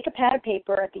you take a pad of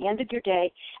paper at the end of your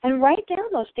day and write down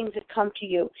those things that come to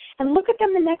you and look at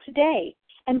them the next day.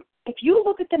 And if you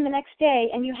look at them the next day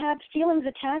and you have feelings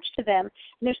attached to them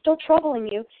and they're still troubling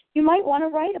you, you might want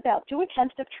to do a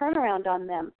 10-step turnaround on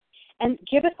them and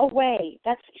give it away.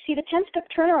 The 10-step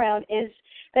turnaround is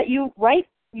that you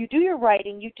do your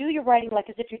writing like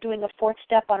as if you're doing a 4th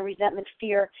step on resentment,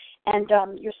 fear, and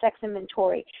your sex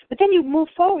inventory. But then you move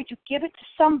forward, you give it to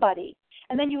somebody,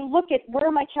 and then you look at where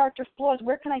are my character flaws,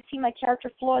 where can I see my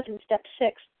character flaws in step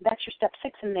 6? That's your step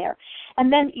 6 in there.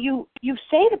 And then you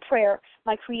say the prayer,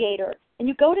 my creator, and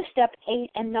you go to step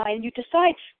 8 and 9, and you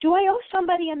decide, do I owe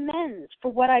somebody amends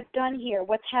for what I've done here,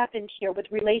 what's happened here with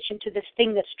relation to this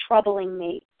thing that's troubling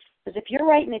me? Because if you're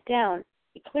writing it down,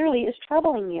 it clearly is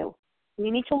troubling you, and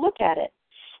you need to look at it.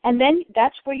 And then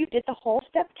that's where you did the whole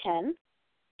step 10,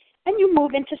 and you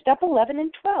move into step 11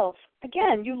 and 12.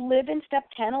 Again, you live in step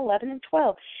 10, 11, and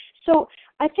 12. So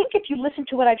I think if you listen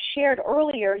to what I've shared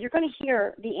earlier, you're going to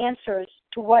hear the answers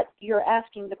to what you're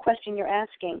asking, the question you're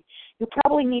asking. You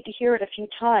probably need to hear it a few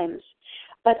times.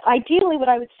 But ideally what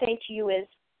I would say to you is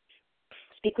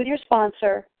speak with your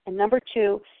sponsor. And number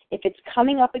 2, if it's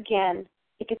coming up again,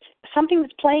 if it's something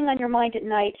that's playing on your mind at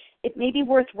night, it may be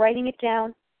worth writing it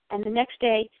down. And the next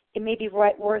day, it may be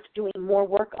worth doing more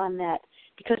work on that,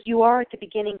 because you are at the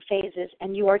beginning phases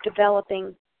and you are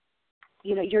developing,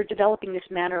 you're developing this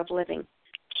manner of living.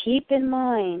 Keep in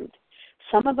mind,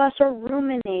 some of us are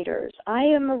ruminators. I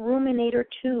am a ruminator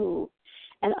too.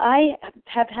 And I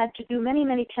have had to do many,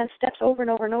 many 10 steps over and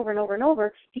over and over and over and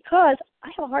over because I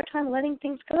have a hard time letting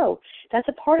things go. That's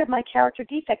a part of my character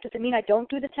defect. Does it mean I don't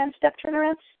do the 10-step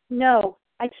turnaround? No.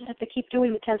 I just have to keep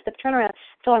doing the 10-step turnaround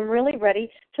until I'm really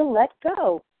ready to let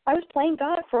go. I was playing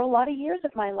God for a lot of years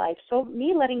of my life, so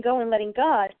me letting go and letting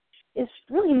God is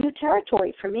really new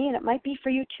territory for me, and it might be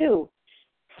for you too.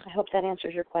 I hope that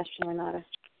answers your question, Renata.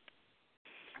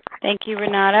 Thank you,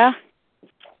 Renata.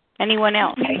 Anyone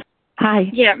else? Okay.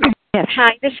 Hi. Yeah. Yes.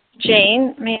 Hi, this is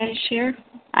Jane. May I share?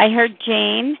 I heard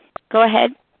Jane. Go ahead.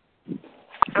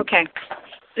 Okay.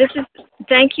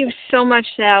 Thank you so much,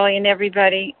 Sally, and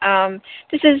everybody.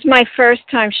 This is my first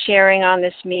time sharing on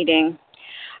this meeting.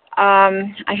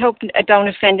 I hope I don't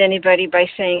offend anybody by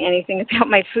saying anything about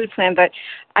my food plan, but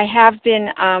I have been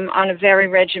on a very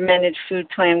regimented food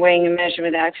plan, weighing and measure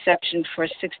without exception, for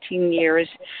 16 years.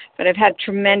 But I've had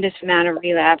tremendous amount of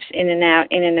relapse, in and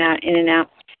out, in and out, in and out.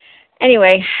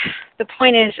 Anyway, the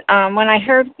point is, when I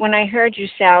heard you,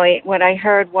 Sally, what I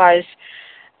heard was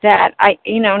that I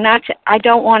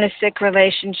don't want a sick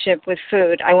relationship with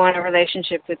food. I want a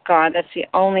relationship with God. That's the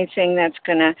only thing that's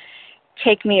going to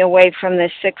take me away from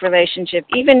this sick relationship,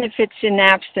 even if it's in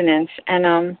abstinence. And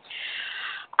I'm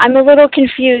a little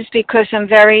confused because I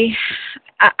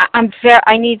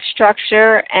need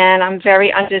structure, and I'm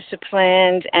very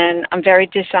undisciplined, and I'm very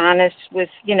dishonest with,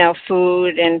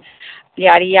 food and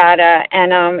yada yada.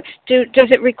 And does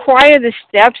it require the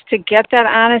steps to get that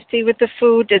honesty with the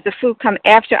food? Does the food come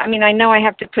after? I mean, I know I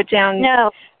have to put down. No.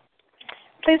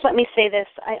 Please let me say this.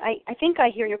 I think I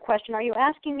hear your question. Are you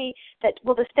asking me that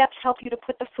will the steps help you to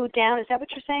put the food down? Is that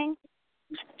what you're saying?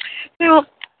 Well,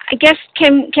 I guess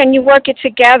can you work it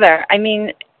together? I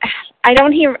mean, I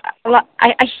don't hear a lot.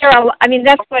 I hear a lot. I mean,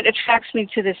 that's what attracts me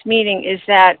to this meeting, is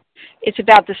that it's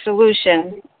about the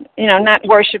solution. Not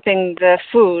worshiping the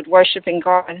food, worshiping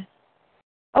God.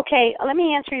 Okay, let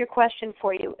me answer your question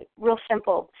for you. Real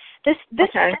simple. This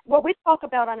Okay. What we talk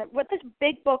about on it. What this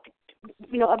big book.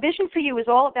 A Vision for You is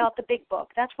all about the big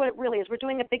book. That's what it really is. We're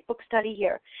doing a big book study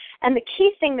here. And the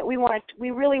key thing that we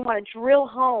really want to drill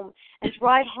home and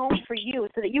drive home for you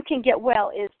so that you can get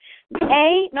well is,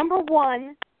 number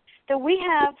one, that we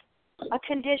have a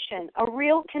condition, a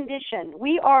real condition.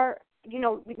 We are,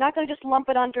 we're not going to just lump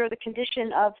it under the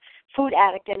condition of food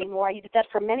addict anymore. I did that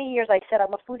for many years. I said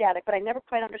I'm a food addict, but I never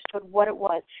quite understood what it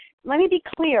was. Let me be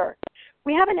clear.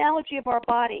 We have an allergy of our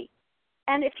body.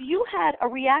 And if you had a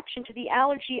reaction to the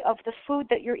allergy of the food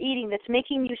that you're eating that's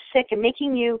making you sick and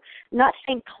making you not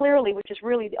think clearly, which is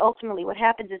really ultimately what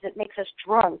happens, is it makes us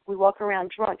drunk. We walk around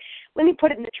drunk. Let me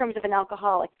put it in the terms of an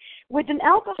alcoholic. Would an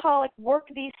alcoholic work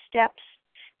these steps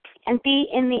and be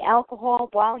in the alcohol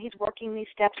while he's working these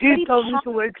steps? He told me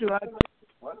to wake you up.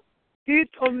 What? He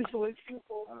told me to wake you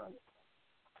up.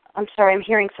 I'm sorry, I'm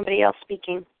hearing somebody else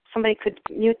speaking. Somebody could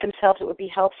mute themselves, it would be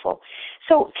helpful.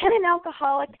 So can an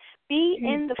alcoholic be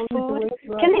in the food?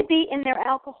 Can they be in their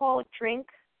alcoholic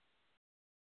drink?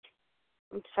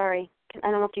 I'm sorry. I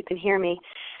don't know if you can hear me.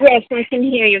 Yes, I can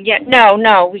hear you. Yeah, no.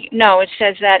 It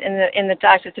says that in the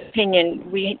doctor's opinion,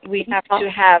 we have to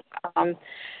have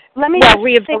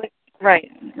Right.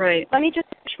 Let me just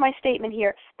finish my statement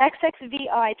here.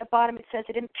 XXVI at the bottom, it says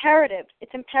it's imperative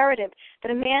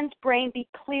that a man's brain be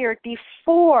cleared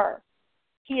before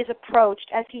he is approached,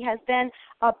 as he has then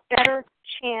a better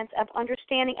chance of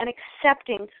understanding and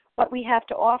accepting what we have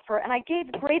to offer. And I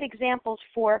gave great examples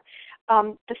for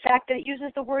the fact that it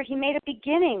uses the word, he made a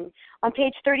beginning. On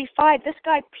page 35, this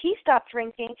guy, he stopped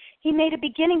drinking. He made a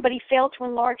beginning, but he failed to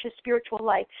enlarge his spiritual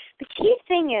life. The key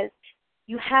thing is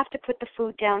you have to put the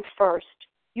food down first.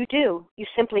 You do. You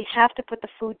simply have to put the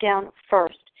food down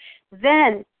first.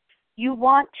 Then you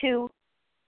want to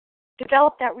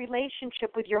develop that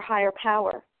relationship with your higher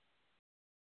power.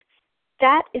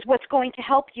 That is what's going to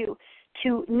help you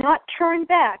to not turn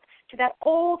back to that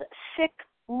old sick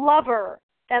lover,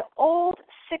 that old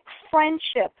sick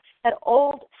friendship, that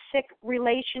old sick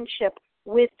relationship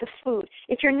with the food.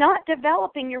 If you're not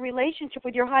developing your relationship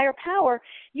with your higher power,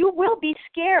 you will be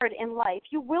scared in life.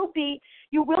 You will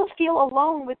feel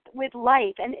alone with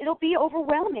life, and it'll be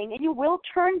overwhelming, and you will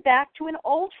turn back to an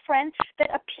old friend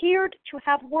that appeared to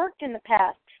have worked in the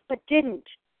past but didn't.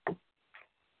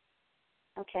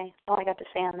 Okay, that's all I got to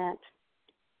say on that.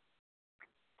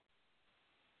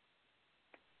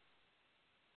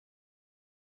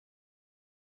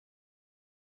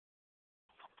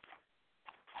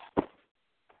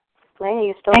 Lane, are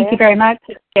you still there? Thank you very much.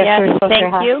 Yes,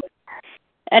 thank you.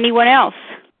 Anyone else?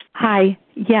 Hi.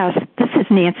 Yes, this is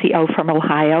Nancy O. from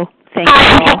Ohio. Thank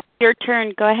Hi, you. your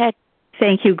turn. Go ahead.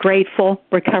 Thank you. Grateful.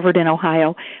 Recovered in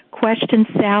Ohio. Question,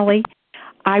 Sally.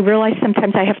 I realize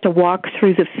sometimes I have to walk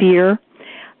through the fear.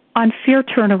 On fear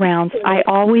turnarounds, I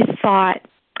always thought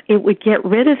it would get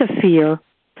rid of the fear,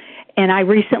 and I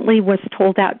recently was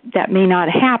told that may not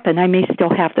happen. I may still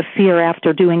have the fear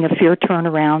after doing a fear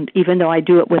turnaround, even though I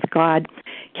do it with God.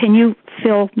 Can you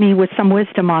fill me with some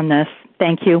wisdom on this?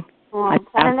 Thank you. I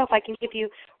don't know if I can give you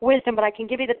wisdom, but I can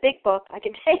give you the big book. I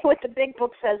can tell you what the big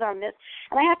book says on this.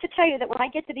 And I have to tell you that when I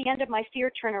get to the end of my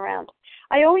fear turnaround,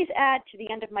 I always add to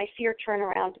the end of my fear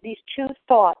turnaround these two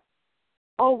thoughts.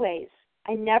 Always.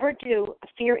 I never do a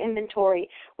fear inventory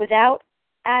without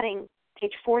adding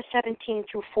page 417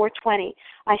 through 420.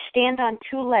 I stand on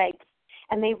two legs,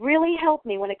 and they really help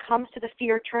me when it comes to the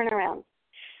fear turnaround.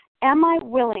 Am I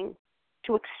willing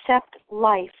to accept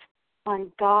life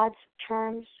on God's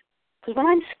terms? Because when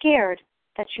I'm scared,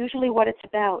 that's usually what it's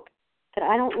about, that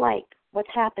I don't like what's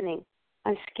happening.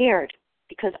 I'm scared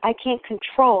because I can't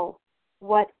control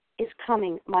what is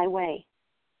coming my way.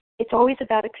 It's always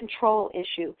about a control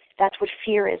issue. That's what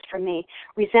fear is for me.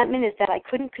 Resentment is that I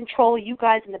couldn't control you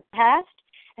guys in the past,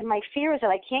 and my fear is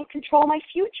that I can't control my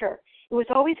future. It was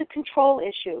always a control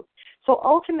issue. So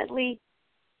ultimately,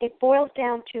 it boils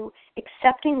down to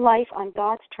accepting life on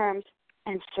God's terms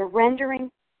and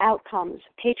surrendering outcomes.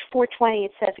 Page 420,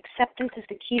 it says, acceptance is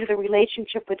the key to the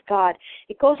relationship with God.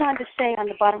 It goes on to say on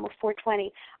the bottom of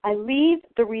 420, I leave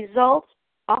the results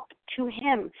up to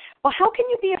Him. Well, how can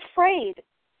you be afraid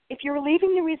if you're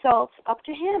leaving the results up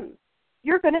to Him?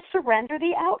 You're going to surrender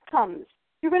the outcomes.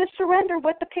 You're going to surrender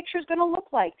what the picture is going to look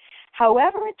like.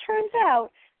 However it turns out,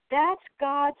 that's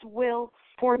God's will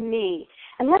for me.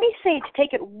 And let me say, to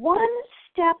take it one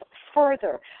step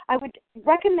further, I would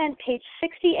recommend page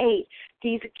 68.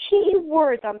 These key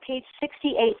words on page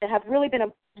 68 that have really been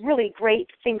a really great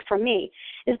thing for me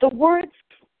is the words,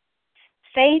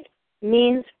 faith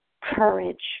means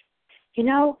courage. You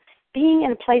know, being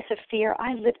in a place of fear,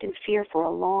 I lived in fear for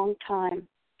a long time.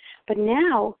 But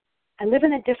now I live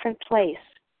in a different place.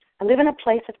 I live in a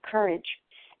place of courage.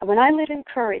 And when I live in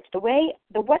courage,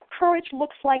 what courage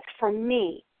looks like for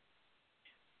me,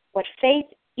 what faith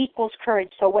equals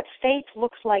courage, so what faith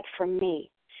looks like for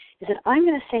me is that I'm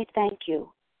going to say thank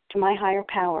you to my higher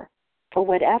power for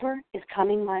whatever is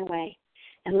coming my way.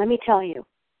 And let me tell you,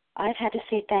 I've had to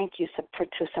say thank you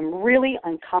to some really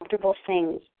uncomfortable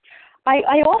things.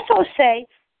 I also say,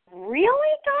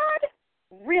 really, God?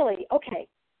 Really? Okay.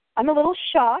 I'm a little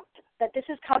shocked that this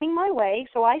is coming my way,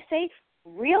 so I say,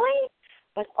 really?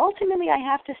 But ultimately I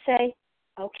have to say,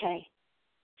 okay,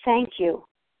 thank you.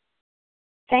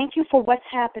 Thank you for what's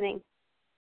happening.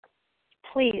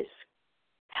 Please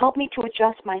help me to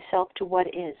adjust myself to what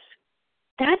is.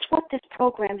 That's what this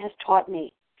program has taught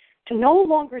me, to no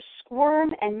longer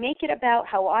squirm and make it about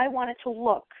how I want it to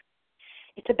look.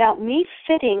 It's about me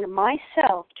fitting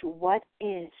myself to what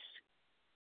is,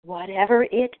 whatever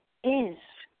it is.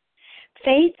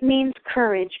 Faith means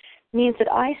courage, means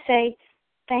that I say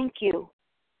thank you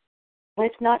when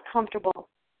it's not comfortable,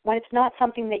 when it's not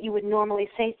something that you would normally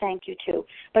say thank you to.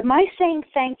 But my saying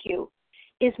thank you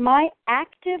is my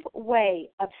active way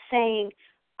of saying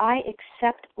I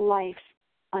accept life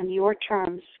on your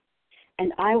terms,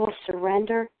 and I will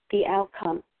surrender the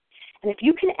outcome. And if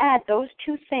you can add those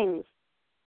two things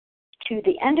to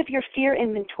the end of your fear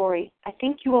inventory, I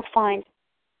think you will find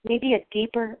maybe a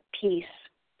deeper peace.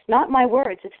 It's not my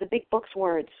words, it's the big book's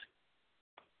words.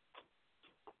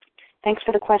 Thanks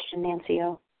for the question, Nancy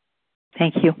O.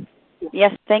 Thank you.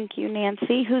 Yes, thank you,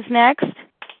 Nancy. Who's next?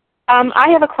 I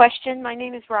have a question. My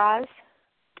name is Roz.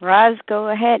 Roz, go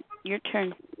ahead. Your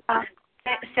turn.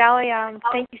 Sally,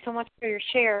 thank you so much for your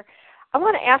share. I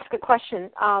want to ask a question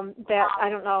that I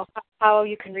don't know how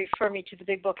you can refer me to the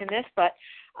big book in this, but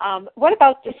what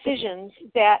about decisions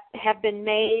that have been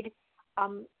made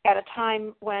at a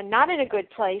time when not in a good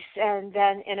place and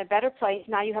then in a better place?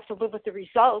 Now you have to live with the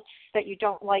results that you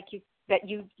don't like, that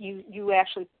you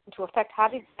actually put into effect. How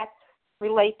does that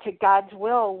relate to God's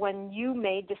will when you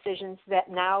made decisions that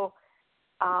now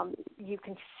you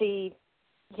can see,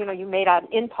 you made on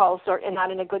impulse or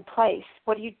not in a good place?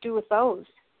 What do you do with those?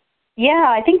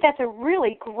 Yeah, I think that's a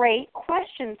really great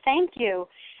question. Thank you.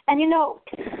 And,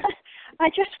 I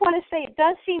just want to say it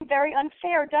does seem very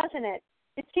unfair, doesn't it?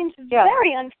 It seems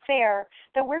very unfair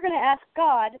that we're going to ask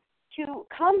God to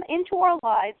come into our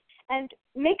lives and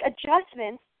make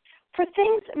adjustments for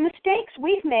mistakes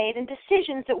we've made and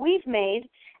decisions that we've made.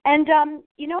 And,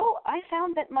 I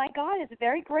found that my God is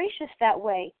very gracious that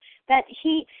way, that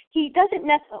he doesn't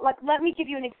necessarily, let me give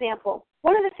you an example.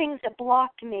 One of the things that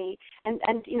blocked me, and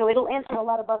it'll answer a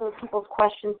lot of other people's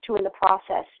questions too in the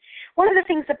process. One of the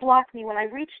things that blocked me when I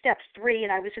reached step 3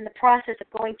 and I was in the process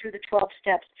of going through the 12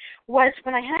 steps was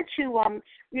when I had to,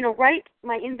 write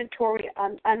my inventory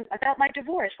about my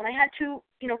divorce, when I had to,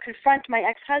 confront my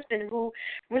ex-husband who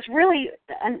was really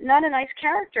not a nice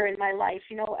character in my life,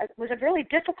 was a really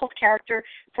difficult character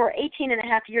for 18 and a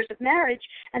half years of marriage,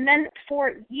 and then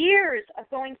for years of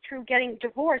going through getting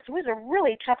divorced. It was a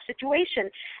really tough situation.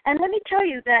 And let me tell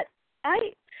you that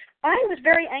I was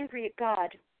very angry at God,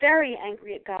 very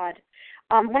angry at God.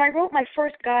 When I wrote my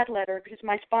first God letter, because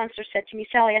my sponsor said to me,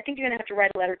 Sally, I think you're going to have to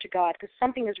write a letter to God because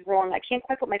something is wrong. I can't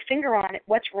quite put my finger on it,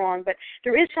 what's wrong, but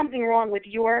there is something wrong with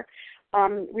your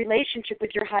relationship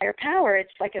with your higher power.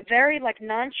 It's like a very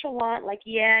nonchalant,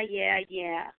 yeah.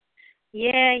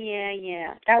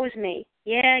 That was me.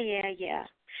 Yeah.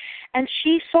 And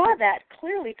she saw that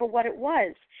clearly for what it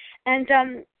was. And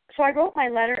so I wrote my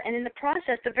letter, and in the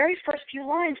process, the very first few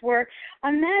lines were,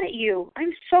 I'm mad at you.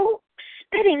 I'm so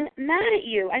spitting mad at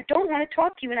you. I don't want to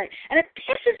talk to you. And it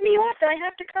pisses me off that I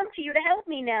have to come to you to help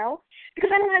me now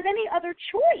because I don't have any other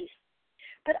choice.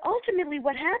 But ultimately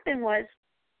what happened was,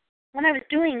 when I was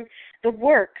doing the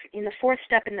work in the 4th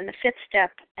step and then the 5th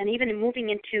step, and even in moving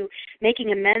into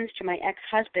making amends to my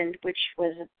ex-husband, which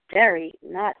was a very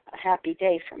not a happy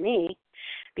day for me,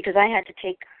 because I had to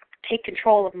take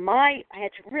control of I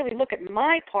had to really look at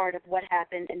my part of what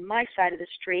happened in my side of the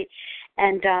street,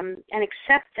 and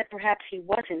accept that perhaps he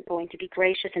wasn't going to be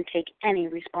gracious and take any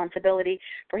responsibility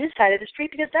for his side of the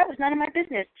street, because that was none of my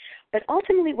business. But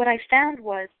ultimately what I found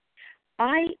was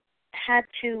I had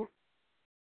to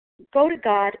go to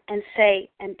God and say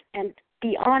and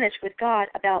be honest with God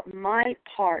about my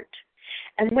part.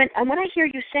 And when I hear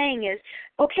you saying is,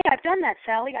 okay, I've done that,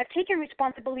 Sally. I've taken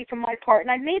responsibility for my part, and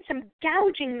I've made some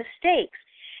gouging mistakes.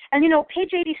 And,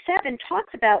 page 87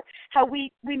 talks about how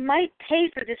we might pay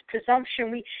for this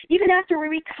presumption. Even after we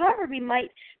recover, we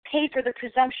might pay for the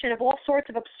presumption of all sorts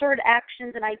of absurd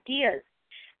actions and ideas.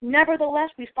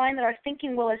 Nevertheless, we find that our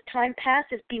thinking will, as time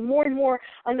passes, be more and more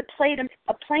on a plane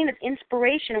of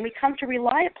inspiration, and we come to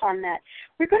rely upon that.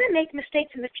 We're going to make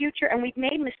mistakes in the future, and we've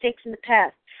made mistakes in the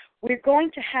past. We're going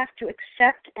to have to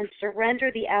accept and surrender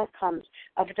the outcomes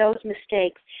of those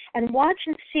mistakes and watch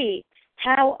and see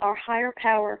how our higher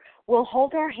power will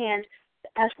hold our hand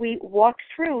as we walk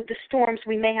through the storms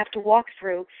we may have to walk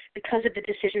through because of the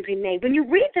decisions we made. When you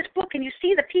read this book and you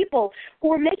see the people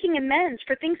who are making amends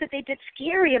for things that they did,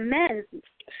 scary amends,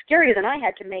 scarier than I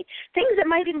had to make, things that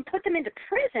might even put them into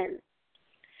prison,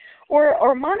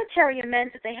 or monetary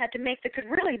amends that they had to make that could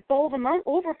really bowl them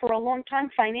over for a long time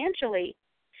financially,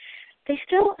 they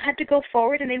still had to go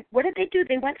forward, and what did they do?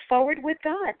 They went forward with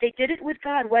God. They did it with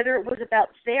God, whether it was about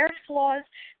their flaws,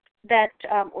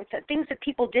 or the things that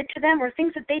people did to them, or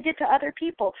things that they did to other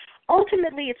people.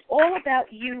 Ultimately, it's all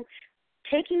about you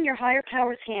taking your higher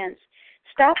power's hands.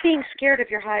 Stop being scared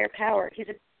of your higher power. He's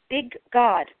a big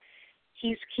God.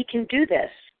 He can do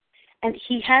this, and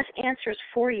he has answers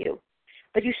for you.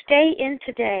 But you stay in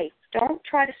today. Don't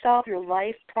try to solve your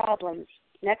life problems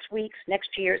next week's, next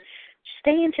year's.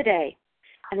 Stay in today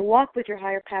and walk with your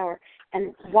higher power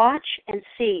and watch and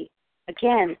see.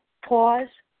 Again, pause,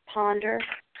 ponder,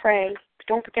 pray.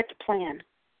 Don't forget to plan,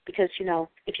 because,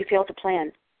 if you fail to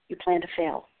plan, you plan to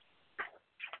fail.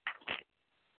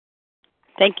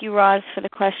 Thank you, Roz, for the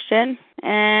question.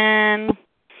 And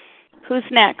who's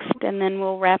next? And then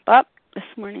we'll wrap up this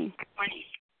morning.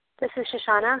 This is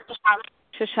Shoshana.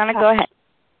 Shoshana, go ahead.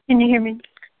 Can you hear me?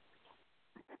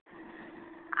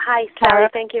 Hi, Sally.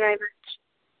 Thank you very much.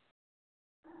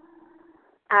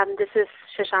 This is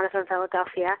Shoshana from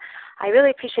Philadelphia. I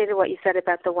really appreciated what you said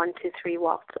about the 1, 2, 3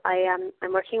 waltz. I'm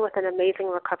working with an amazing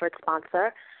recovered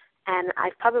sponsor, and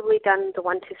I've probably done the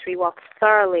 1, 2, 3 waltz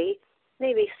thoroughly,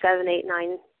 maybe 7, 8,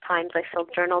 9 times. I filled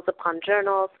journals upon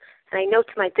journals, and I know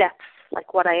to my depths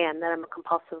what I am, that I'm a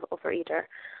compulsive overeater.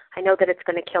 I know that it's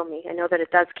going to kill me. I know that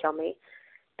it does kill me.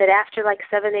 That after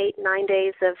 7, 8, 9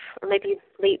 days of, or maybe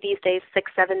late these days,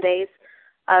 6, 7 days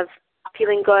of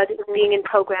feeling good, being in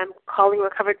program, calling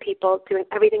recovered people, doing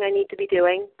everything I need to be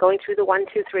doing, going through the 1,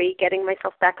 2, 3, getting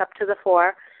myself back up to the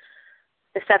 4,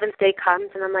 the 7th day comes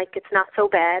and I'm like, it's not so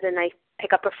bad, and I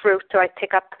pick up a fruit or I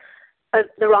pick up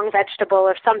the wrong vegetable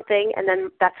or something, and then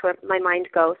that's where my mind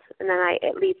goes, and then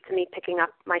it leads to me picking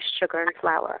up my sugar and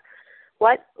flour.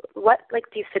 What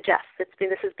do you suggest?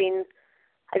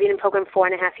 I've been in program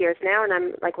 4.5 years now, and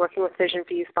I'm working with Vision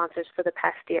for You sponsors for the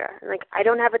past year. And I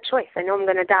don't have a choice. I know I'm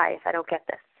going to die if I don't get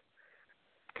this.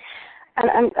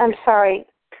 I'm sorry.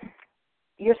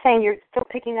 You're saying you're still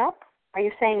picking up? Are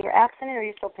you saying you're abstinent, or are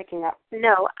you still picking up?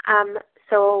 No.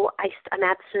 So I'm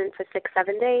abstinent for 6,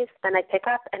 7 days. Then I pick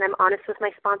up, and I'm honest with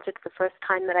my sponsor. It's the first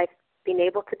time that I've been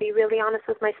able to be really honest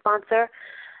with my sponsor.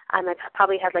 I've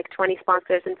probably had 20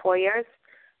 sponsors in 4 years,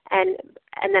 and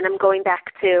then I'm going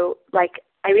back to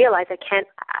I realize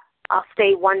I'll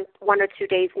stay one or 2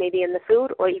 days maybe in the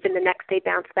food, or even the next day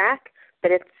bounce back,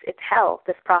 but it's hell,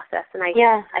 this process, and I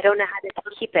don't know how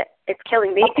to keep it. It's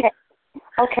killing me.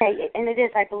 Okay, and it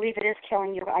is. I believe it is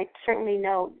killing you. I certainly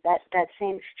know that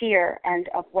same fear and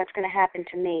of what's going to happen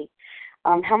to me.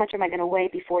 How much am I going to weigh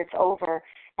before it's over?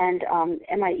 And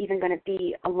am I even going to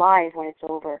be alive when it's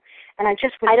over? And I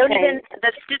just would say,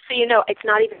 that's just so you know, it's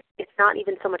not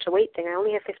even so much a weight thing. I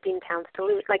only have 15 pounds to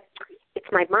lose. It's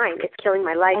my mind. It's killing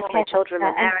my life, my children,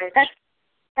 my marriage.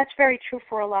 That's very true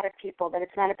for a lot of people, that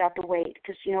it's not about the weight,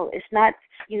 because it's not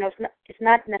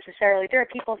necessarily. There are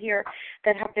people here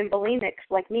that have been bulimic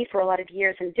like me for a lot of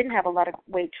years and didn't have a lot of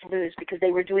weight to lose because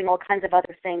they were doing all kinds of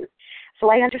other things.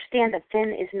 So I understand that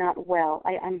thin is not well.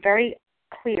 I'm very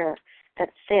clear that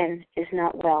thin is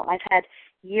not well. I've had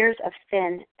years of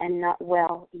thin and not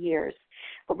well years.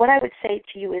 But what I would say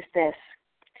to you is this.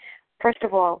 First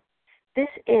of all, this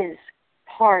is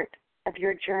part of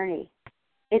your journey.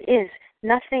 It is.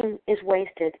 Nothing is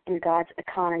wasted in God's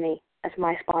economy, as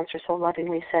my sponsor so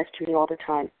lovingly says to me all the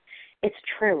time. It's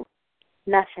true.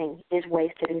 Nothing is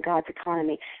wasted in God's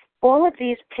economy. All of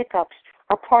these pickups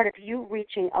are part of you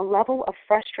reaching a level of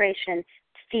frustration,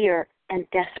 fear, and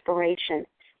desperation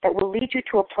that will lead you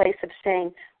to a place of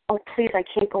saying, oh, please, I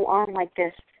can't go on like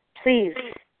this. Please,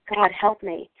 God, help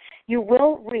me. You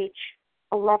will reach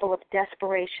a level of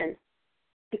desperation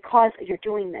because you're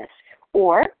doing this.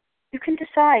 Or you can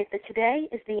decide that today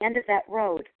is the end of that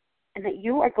road and that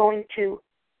you are going to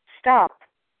stop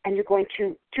and you're going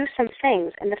to do some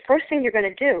things. And the first thing you're going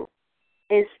to do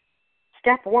is,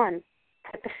 step one,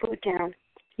 put the food down.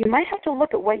 You might have to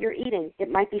look at what you're eating.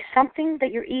 It might be something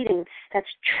that you're eating that's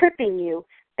tripping you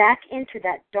back into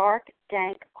that dark,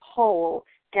 dank hole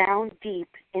down deep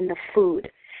in the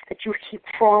food that you keep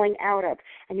crawling out of.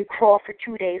 And you crawl for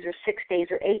 2 days or 6 days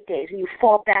or 8 days, and you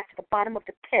fall back to the bottom of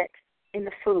the pit in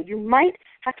the food. You might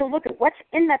have to look at what's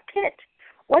in that pit.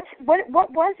 What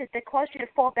was it that caused you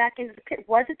to fall back into the pit?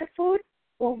 Was it the food?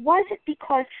 Or was it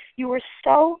because you were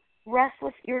so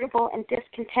restless, irritable, and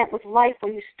discontent with life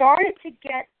when you started to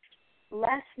get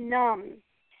less numb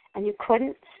and you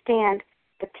couldn't stand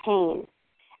the pain?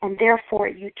 And therefore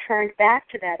you turned back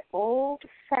to that old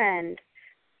friend,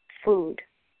 food,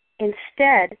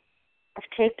 instead of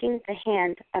taking the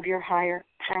hand of your higher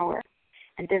power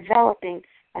and developing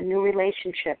a new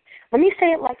relationship. Let me say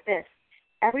it like this.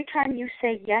 Every time you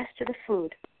say yes to the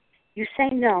food, you say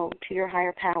no to your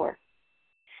higher power.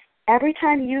 Every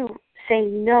time you say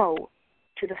no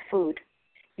to the food,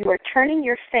 you are turning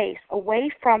your face away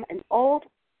from an old,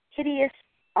 hideous,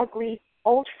 ugly,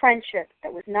 old friendship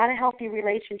that was not a healthy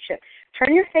relationship.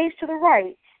 Turn your face to the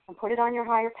right and put it on your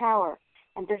higher power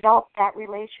and develop that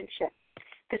relationship.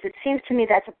 Because it seems to me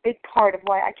that's a big part of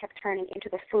why I kept turning into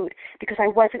the food, because I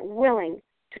wasn't willing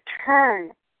to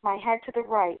turn my head to the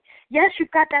right. Yes,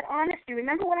 you've got that honesty.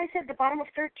 Remember what I said at the bottom of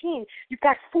 13? You've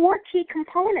got 4 key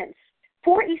components,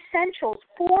 4 essentials,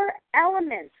 4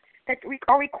 elements that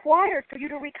are required for you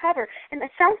to recover. And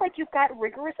it sounds like you've got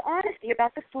rigorous honesty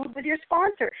about the food with your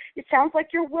sponsor. It sounds like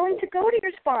you're willing to go to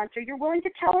your sponsor. You're willing to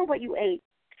tell her what you ate.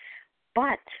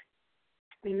 But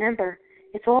remember,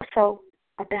 it's also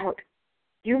about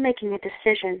you making a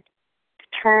decision to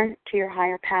turn to your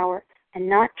higher power and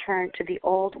not turn to the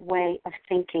old way of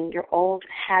thinking, your old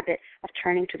habit of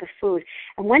turning to the food.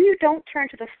 And when you don't turn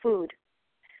to the food,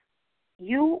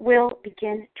 you will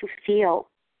begin to feel.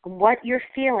 And what you're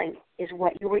feeling is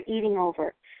what you were eating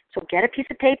over. So get a piece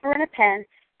of paper and a pen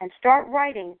and start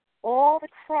writing all the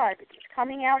crud that's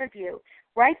coming out of you.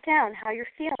 Write down how you're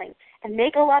feeling and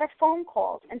make a lot of phone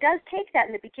calls. And it does take that.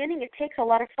 In the beginning, it takes a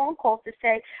lot of phone calls to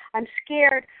say, I'm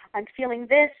scared, I'm feeling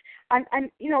this,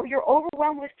 you're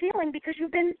overwhelmed with feeling because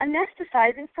you've been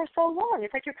anesthetizing for so long.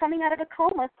 It's like you're coming out of a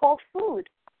coma called food.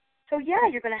 So yeah,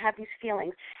 you're going to have these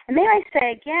feelings. And may I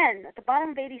say again, at the bottom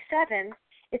of 87,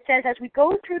 it says, as we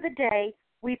go through the day,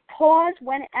 we pause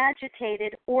when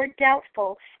agitated or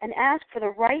doubtful and ask for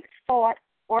the right thought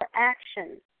or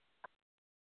action.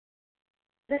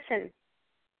 Listen,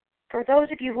 for those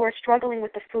of you who are struggling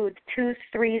with the food, 2s,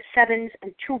 3s, 7s,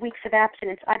 and 2 weeks of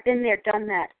abstinence, I've been there, done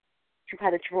that. You've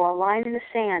had to draw a line in the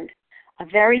sand, a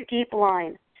very deep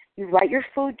line. You write your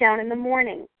food down in the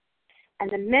morning, and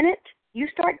the minute you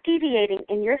start deviating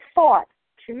in your thought,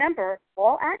 remember,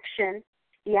 all action,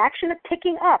 the action of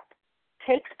picking up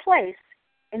takes place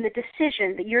in the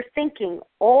decision that you're thinking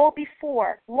long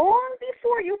before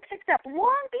you picked up,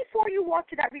 long before you walk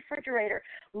to that refrigerator,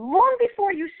 long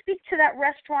before you speak to that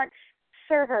restaurant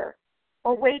server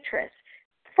or waitress.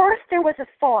 First there was a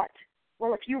thought.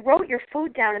 Well, if you wrote your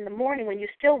food down in the morning when you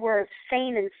still were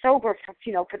sane and sober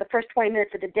for the first 20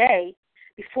 minutes of the day,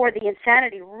 before the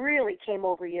insanity really came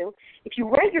over you, if you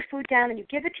write your food down and you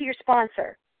give it to your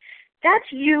sponsor, that's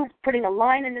you putting a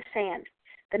line in the sand.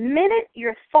 The minute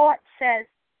your thought says,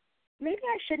 maybe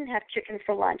I shouldn't have chicken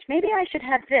for lunch, maybe I should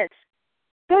have this,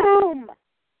 boom!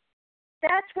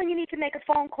 That's when you need to make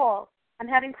a phone call. I'm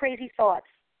having crazy thoughts.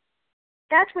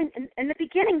 That's when, in the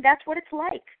beginning, that's what it's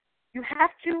like. You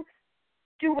have to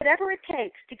Do whatever it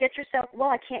takes to get yourself, well,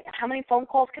 I can't, how many phone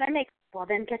calls can I make? Well,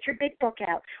 then get your big book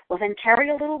out. Well, then carry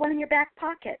a little one in your back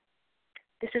pocket.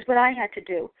 This is what I had to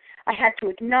do. I had to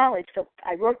acknowledge. So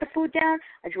I wrote the food down,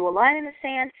 I drew a line in the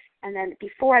sand, and then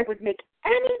before I would make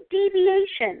any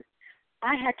deviation,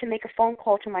 I had to make a phone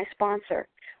call to my sponsor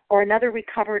or another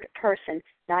recovered person,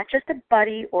 not just a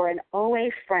buddy or an OA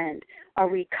friend, a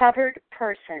recovered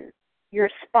person, your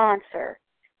sponsor.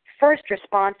 First your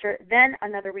sponsor, then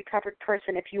another recovered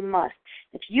person if you must.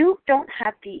 If you don't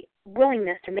have the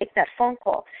willingness to make that phone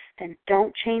call, then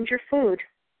don't change your food.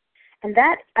 And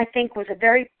that, I think, was a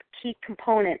very key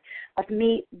component of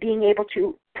me being able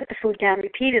to put the food down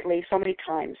repeatedly so many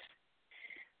times.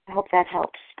 I hope that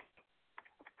helps.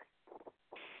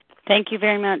 Thank you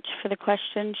very much for the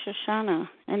question, Shoshana.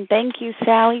 And thank you,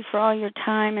 Sally, for all your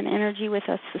time and energy with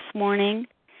us this morning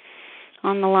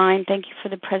on the line. Thank you for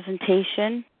the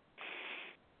presentation.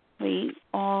 We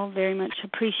all very much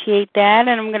appreciate that.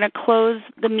 And I'm going to close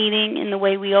the meeting in the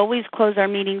way we always close our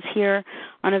meetings here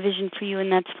on A Vision for You,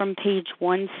 and that's from page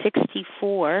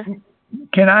 164.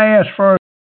 Can I ask first?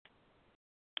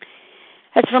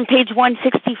 That's from page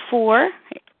 164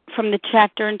 from the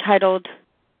chapter entitled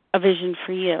A Vision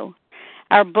for You.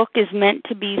 Our book is meant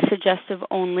to be suggestive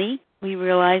only. We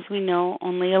realize we know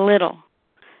only a little.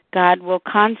 God will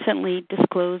constantly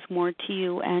disclose more to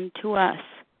you and to us.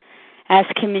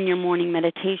 Ask him in your morning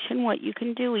meditation what you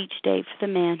can do each day for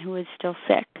the man who is still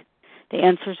sick. The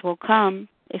answers will come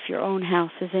if your own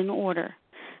house is in order.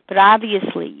 But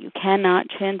obviously, you cannot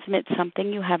transmit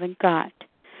something you haven't got.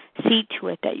 See to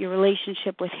it that your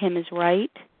relationship with him is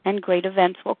right, and great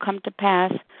events will come to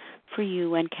pass for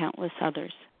you and countless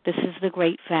others. This is the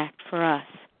great fact for us.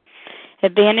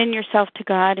 Abandon yourself to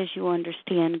God as you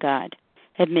understand God.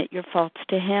 Admit your faults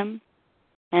to him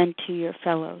and to your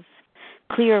fellows.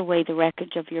 Clear away the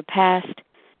wreckage of your past.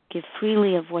 Give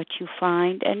freely of what you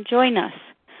find, and join us.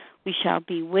 We shall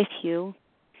be with you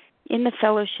in the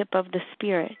fellowship of the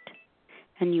Spirit,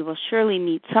 and you will surely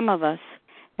meet some of us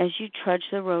as you trudge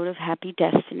the road of happy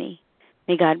destiny.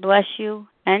 May God bless you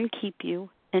and keep you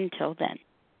until then.